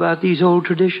silly about these old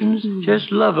traditions.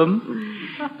 Just love 'em.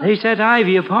 They set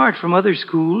Ivy apart from other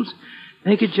schools,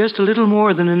 make it just a little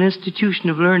more than an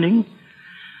institution of learning.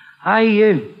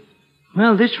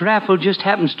 Well, this raffle just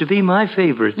happens to be my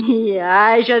favorite. Yeah,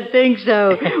 I should think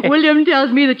so. William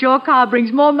tells me that your car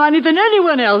brings more money than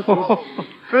anyone else's.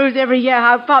 Proves every year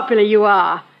how popular you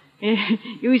are.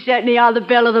 You certainly are the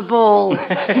belle of the ball.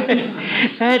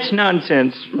 That's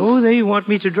nonsense. Oh, they want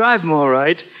me to drive 'em all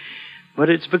right. But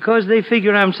it's because they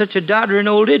figure I'm such a doddering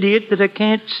old idiot that I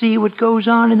can't see what goes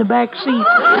on in the back seat.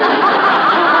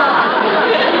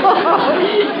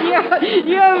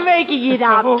 You're making it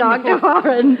up, Dr.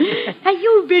 Warren. Now,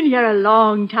 you've been here a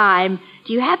long time.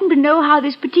 Do you happen to know how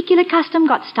this particular custom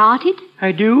got started?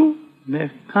 I do.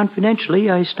 Confidentially,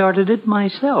 I started it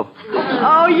myself.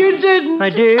 Oh, you didn't? I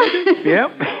did,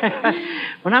 yep.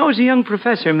 When I was a young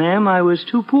professor, ma'am, I was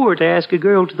too poor to ask a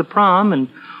girl to the prom, and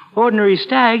ordinary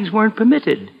stags weren't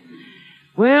permitted.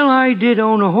 Well, I did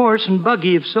own a horse and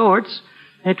buggy of sorts.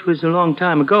 That was a long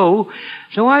time ago.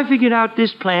 So I figured out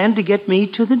this plan to get me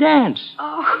to the dance.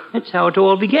 Oh. That's how it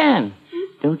all began.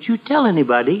 Don't you tell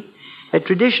anybody. A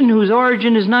tradition whose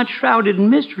origin is not shrouded in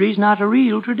mystery is not a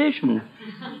real tradition.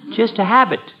 Just a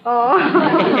habit. Oh.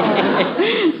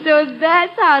 So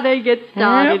that's how they get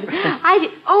started.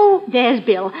 Yep. Oh, there's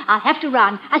Bill. I'll have to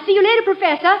run. I'll see you later,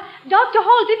 Professor. Dr.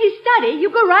 Hall's in his study.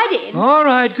 You go right in. All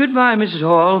right. Goodbye, Mrs.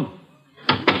 Hall.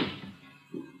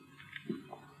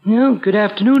 Well, good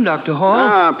afternoon, Dr.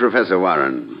 Hall. Professor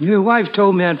Warren. Your wife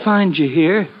told me I'd find you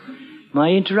here. Am I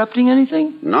interrupting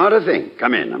anything? Not a thing.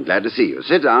 Come in. I'm glad to see you.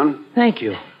 Sit down. Thank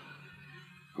you.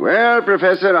 Well,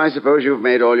 Professor, I suppose you've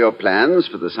made all your plans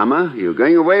for the summer. You're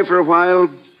going away for a while?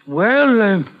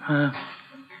 Well,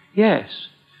 yes.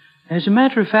 As a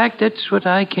matter of fact, that's what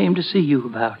I came to see you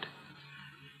about.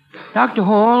 Dr.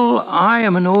 Hall, I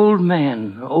am an old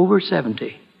man, over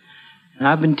 70. And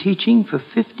I've been teaching for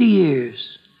 50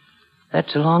 years.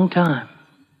 That's a long time.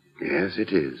 Yes,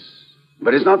 it is.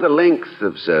 But it's not the length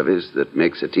of service that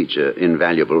makes a teacher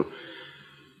invaluable.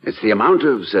 It's the amount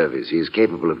of service he is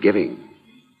capable of giving.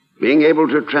 Being able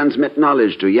to transmit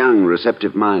knowledge to young,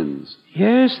 receptive minds.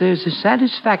 Yes, there's a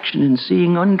satisfaction in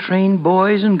seeing untrained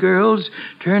boys and girls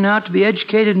turn out to be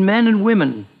educated men and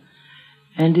women.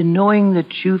 And in knowing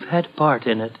that you've had a part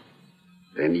in it.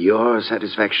 Then your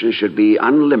satisfaction should be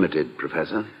unlimited,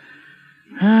 Professor.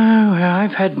 Well,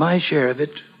 I've had my share of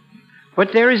it.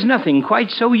 But there is nothing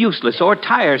quite so useless or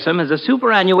tiresome as a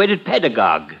superannuated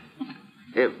pedagogue.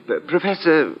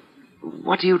 Professor,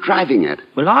 what are you driving at?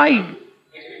 Well,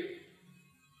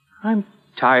 I'm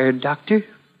tired, Doctor.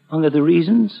 One of the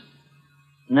reasons.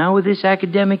 Now with this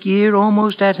academic year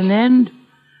almost at an end,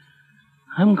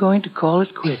 I'm going to call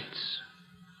it quits.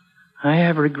 I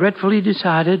have regretfully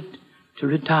decided to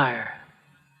retire.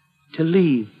 To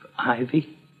leave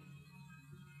Ivy.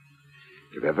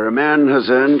 If ever a man has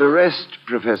earned a rest,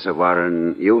 Professor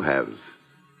Warren, you have.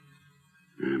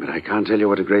 But I can't tell you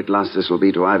what a great loss this will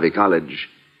be to Ivy College,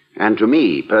 and to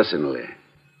me, personally.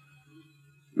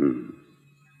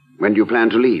 When do you plan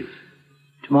to leave?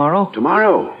 Tomorrow?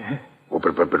 Tomorrow? Oh,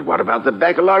 but what about the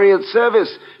baccalaureate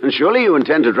service? And surely you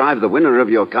intend to drive the winner of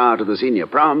your car to the senior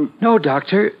prom? No,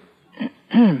 Doctor.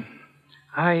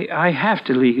 I have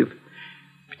to leave,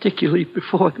 particularly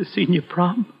before the senior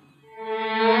prom.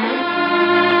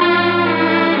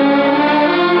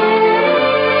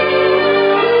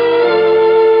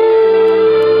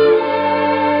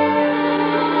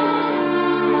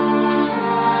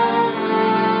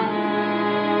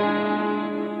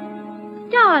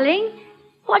 Darling,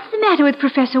 what's the matter with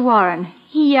Professor Warren?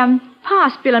 He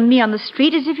passed Bill and me on the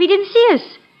street as if he didn't see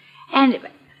us. And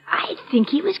I think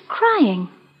he was crying.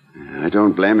 I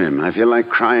don't blame him. I feel like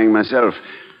crying myself.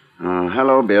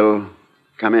 Hello, Bill.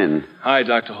 Come in. Hi,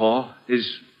 Dr. Hall.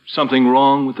 Is something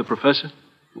wrong with the professor?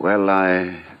 Well,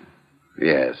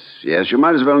 Yes, you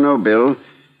might as well know, Bill.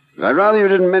 But I'd rather you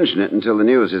didn't mention it until the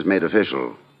news is made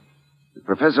official.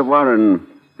 Professor Warren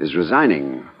is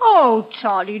resigning. Oh,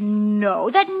 Charlie, no.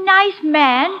 That nice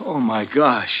man. Oh, my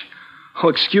gosh. Oh,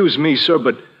 excuse me, sir,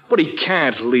 but he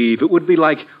can't leave. It would be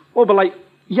like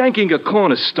yanking a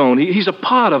cornerstone. He's a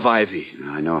part of Ivy.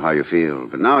 I know how you feel,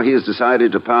 but now he has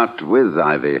decided to part with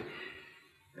Ivy.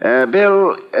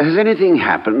 Bill, has anything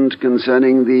happened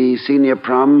concerning the senior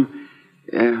prom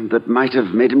that might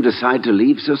have made him decide to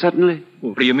leave so suddenly?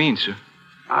 What do you mean, sir?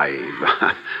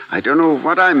 I don't know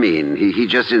what I mean. He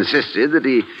just insisted that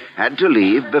he had to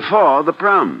leave before the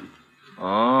prom.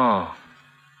 Oh.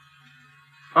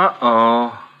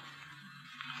 Uh-oh.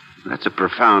 That's a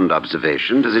profound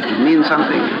observation. Does it mean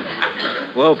something?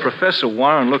 Well, Professor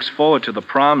Warren looks forward to the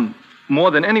prom more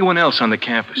than anyone else on the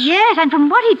campus. Yes, and from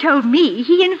what he told me,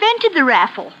 he invented the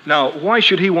raffle. Now, why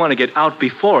should he want to get out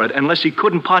before it unless he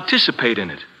couldn't participate in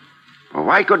it? Well,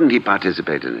 why couldn't he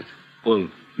participate in it? Well,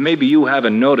 maybe you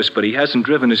haven't noticed, but he hasn't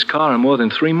driven his car in more than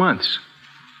 3 months.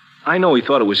 I know he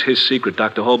thought it was his secret,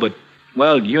 Dr. Hall, but,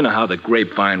 well, you know how the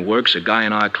grapevine works. A guy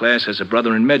in our class has a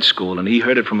brother in med school, and he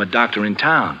heard it from a doctor in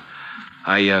town.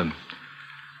 I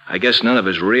guess none of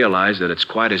us realize that it's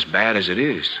quite as bad as it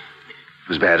is.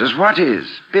 As bad as what is?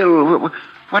 Bill,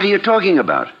 what are you talking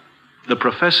about? The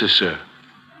professor, sir.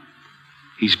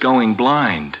 He's going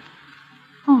blind.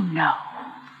 Oh, no.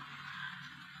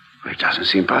 Well, it doesn't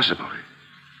seem possible.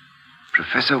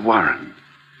 Professor Warren,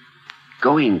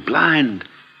 going blind.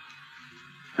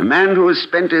 A man who has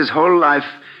spent his whole life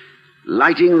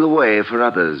lighting the way for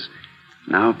others,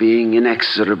 now being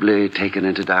inexorably taken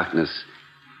into darkness.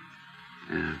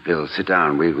 Bill, sit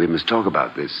down. We must talk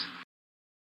about this.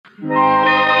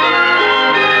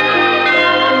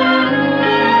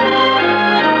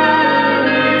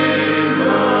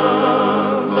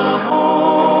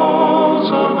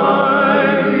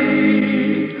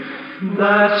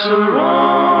 That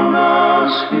surround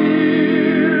us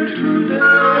here today.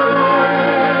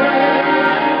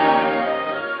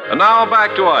 And now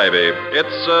back to Ivy.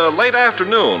 It's late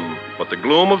afternoon, but the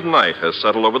gloom of night has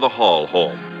settled over the Hall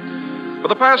home. For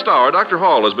the past hour, Dr.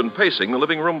 Hall has been pacing the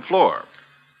living room floor.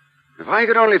 If I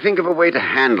could only think of a way to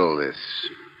handle this.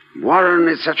 Warren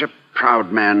is such a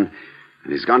proud man,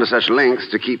 and he's gone to such lengths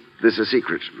to keep this a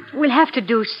secret. We'll have to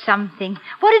do something.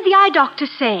 What did the eye doctor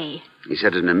say? He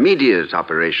said an immediate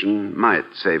operation might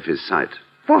save his sight.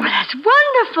 Oh, that's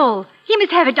wonderful. He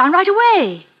must have it done right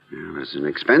away. It's an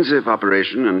expensive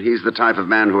operation, and he's the type of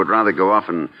man who would rather go off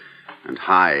and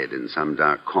hide in some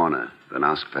dark corner than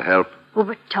ask for help. Oh,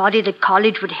 but Toddy, the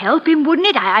college would help him, wouldn't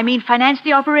it? I mean, finance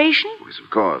the operation? Yes, of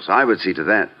course. I would see to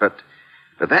that. But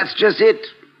that's just it.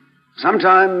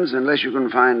 Sometimes, unless you can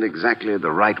find exactly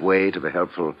the right way to be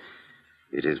helpful,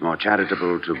 it is more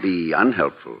charitable to be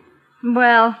unhelpful.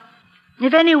 Well,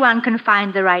 if anyone can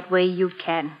find the right way, you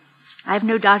can. I've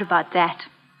no doubt about that.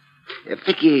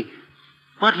 Vicky,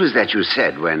 what was that you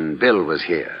said when Bill was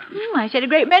here? I said a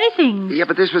great many things. Yeah,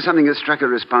 but this was something that struck a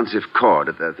responsive chord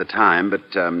at the time. But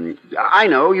I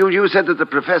know, you said that the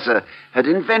professor had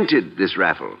invented this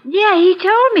raffle. Yeah, he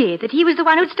told me that he was the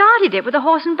one who'd started it with a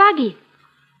horse and buggy.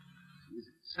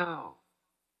 So?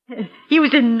 He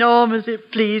was enormously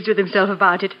pleased with himself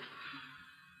about it.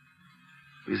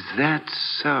 Is that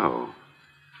so?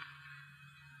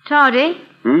 Toddy?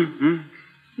 Hmm?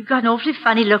 You've got an awfully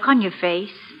funny look on your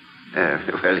face. Well,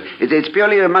 it's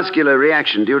purely a muscular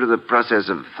reaction due to the process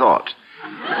of thought.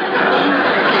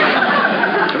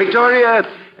 Victoria,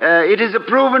 it is a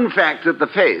proven fact that the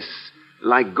face,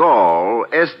 like gall,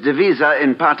 est divisa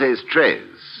in partes tres.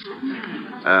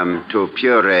 To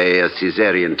pure a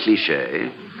Caesarean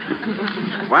cliché.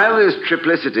 While this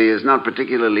triplicity is not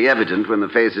particularly evident when the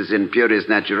face is in puris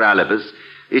naturalibus,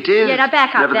 it is... Yeah, now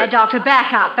back up there, Doctor.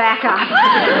 Back up.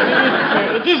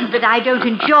 It isn't that I don't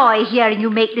enjoy hearing you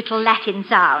make little Latin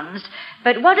sounds.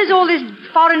 But what does all this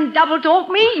foreign double talk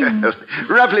mean?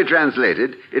 Roughly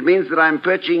translated, it means that I'm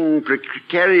perching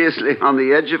precariously on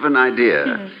the edge of an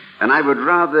idea, and I would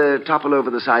rather topple over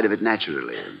the side of it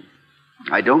naturally.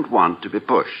 I don't want to be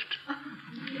pushed.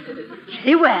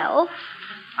 Very well.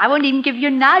 I won't even give you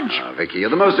a nudge. Oh, Vicky, you're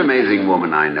the most amazing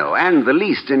woman I know, and the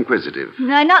least inquisitive.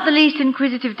 No, not the least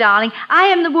inquisitive, darling. I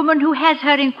am the woman who has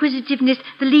her inquisitiveness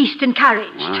the least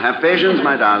encouraged. Well, have patience,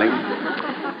 my darling.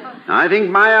 I think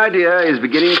my idea is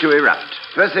beginning to erupt.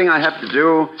 First thing I have to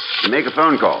do is make a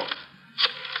phone call.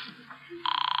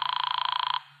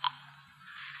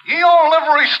 Ye old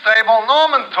livery stable,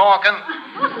 Norman talking.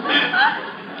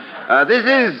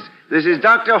 This is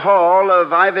Dr. Hall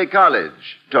of Ivy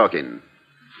College talking.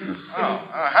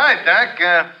 Hi, Doc.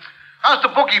 How's the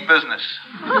bookie business?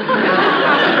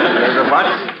 There's a what?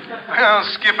 Well,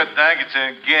 skip it, Doc. It's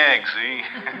a gag, see?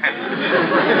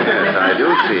 Yes, I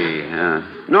do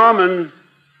see. Norman,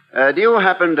 do you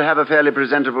happen to have a fairly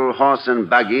presentable horse and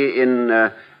buggy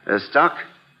in stock?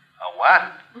 A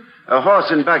what? A horse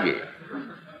and buggy.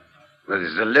 Well,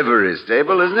 it's a livery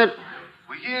stable, isn't it?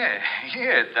 Well,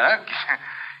 yeah, Doc.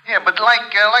 Yeah, but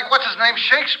like what's his name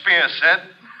Shakespeare said,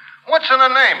 what's in a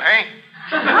name, hey?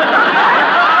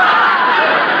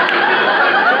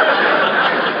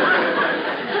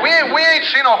 We ain't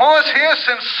seen a horse here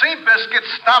since Seabiscuit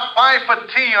stopped by for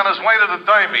tea on his way to the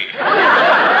Derby.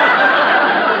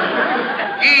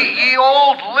 Ye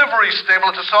old livery stable.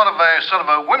 It's a sort of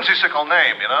a whimsical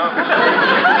name, you know.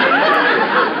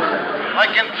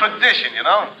 Like in tradition, you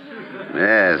know.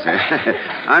 Yes.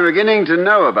 I'm beginning to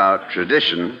know about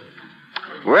tradition.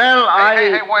 Well,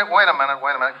 Hey, wait a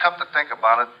minute. Come to think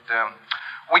about it,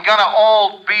 we got an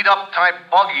old beat-up type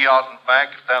buggy out in back,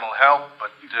 if that'll help,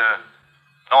 but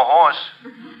no horse.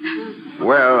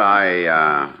 Well,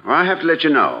 I have to let you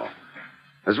know.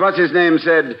 As what's his name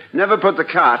said, never put the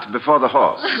cart before the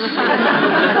horse.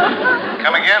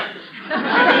 Come again?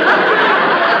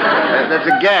 That's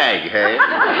a gag, hey?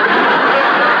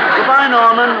 Goodbye,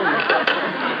 Norman.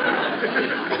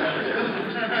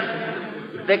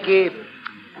 Vicky,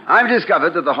 I've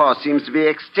discovered that the horse seems to be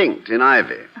extinct in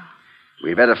Ivy.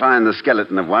 We better find the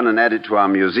skeleton of one and add it to our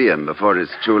museum before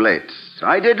it's too late.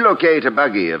 I did locate a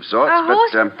buggy of sorts, a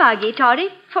horse and buggy, Toddy?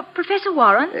 For Professor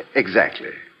Warren?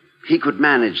 Exactly. He could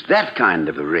manage that kind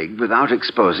of a rig without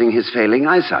exposing his failing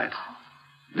eyesight.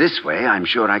 This way, I'm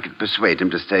sure I could persuade him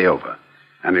to stay over.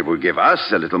 And it would give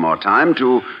us a little more time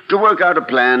to work out a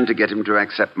plan to get him to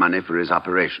accept money for his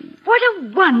operation. What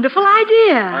a wonderful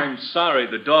idea. I'm sorry.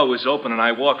 The door was open and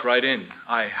I walked right in.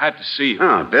 I had to see you.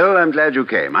 Oh, Bill, I'm glad you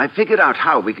came. I figured out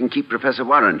how we can keep Professor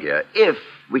Warren here if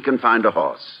we can find a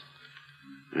horse.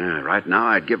 Right now,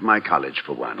 I'd give my college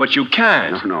for one. But you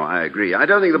can't. No, I agree. I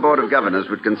don't think the Board of Governors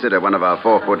would consider one of our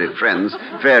four-footed friends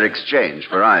fair exchange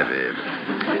for Ivy.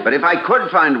 But if I could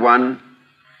find one,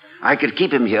 I could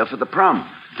keep him here for the prom.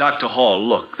 Dr. Hall,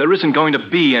 look, there isn't going to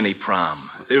be any prom.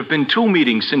 There have been 2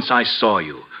 meetings since I saw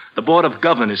you. The Board of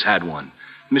Governors had one.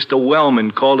 Mr.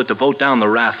 Wellman called it to vote down the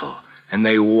raffle, and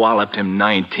they walloped him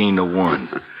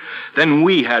 19-1. Then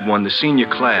we had one, the senior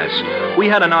class. We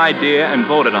had an idea and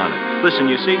voted on it. Listen,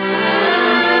 you see...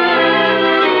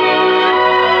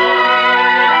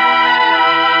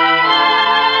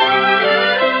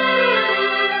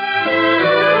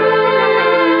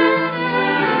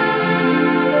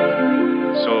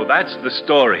 So that's the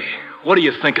story. What do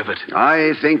you think of it?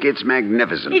 I think it's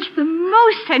magnificent. It's the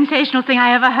most sensational thing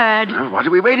I ever heard. What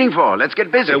are we waiting for? Let's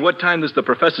get busy. What time does the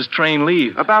professor's train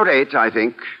leave? About 8, I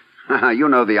think. You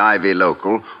know the Ivy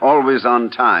local. Always on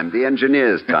time. The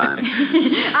engineer's time.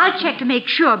 I'll check to make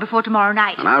sure before tomorrow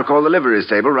night. And I'll call the livery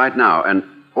stable right now. And,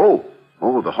 oh,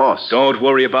 the horse. Don't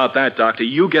worry about that, Doctor.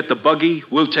 You get the buggy,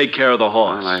 we'll take care of the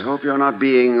horse. Well, I hope you're not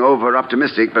being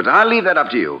over-optimistic, but I'll leave that up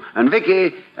to you. And,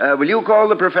 Vicky, will you call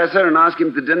the professor and ask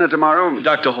him to dinner tomorrow?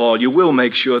 Dr. Hall, you will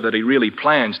make sure that he really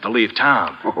plans to leave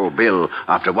town. Oh, Bill,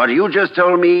 after what you just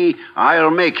told me,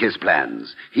 I'll make his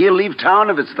plans. He'll leave town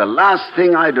if it's the last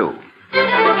thing I do.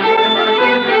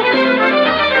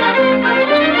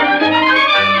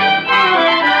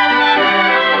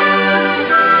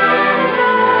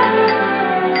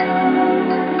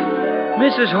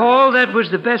 Mrs. Hall, that was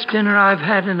the best dinner I've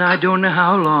had in I don't know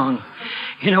how long.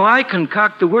 You know, I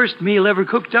concoct the worst meal ever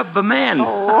cooked up by man.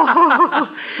 Oh.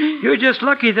 You're just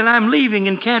lucky that I'm leaving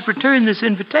and can't return this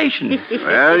invitation.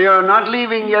 Well, you're not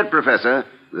leaving yet, Professor.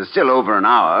 There's still over an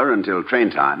hour until train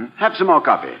time. Have some more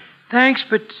coffee. Thanks,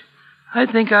 but I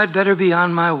think I'd better be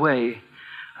on my way.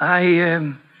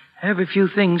 I have a few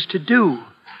things to do.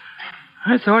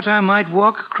 I thought I might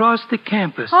walk across the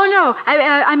campus. Oh, no.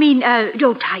 I mean,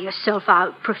 don't tire yourself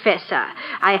out, Professor.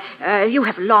 You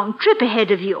have a long trip ahead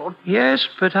of you. Yes,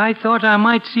 but I thought I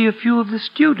might see a few of the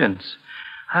students.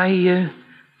 I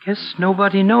guess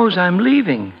nobody knows I'm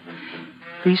leaving.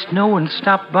 At least no one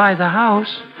stopped by the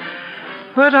house.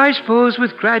 But I suppose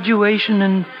with graduation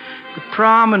and the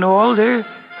prom and all, they're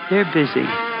busy.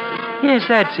 Yes,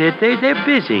 that's it. They're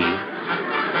busy.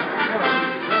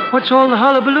 What's all the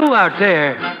hullabaloo out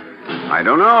there? I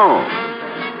don't know.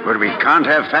 But we can't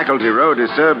have Faculty Row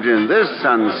disturbed in this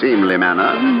unseemly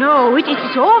manner. No, it's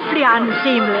awfully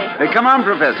unseemly. Hey, come on,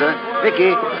 Professor.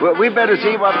 Vicky, we'd better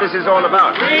see what this is all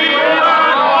about.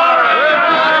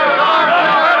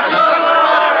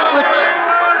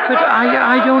 But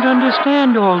I don't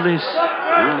understand all this.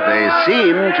 Well, they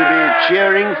seem to be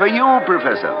cheering for you,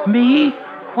 Professor. Me?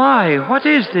 Why? What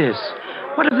is this?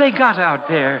 What have they got out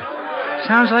there?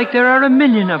 Sounds like there are 1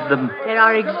 million of them. There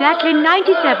are exactly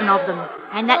 97 of them.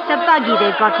 And that's a buggy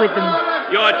they've got with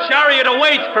them. Your chariot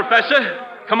awaits, Professor.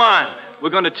 Come on.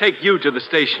 We're going to take you to the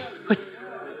station.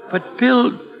 But,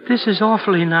 Bill, this is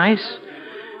awfully nice.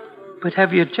 But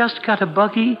have you just got a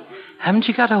buggy? Haven't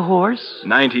you got a horse?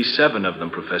 97 of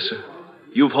them, Professor.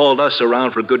 You've hauled us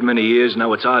around for a good many years.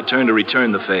 Now it's our turn to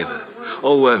return the favor.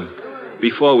 Oh,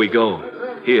 before we go,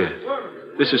 here,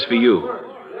 this is for you.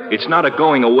 It's not a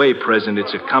going away present,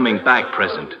 it's a coming back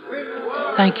present.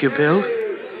 Thank you, Bill.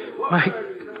 My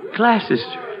glasses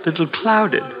are a little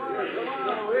clouded.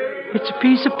 It's a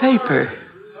piece of paper.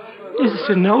 Is this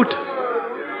a note?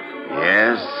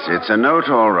 Yes, it's a note,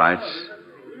 all right.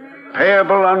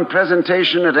 Payable on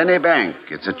presentation at any bank.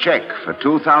 It's a check for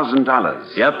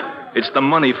 $2,000. Yep, it's the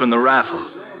money from the raffle.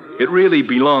 It really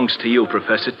belongs to you,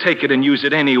 Professor. Take it and use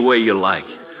it any way you like.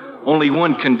 Only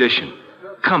one condition.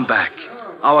 Come back.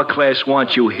 Our class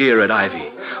wants you here at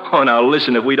Ivy. Oh, now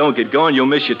listen, if we don't get going, you'll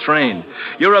miss your train.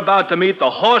 You're about to meet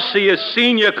the horseiest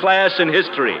senior class in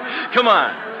history. Come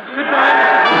on.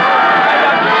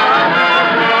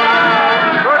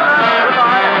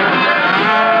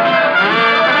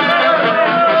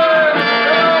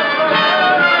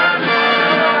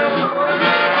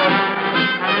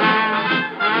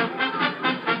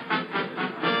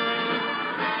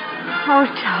 Oh,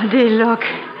 Toddy, look.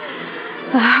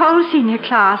 The whole senior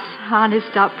class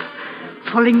harnessed up,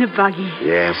 pulling the buggy.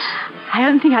 Yes. I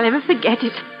don't think I'll ever forget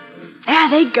it. There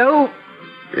they go.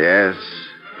 Yes.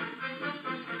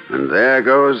 And there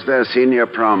goes their senior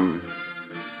prom.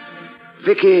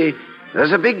 Vicky,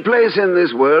 there's a big place in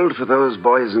this world for those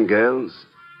boys and girls.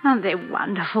 Aren't they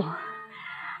wonderful?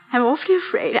 I'm awfully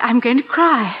afraid I'm going to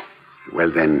cry.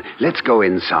 Well, then, let's go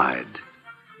inside.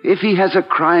 If he has a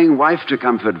crying wife to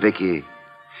comfort Vicky,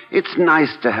 it's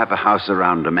nice to have a house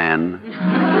around a man.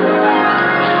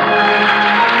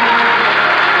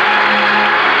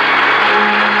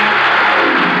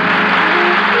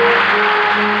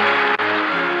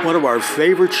 One of our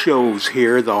favorite shows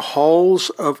here, The Halls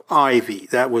of Ivy.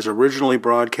 That was originally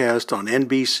broadcast on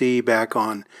NBC back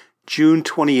on June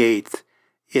 28th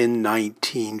in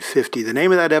 1950. The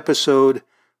name of that episode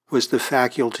was The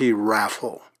Faculty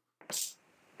Raffle.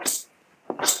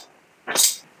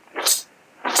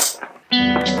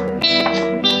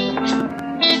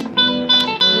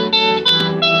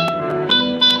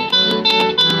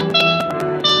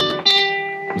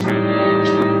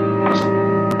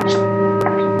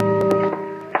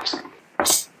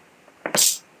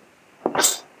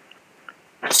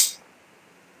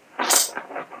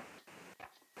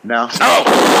 Now.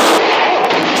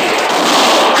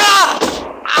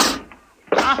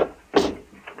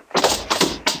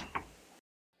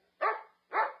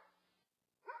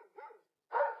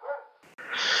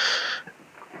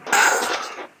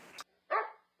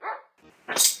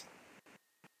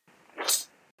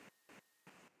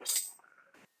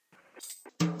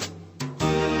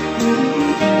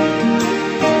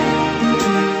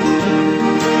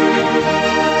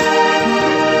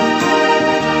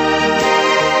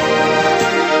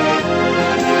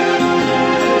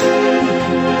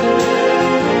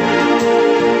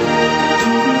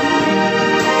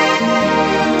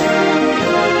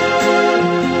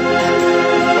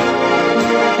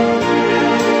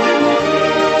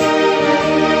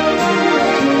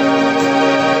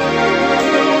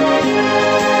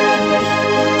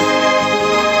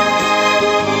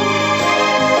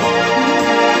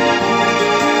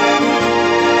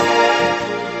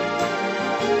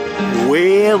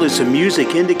 As the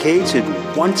music indicates,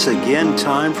 it's once again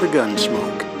time for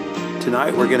Gunsmoke.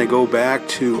 Tonight we're going to go back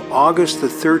to August the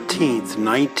 13th,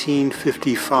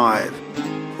 1955,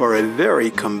 for a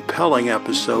very compelling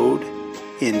episode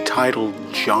entitled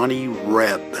Johnny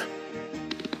Reb.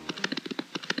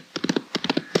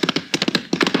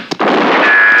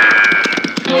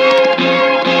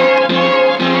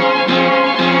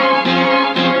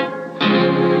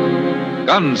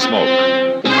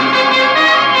 Gunsmoke.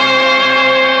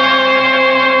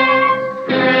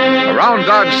 Around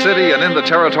Dodge City and in the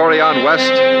territory on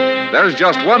West, there's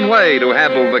just one way to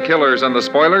handle the killers and the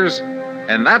spoilers,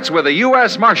 and that's with a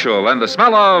U.S. Marshal and the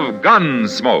smell of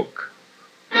Gunsmoke.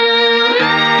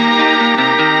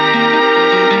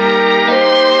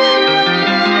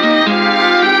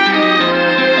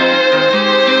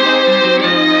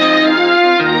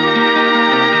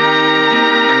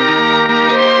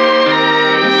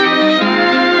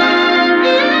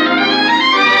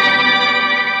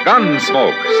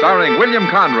 Gunsmoke, starring William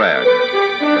Conrad.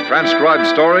 The transcribed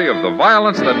story of the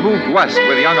violence that moved west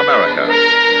with young America.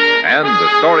 And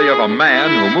the story of a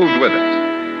man who moved with it.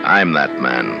 I'm that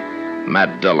man.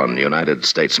 Matt Dillon, United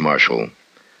States Marshal.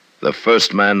 The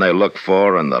first man they look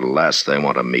for and the last they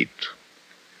want to meet.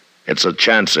 It's a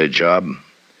chancy job,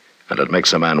 and it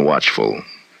makes a man watchful.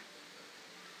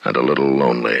 And a little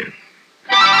lonely.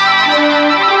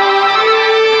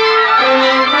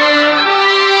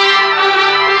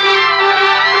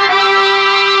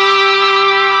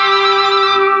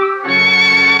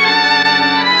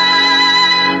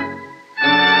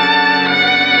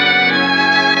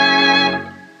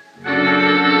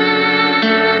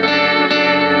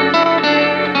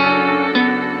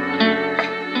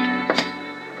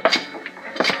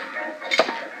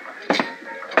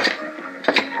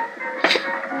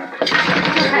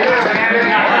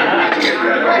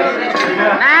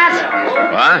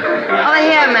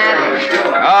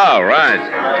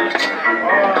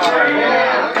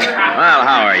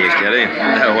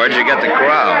 Where'd you get the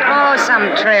crowd? Oh,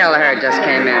 some trail herd just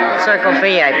came in. Circle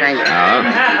B, I think. Oh?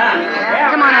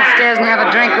 Come on upstairs and have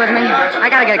a drink with me. I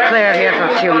gotta get clear of here for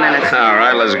a few minutes. All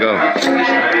right, let's go.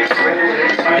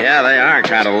 Yeah, they are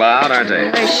kind of loud, aren't they?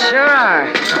 They sure are.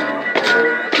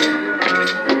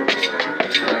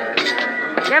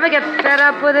 You ever get fed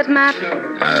up with it, Matt?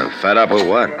 Fed up with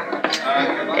what?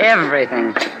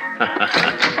 Everything.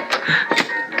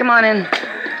 Come on in.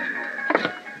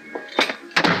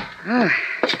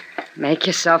 Make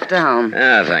yourself to home.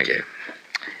 Yeah, thank you.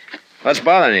 What's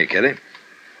bothering you, Kitty?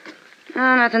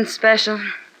 Oh, nothing special.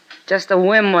 Just the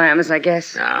whim-whams, I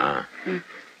guess. Ah.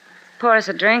 Pour us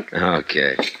a drink.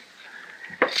 Okay.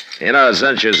 You know,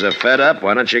 since you're so fed up,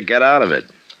 why don't you get out of it?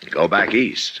 Go back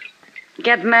east.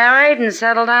 Get married and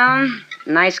settle down?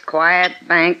 Nice, quiet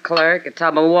bank clerk, a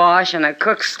tub of wash, and a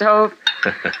cook stove.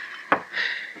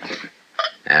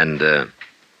 And,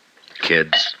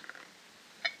 kids.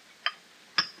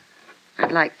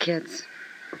 I'd like kids.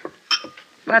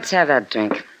 Let's have that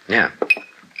drink. Yeah.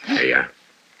 Here you are.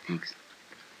 Thanks.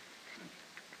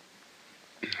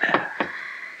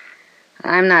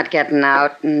 I'm not getting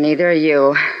out, and neither are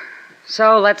you.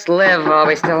 So let's live while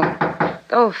we still...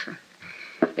 Oh,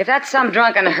 if that's some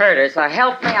drunken herder, so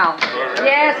help me out.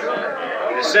 Yes?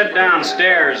 You sit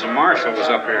downstairs. The marshal was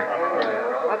up here.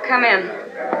 Well, come in.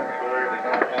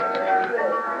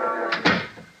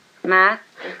 Matt?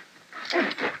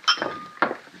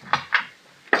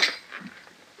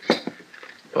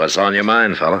 What's on your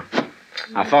mind, fella?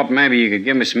 I thought maybe you could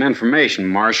give me some information,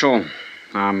 Marshal.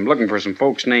 I'm looking for some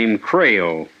folks named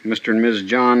Crail, Mr. and Mrs.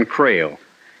 John Crail.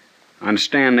 I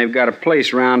understand they've got a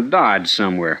place around Dodge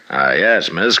somewhere.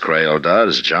 Yes, Miss Crail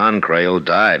does. John Crail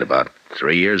died about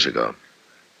 3 years ago.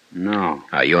 No.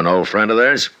 Are you an old friend of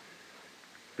theirs?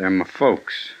 They're my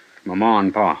folks. My ma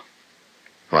and pa.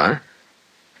 What?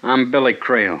 I'm Billy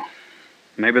Crail.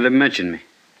 Maybe they've mentioned me.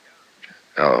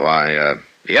 Oh, why,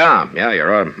 yeah,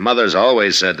 your mother's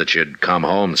always said that you'd come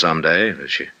home someday.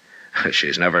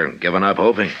 She's never given up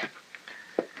hoping.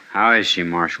 How is she,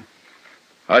 Marshal?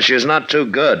 Oh, she's not too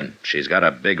good. She's got a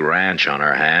big ranch on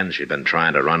her hands. She's been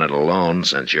trying to run it alone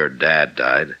since your dad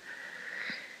died.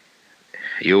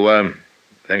 You,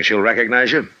 think she'll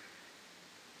recognize you?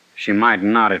 She might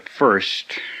not at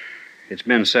first. It's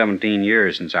been 17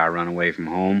 years since I run away from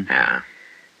home. Yeah.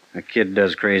 A kid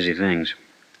does crazy things.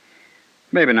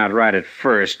 Maybe not right at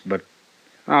first, but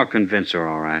I'll convince her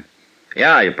all right.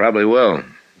 Yeah, you probably will.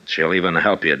 She'll even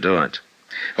help you do it.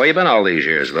 Where you been all these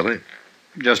years, Billy?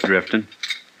 Just drifting.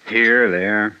 Here,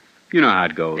 there. You know how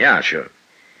it goes. Yeah, sure.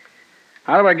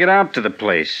 How do I get out to the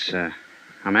place?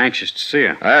 I'm anxious to see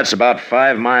her. It's about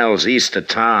 5 miles east of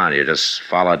town. You just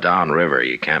follow downriver.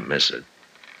 You can't miss it.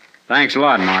 Thanks a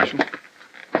lot, Marshal.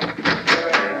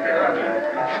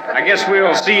 I guess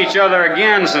we'll see each other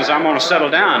again since I'm going to settle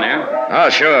down here. Oh,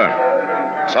 sure.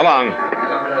 So long.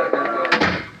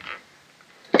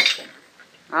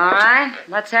 All right,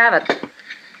 let's have it.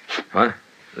 What?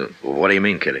 What do you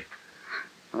mean, Kitty?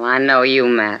 Well, I know you,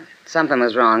 Matt. Something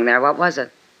was wrong there. What was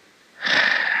it?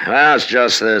 Well, it's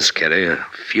just this, Kitty. A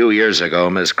few years ago,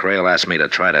 Miss Crail asked me to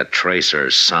try to trace her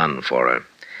son for her.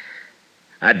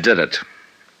 I did it.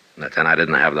 But then I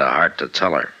didn't have the heart to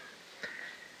tell her.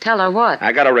 Tell her what?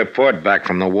 I got a report back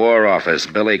from the War Office.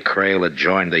 Billy Crail had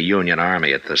joined the Union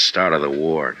Army at the start of the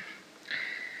war.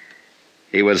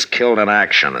 He was killed in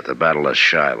action at the Battle of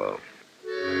Shiloh.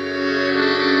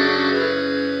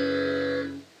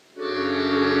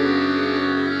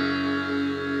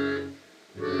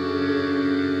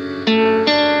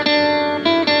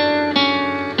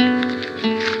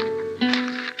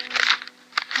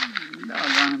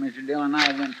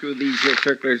 I went through these here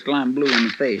circulars till I'm blue in the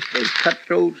face. There's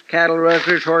cutthroats, cattle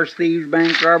rustlers, horse thieves,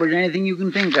 bank robbers, anything you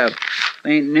can think of.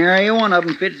 There ain't nary one of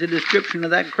them fits the description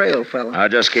of that Crail fellow. I'll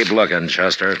just keep looking,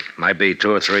 Chester. Might be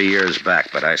 2 or 3 years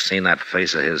back, but I seen that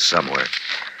face of his somewhere.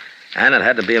 And it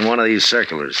had to be in one of these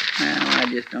circulars. Well, I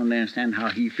just don't understand how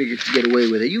he figures to get away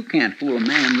with it. You can't fool a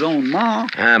man's own ma.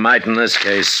 I might in this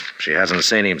case. She hasn't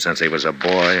seen him since he was a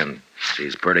boy, and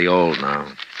she's pretty old now.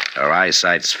 Her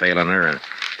eyesight's failing her, and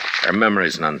her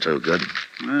memory's none too good.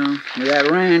 Well, with that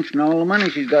ranch and all the money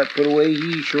she's got put away,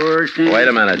 he sure stands... Wait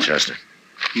a minute, Chester.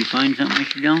 You find something,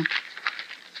 Mr. Jones?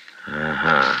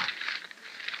 Uh-huh.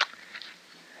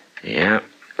 Yeah,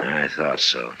 I thought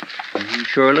so. He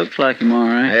sure looks like him, all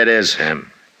right. It is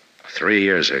him. 3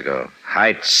 years ago.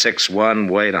 Height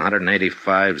 6'1", weight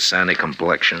 185, sandy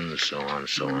complexion, so on,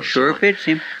 so on. Sure fits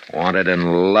him. Wanted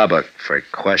in Lubbock for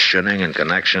questioning in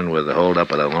connection with the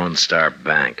holdup of the Lone Star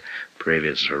Bank.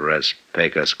 Previous arrest,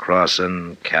 Pecos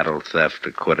Crossing, cattle theft,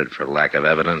 acquitted for lack of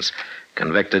evidence.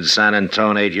 Convicted San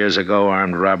Antone 8 years ago,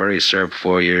 armed robbery, served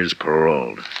 4 years,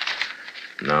 paroled.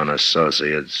 Known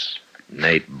associates,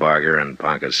 Nate Barger and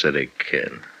Ponca City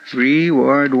Kid.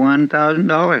 Reward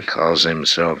 $1,000. Calls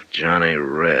himself Johnny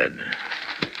Red.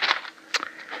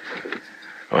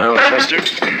 Well, Chester.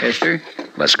 Yes, sir?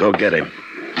 Let's go get him.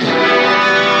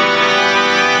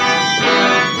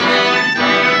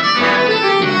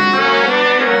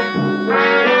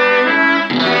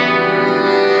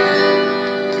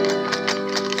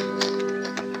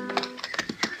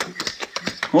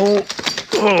 Oh.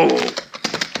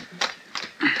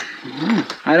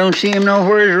 I don't see him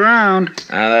nowheres around.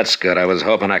 Ah, that's good. I was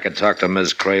hoping I could talk to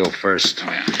Ms. Crail first.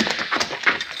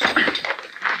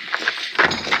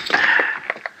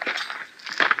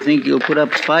 Think you'll put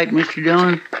up a fight, Mr.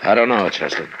 Dillon? I don't know,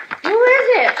 Chester. Who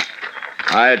is it?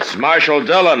 It's Marshal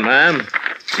Dillon, ma'am.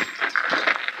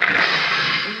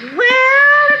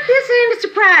 Well, this ain't a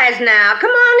surprise now. Come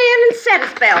on in and set a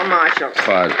spell, Marshal.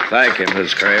 Thank you,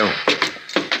 Miss Crail.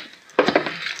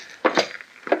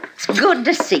 It's good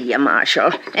to see you,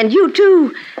 Marshal. And you,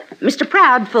 too. Mr.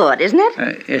 Proudfoot, isn't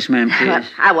it? Yes, ma'am, please.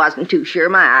 I wasn't too sure.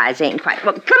 My eyes ain't quite...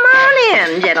 Well, come on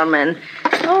in, gentlemen.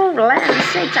 Oh, land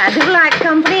sakes, I do like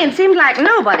company, and seems like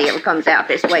nobody ever comes out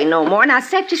this way no more. Now,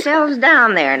 set yourselves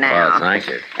down there now. Well, thank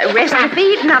you. Rest your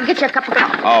feet, and I'll get you a cup of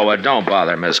coffee. Oh, don't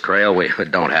bother, Miss Crail. We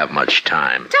don't have much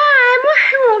time. Time?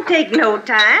 It won't take no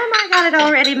time. I got it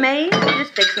already made. I'm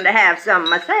just fixing to have some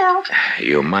myself.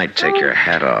 You might take your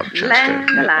hat off, Chester. Land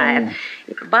alive.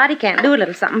 If a body can't do a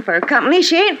little something for a company,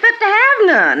 she ain't fit to have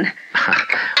none.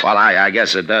 Well, I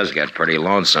guess it does get pretty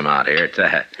lonesome out here at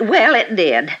that. Well, it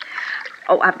did.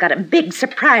 Oh, I've got a big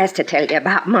surprise to tell you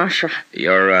about, Marshal.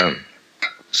 Your,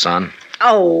 son?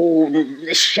 Oh,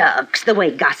 shucks. The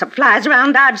way gossip flies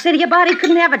around Dodge City, a body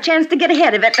couldn't have a chance to get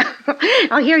ahead of it.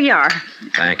 Oh, here you are.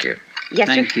 Thank you. Yes,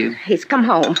 Thank sir. you. He's come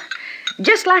home.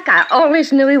 Just like I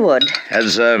always knew he would.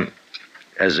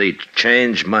 Has he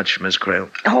changed much, Miss Crail?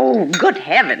 Oh, good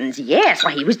heavens, yes.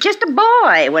 Why, he was just a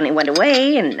boy when he went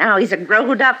away, and now he's a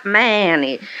grown-up man.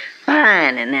 He's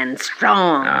fine and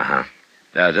strong. Uh-huh.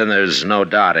 Then there's no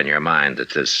doubt in your mind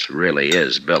that this really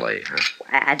is Billy, huh?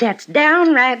 Why, that's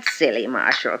downright silly,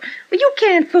 Marshal. Well, you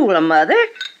can't fool a mother.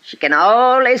 She can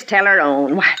always tell her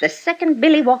own. Why, the second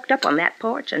Billy walked up on that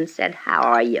porch and said, "How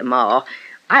are you, Ma?"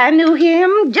 I knew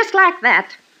him just like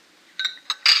that.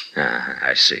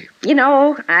 I see. You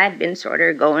know, I'd been sort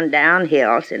of going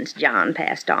downhill since John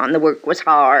passed on. The work was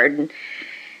hard, and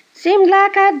seemed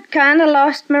like I'd kind of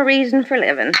lost my reason for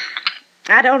living.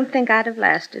 I don't think I'd have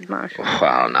lasted, Marshal.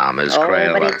 Well, now, Miss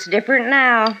Crail... Oh, but it's different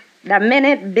now. The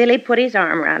minute Billy put his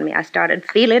arm around me, I started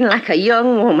feeling like a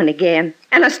young woman again.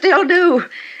 And I still do.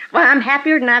 Why, I'm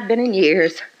happier than I've been in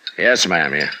years. Yes,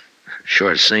 ma'am, you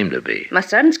sure seem to be. My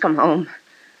son's come home.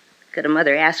 Could a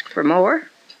mother ask for more?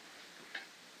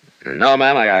 No,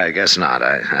 ma'am, I guess not.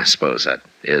 I suppose that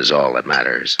is all that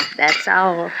matters. That's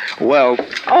all. Well,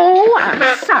 Oh,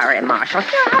 I'm sorry, Marshal.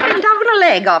 I've been talking a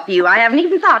leg off you. I haven't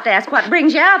even thought to ask what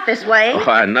brings you out this way.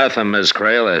 why, nothing, Miss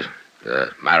Crail.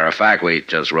 Matter of fact, we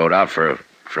just rode out for a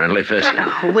friendly visit.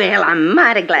 Oh, well, I'm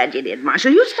mighty glad you did,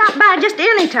 Marshal. You stop by just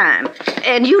any time.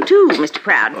 And you too, Mr.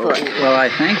 Proudfoot. Well, I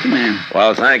thank you, ma'am.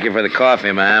 Well, thank you for the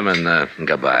coffee, ma'am, and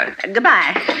goodbye.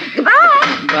 Goodbye.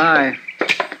 Goodbye. Bye.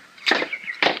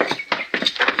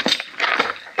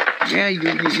 Yeah,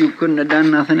 you couldn't have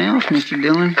done nothing else, Mr.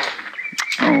 Dillon.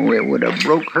 Oh, it would have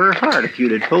broke her heart if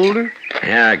you'd have told her.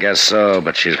 Yeah, I guess so,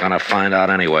 but she's going to find out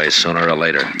anyway, sooner or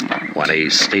later. When he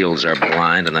steals her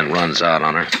blind and then runs out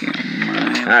on her.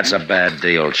 That's a bad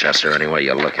deal, Chester, any way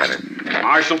you look at it.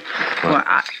 Marshal? Well,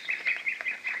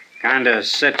 Kind of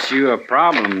sets you a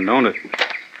problem, don't it?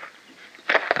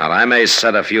 Well, I may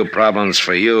set a few problems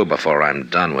for you before I'm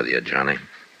done with you, Johnny.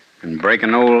 And break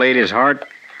an old lady's heart?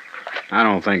 I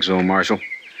don't think so, Marshal.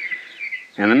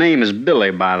 And the name is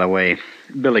Billy, by the way.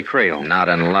 Billy Crail. Not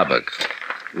in Lubbock.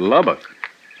 Lubbock?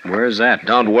 Where's that?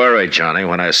 Don't worry, Johnny.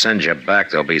 When I send you back,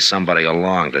 there'll be somebody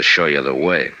along to show you the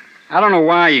way. I don't know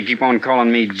why you keep on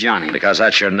calling me Johnny. Because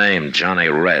that's your name, Johnny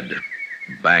Red.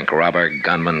 Bank robber,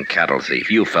 gunman, cattle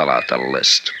thief. You fell out the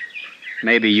list.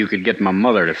 Maybe you could get my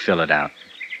mother to fill it out.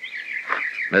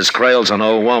 Miss Crail's an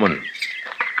old woman.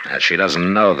 She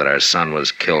doesn't know that her son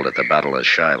was killed at the Battle of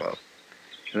Shiloh.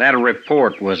 That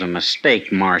report was a mistake,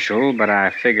 Marshal, but I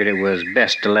figured it was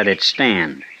best to let it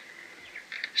stand.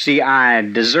 See, I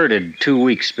deserted 2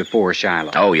 weeks before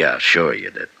Shiloh. Oh, yeah, sure you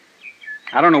did.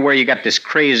 I don't know where you got this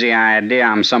crazy idea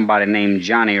I'm somebody named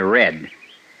Johnny Red.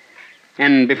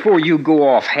 And before you go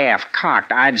off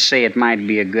half-cocked, I'd say it might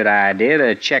be a good idea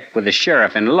to check with the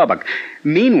sheriff in Lubbock.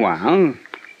 Meanwhile,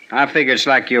 I figure it's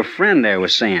like your friend there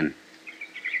was saying.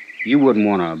 You wouldn't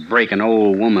want to break an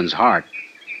old woman's heart,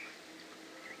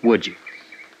 would you?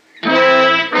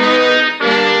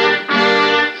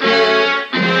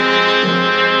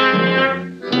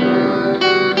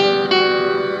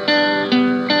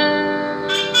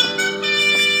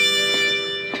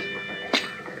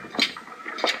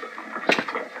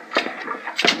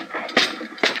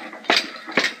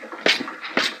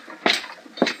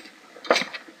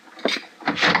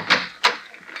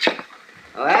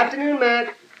 Oh, afternoon,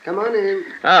 Matt. Come on in.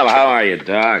 Oh, how are you,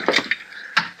 Doc?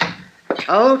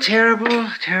 Oh, terrible,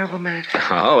 terrible, Matt.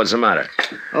 Oh, what's the matter?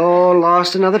 Oh,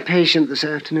 lost another patient this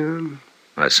afternoon.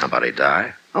 Did somebody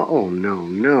die? Oh,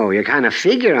 no. You kind of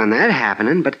figure on that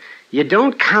happening, but you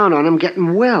don't count on them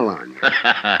getting well on you.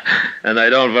 And they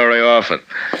don't very often.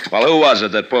 Well, who was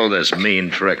it that pulled this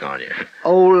mean trick on you?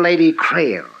 Old Lady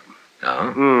Crail.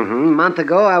 Oh? Mm-hmm. A month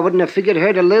ago, I wouldn't have figured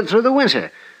her to live through the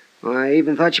winter. Well, I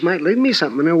even thought she might leave me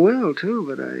something in her will, too,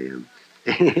 but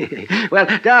Well,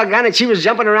 doggone it, she was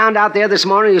jumping around out there this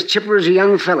morning as chipper as a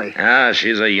young filly. Ah,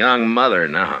 she's a young mother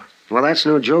now. Well, that's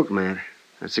no joke, Matt.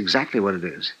 That's exactly what it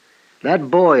is.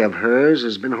 That boy of hers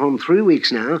has been home 3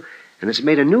 weeks now, and it's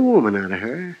made a new woman out of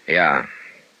her. Yeah.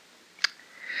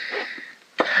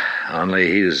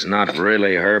 Only he's not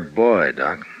really her boy,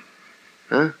 Doc.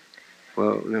 Huh?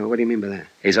 Well, no, what do you mean by that?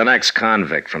 He's an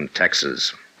ex-convict from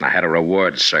Texas. I had a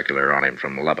reward circular on him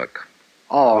from Lubbock.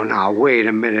 Oh, now, wait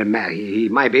a minute, Matt. He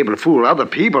might be able to fool other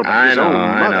people, but his own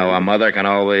mother. I know. A mother can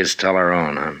always tell her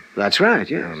own, huh? That's right,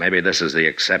 yes. Well, maybe this is the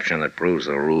exception that proves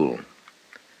the rule.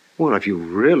 Well, if you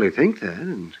really think that,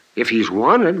 and if he's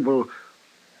wanted, well,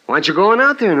 why don't you go on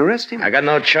out there and arrest him? I got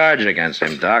no charge against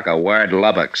him, Doc. A wired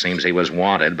Lubbock. Seems he was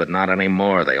wanted, but not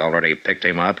anymore. They already picked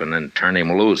him up and then turned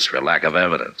him loose for lack of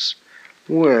evidence.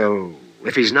 Well,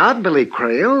 if he's not Billy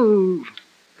Crail,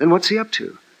 then what's he up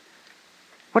to?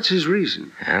 What's his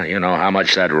reason? Well, you know how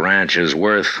much that ranch is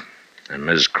worth. And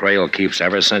Miss Crail keeps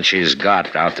ever since she's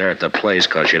got out there at the place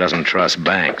because she doesn't trust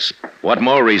banks. What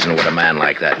more reason would a man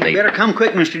like that need? Better come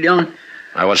quick, Mr. Dillon.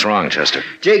 What's wrong, Chester?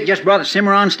 Jake just brought the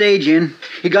Cimarron stage in.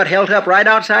 He got held up right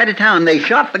outside of town. They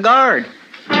shot the guard.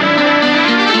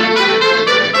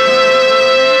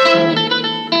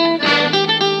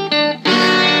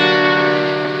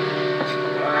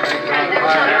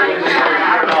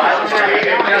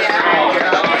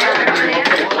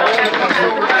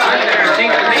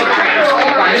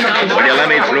 Will you let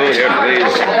me through here,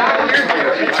 please?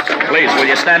 Please, will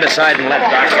you stand aside and let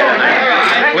Doc get in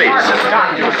there? Please.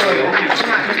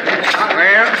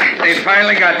 Well, they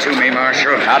finally got to me,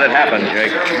 Marshal. How'd it happen,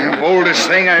 Jake? The boldest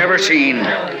thing I ever seen.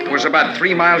 It was about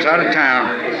 3 miles out of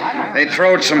town. They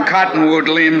throwed some cottonwood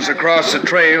limbs across the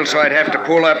trail, so I'd have to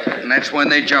pull up, and that's when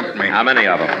they jumped me. How many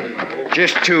of them?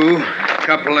 Just 2.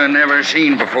 Couple I never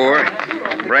seen before.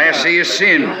 Brassy as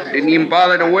sin. Didn't even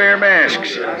bother to wear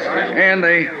masks. And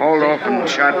they hauled off and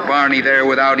shot Barney there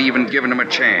without even giving him a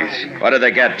chance. What did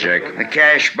they get, Jake? The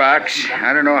cash box.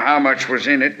 I don't know how much was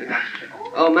in it.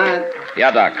 Oh, Matt.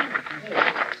 Yeah, Doc.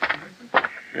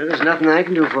 There's nothing I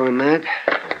can do for him, Matt.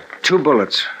 2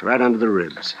 bullets right under the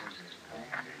ribs.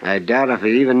 I doubt if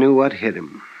he even knew what hit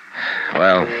him.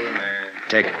 Well,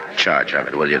 take charge of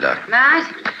it, will you, Doc?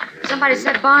 Matt, somebody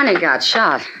said Barney got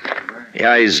shot.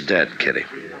 Yeah, he's dead, Kitty.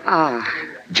 Oh.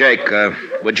 Jake,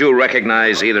 would you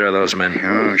recognize either of those men?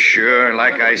 Oh, sure.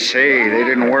 Like I say, they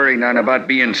didn't worry none about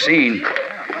being seen.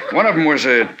 One of them was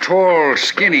a tall,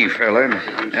 skinny fella.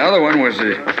 The other one was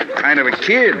a kind of a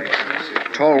kid. The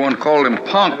tall one called him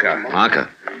Ponca. Ponca?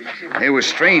 They were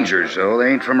strangers, though.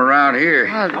 They ain't from around here.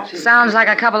 Well, sounds like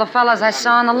a couple of fellas I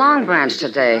saw on the Long Branch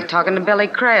today, talking to Billy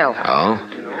Crail. Oh?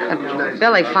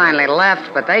 Billy finally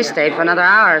left, but they stayed for another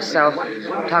hour or so,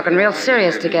 talking real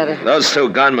serious together. Those 2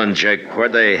 gunmen, Jake,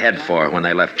 where'd they head for when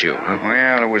they left you, huh?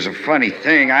 Well, it was a funny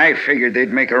thing. I figured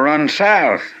they'd make a run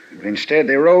south. But instead,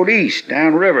 they rode east,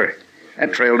 downriver.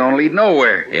 That trail don't lead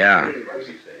nowhere. Yeah,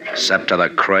 except to the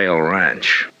Crail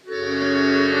Ranch.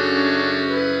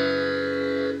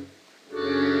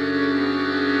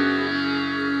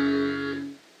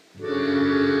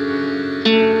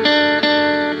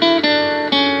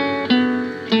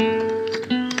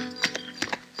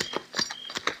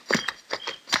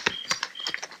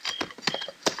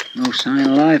 No sign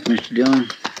of life, Mr. Dillon.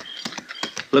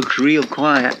 Looks real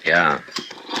quiet. Yeah,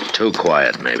 too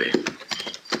quiet, maybe.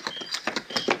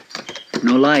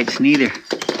 No lights, neither.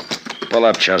 Pull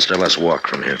up, Chester. Let's walk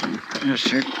from here. Yes,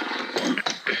 sir.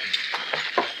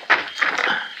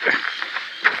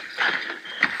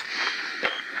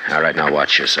 All right, now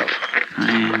watch yourself.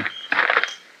 I am.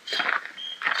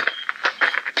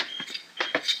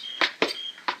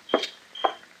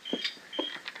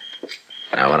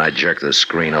 Now, when I jerk the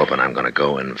screen open, I'm going to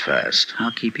go in fast.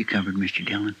 I'll keep you covered, Mr.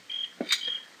 Dillon.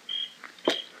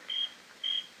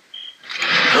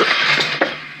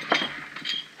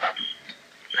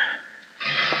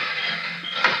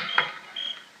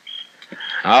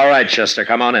 All right, Chester,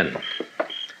 come on in.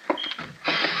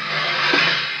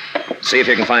 See if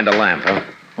you can find a lamp, huh?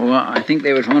 Well, I think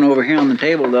there was one over here on the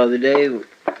table the other day.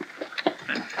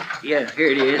 Yeah,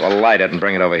 here it is. Well, light it and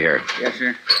bring it over here. Yes,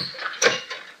 sir.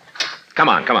 Come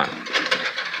on, come on.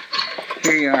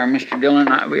 Here you are, Mr. Dillon.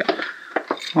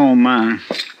 Oh, my.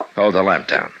 Hold the lamp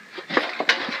down.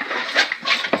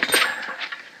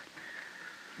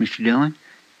 Mr. Dillon?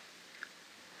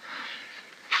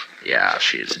 Yeah,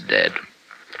 she's dead.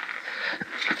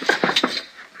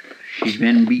 She's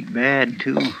been beat bad,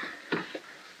 too.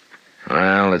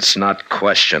 Well, it's not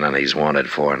questioning he's wanted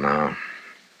for now.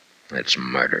 It's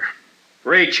murder.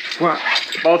 Reach. What?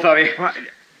 Both of you. What?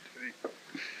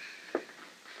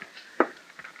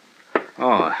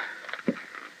 Oh.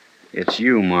 It's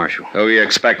you, Marshal. Who you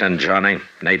expecting, Johnny?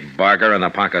 Nate Barker and the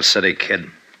Ponca City Kid?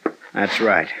 That's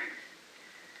right.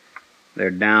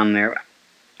 They're down there.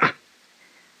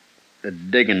 They're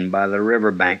digging by the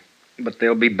riverbank, but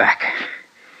they'll be back.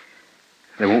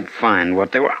 They won't find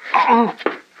what they were. Oh!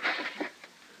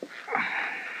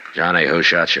 Johnny, who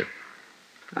shot you?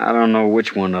 I don't know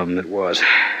which one of them it was.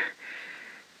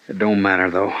 It don't matter,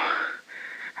 though.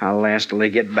 How last till they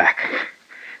get back?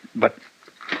 But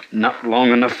not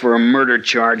long enough for a murder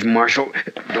charge, Marshal.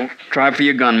 Don't try for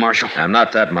your gun, Marshal. I'm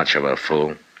not that much of a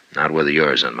fool. Not with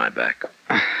yours on my back.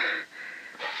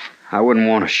 I wouldn't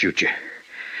want to shoot you.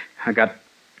 I got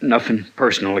nothing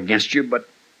personal against you, but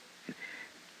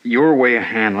your way of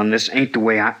handling this ain't the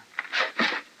way I...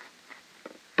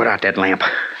 Put out that lamp.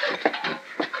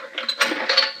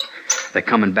 They're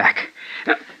coming back.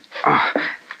 Oh,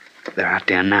 they're out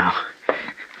there now.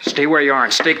 Stay where you are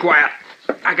and stay quiet.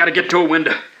 I gotta get to a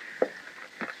window.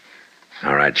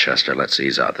 All right, Chester, let's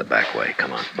ease out the back way.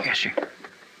 Come on. Yes, sir.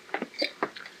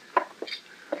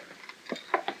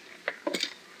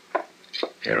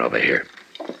 Here, over here.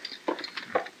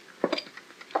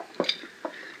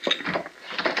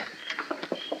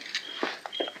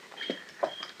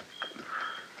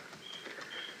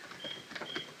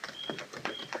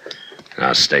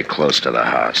 Now stay close to the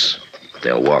house.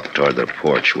 They'll walk toward the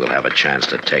porch. We'll have a chance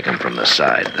to take them from the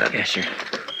side then. Yes, sir.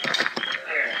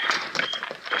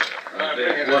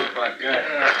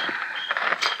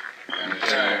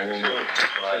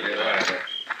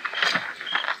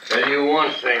 Tell you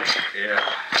one thing.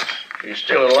 Yeah. She's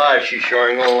still alive. She's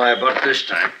sure ain't gonna lie about this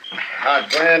time.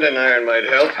 Hot branding iron might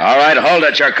help. All right, hold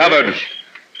it. You're covered.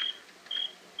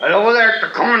 Right over there at the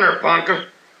corner, Ponca.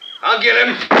 I'll get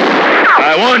him.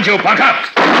 I warned you, Ponca.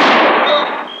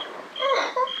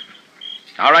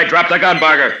 All right, drop the gun,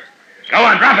 Barger. Go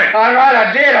on, drop it. All right,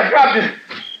 I did. I dropped it.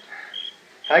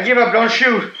 I give up. Don't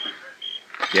shoot.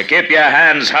 You keep your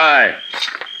hands high.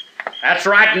 That's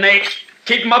right, Nate.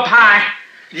 Keep 'em up high.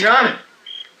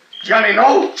 Johnny,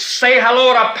 no. Say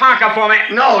hello to Parker for me.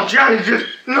 No, Johnny, just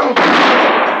no.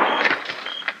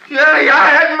 Johnny, I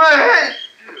had my hand.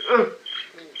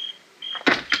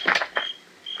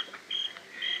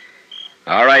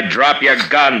 All right, drop your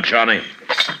gun, Johnny.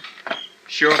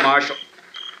 Sure, Marshal.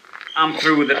 I'm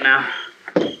through with it now.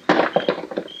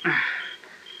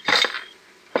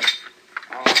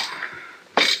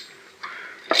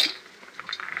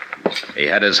 He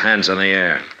had his hands in the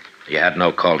air. You had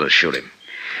no call to shoot him.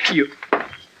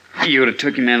 You'd have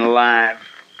took him in alive.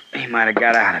 He might have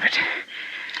got out of it.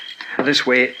 This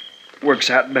way it works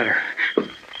out better.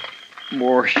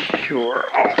 More sure.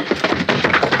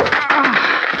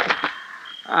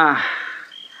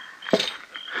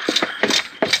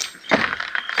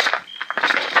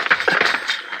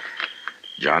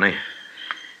 Johnny?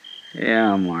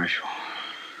 Yeah, Marshal.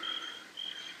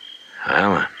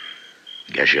 Well, I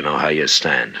guess you know how you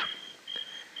stand.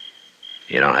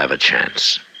 You don't have a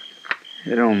chance.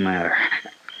 It don't matter.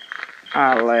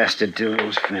 I lasted till it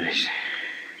was finished.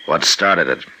 What started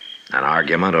it? An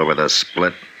argument over the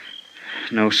split?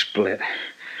 No split.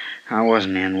 I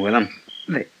wasn't in with them.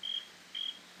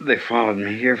 They followed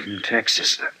me here from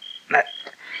Texas.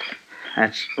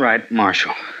 That's right,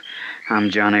 Marshal. I'm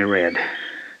Johnny Red.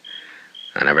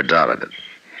 I never doubted it.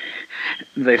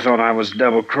 They thought I was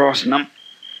double-crossing them.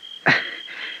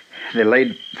 They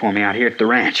laid for me out here at the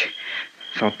ranch.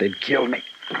 Thought they'd killed me.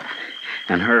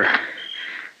 And her.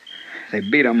 They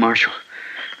beat her, Marshal,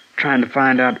 trying to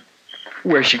find out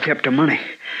where she kept her money.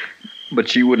 But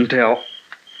she wouldn't tell.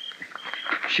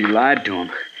 She lied to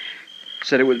him.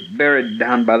 Said it was buried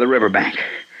down by the riverbank.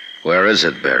 Where is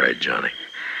it buried, Johnny?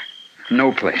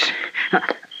 No place.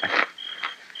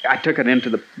 I took it into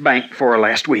the bank for her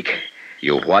last week.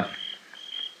 You what?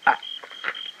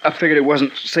 I figured it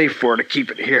wasn't safe for her to keep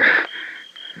it here.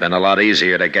 Been a lot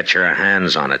easier to get your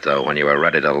hands on it, though, when you were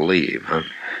ready to leave, huh?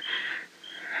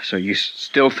 So you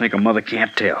still think a mother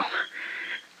can't tell?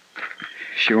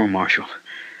 Sure, Marshal.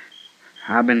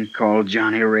 I've been called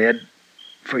Johnny Red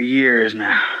for years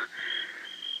now.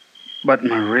 But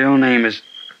my real name is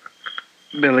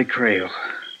Billy Crail.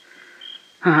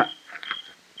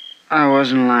 I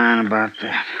wasn't lying about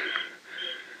that.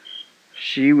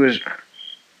 She was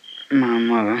my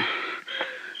mother.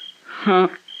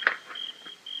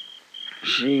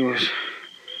 She was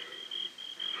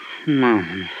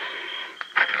Mom.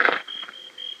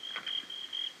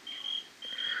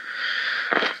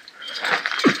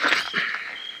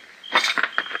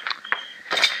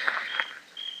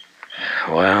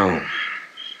 Well,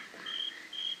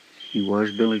 he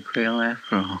was Billy Crail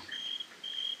after all.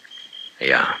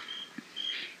 Yeah.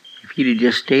 If he'd have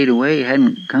just stayed away,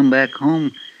 hadn't come back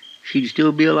home, she'd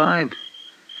still be alive.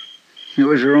 It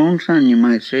was her own son, you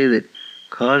might say, that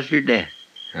caused her death.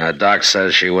 Doc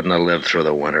says she wouldn't have lived through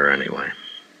the winter anyway.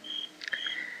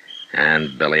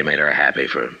 And Billy made her happy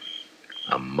for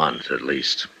a month at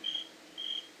least.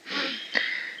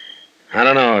 I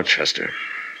don't know, Chester.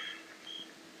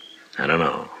 I don't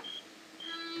know.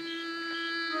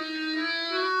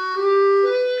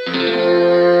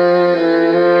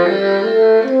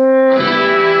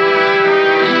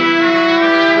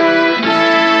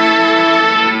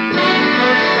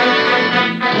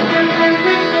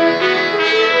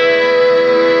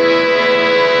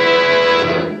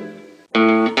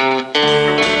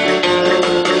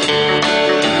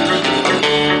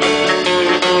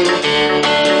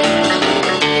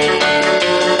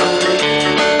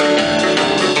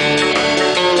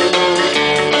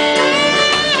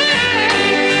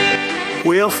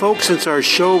 Folks, since our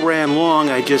show ran long,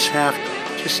 I just have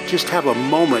a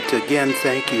moment to again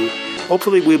thank you.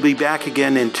 Hopefully we'll be back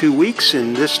again in 2 weeks,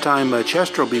 and this time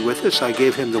Chester will be with us. I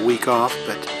gave him the week off,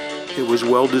 but it was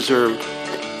well deserved.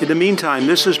 In the meantime,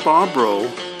 this is Bob Rowe,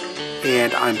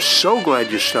 and I'm so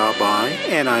glad you stopped by,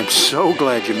 and I'm so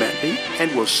glad you met me,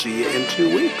 and we'll see you in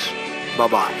 2 weeks.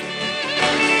 Bye-bye.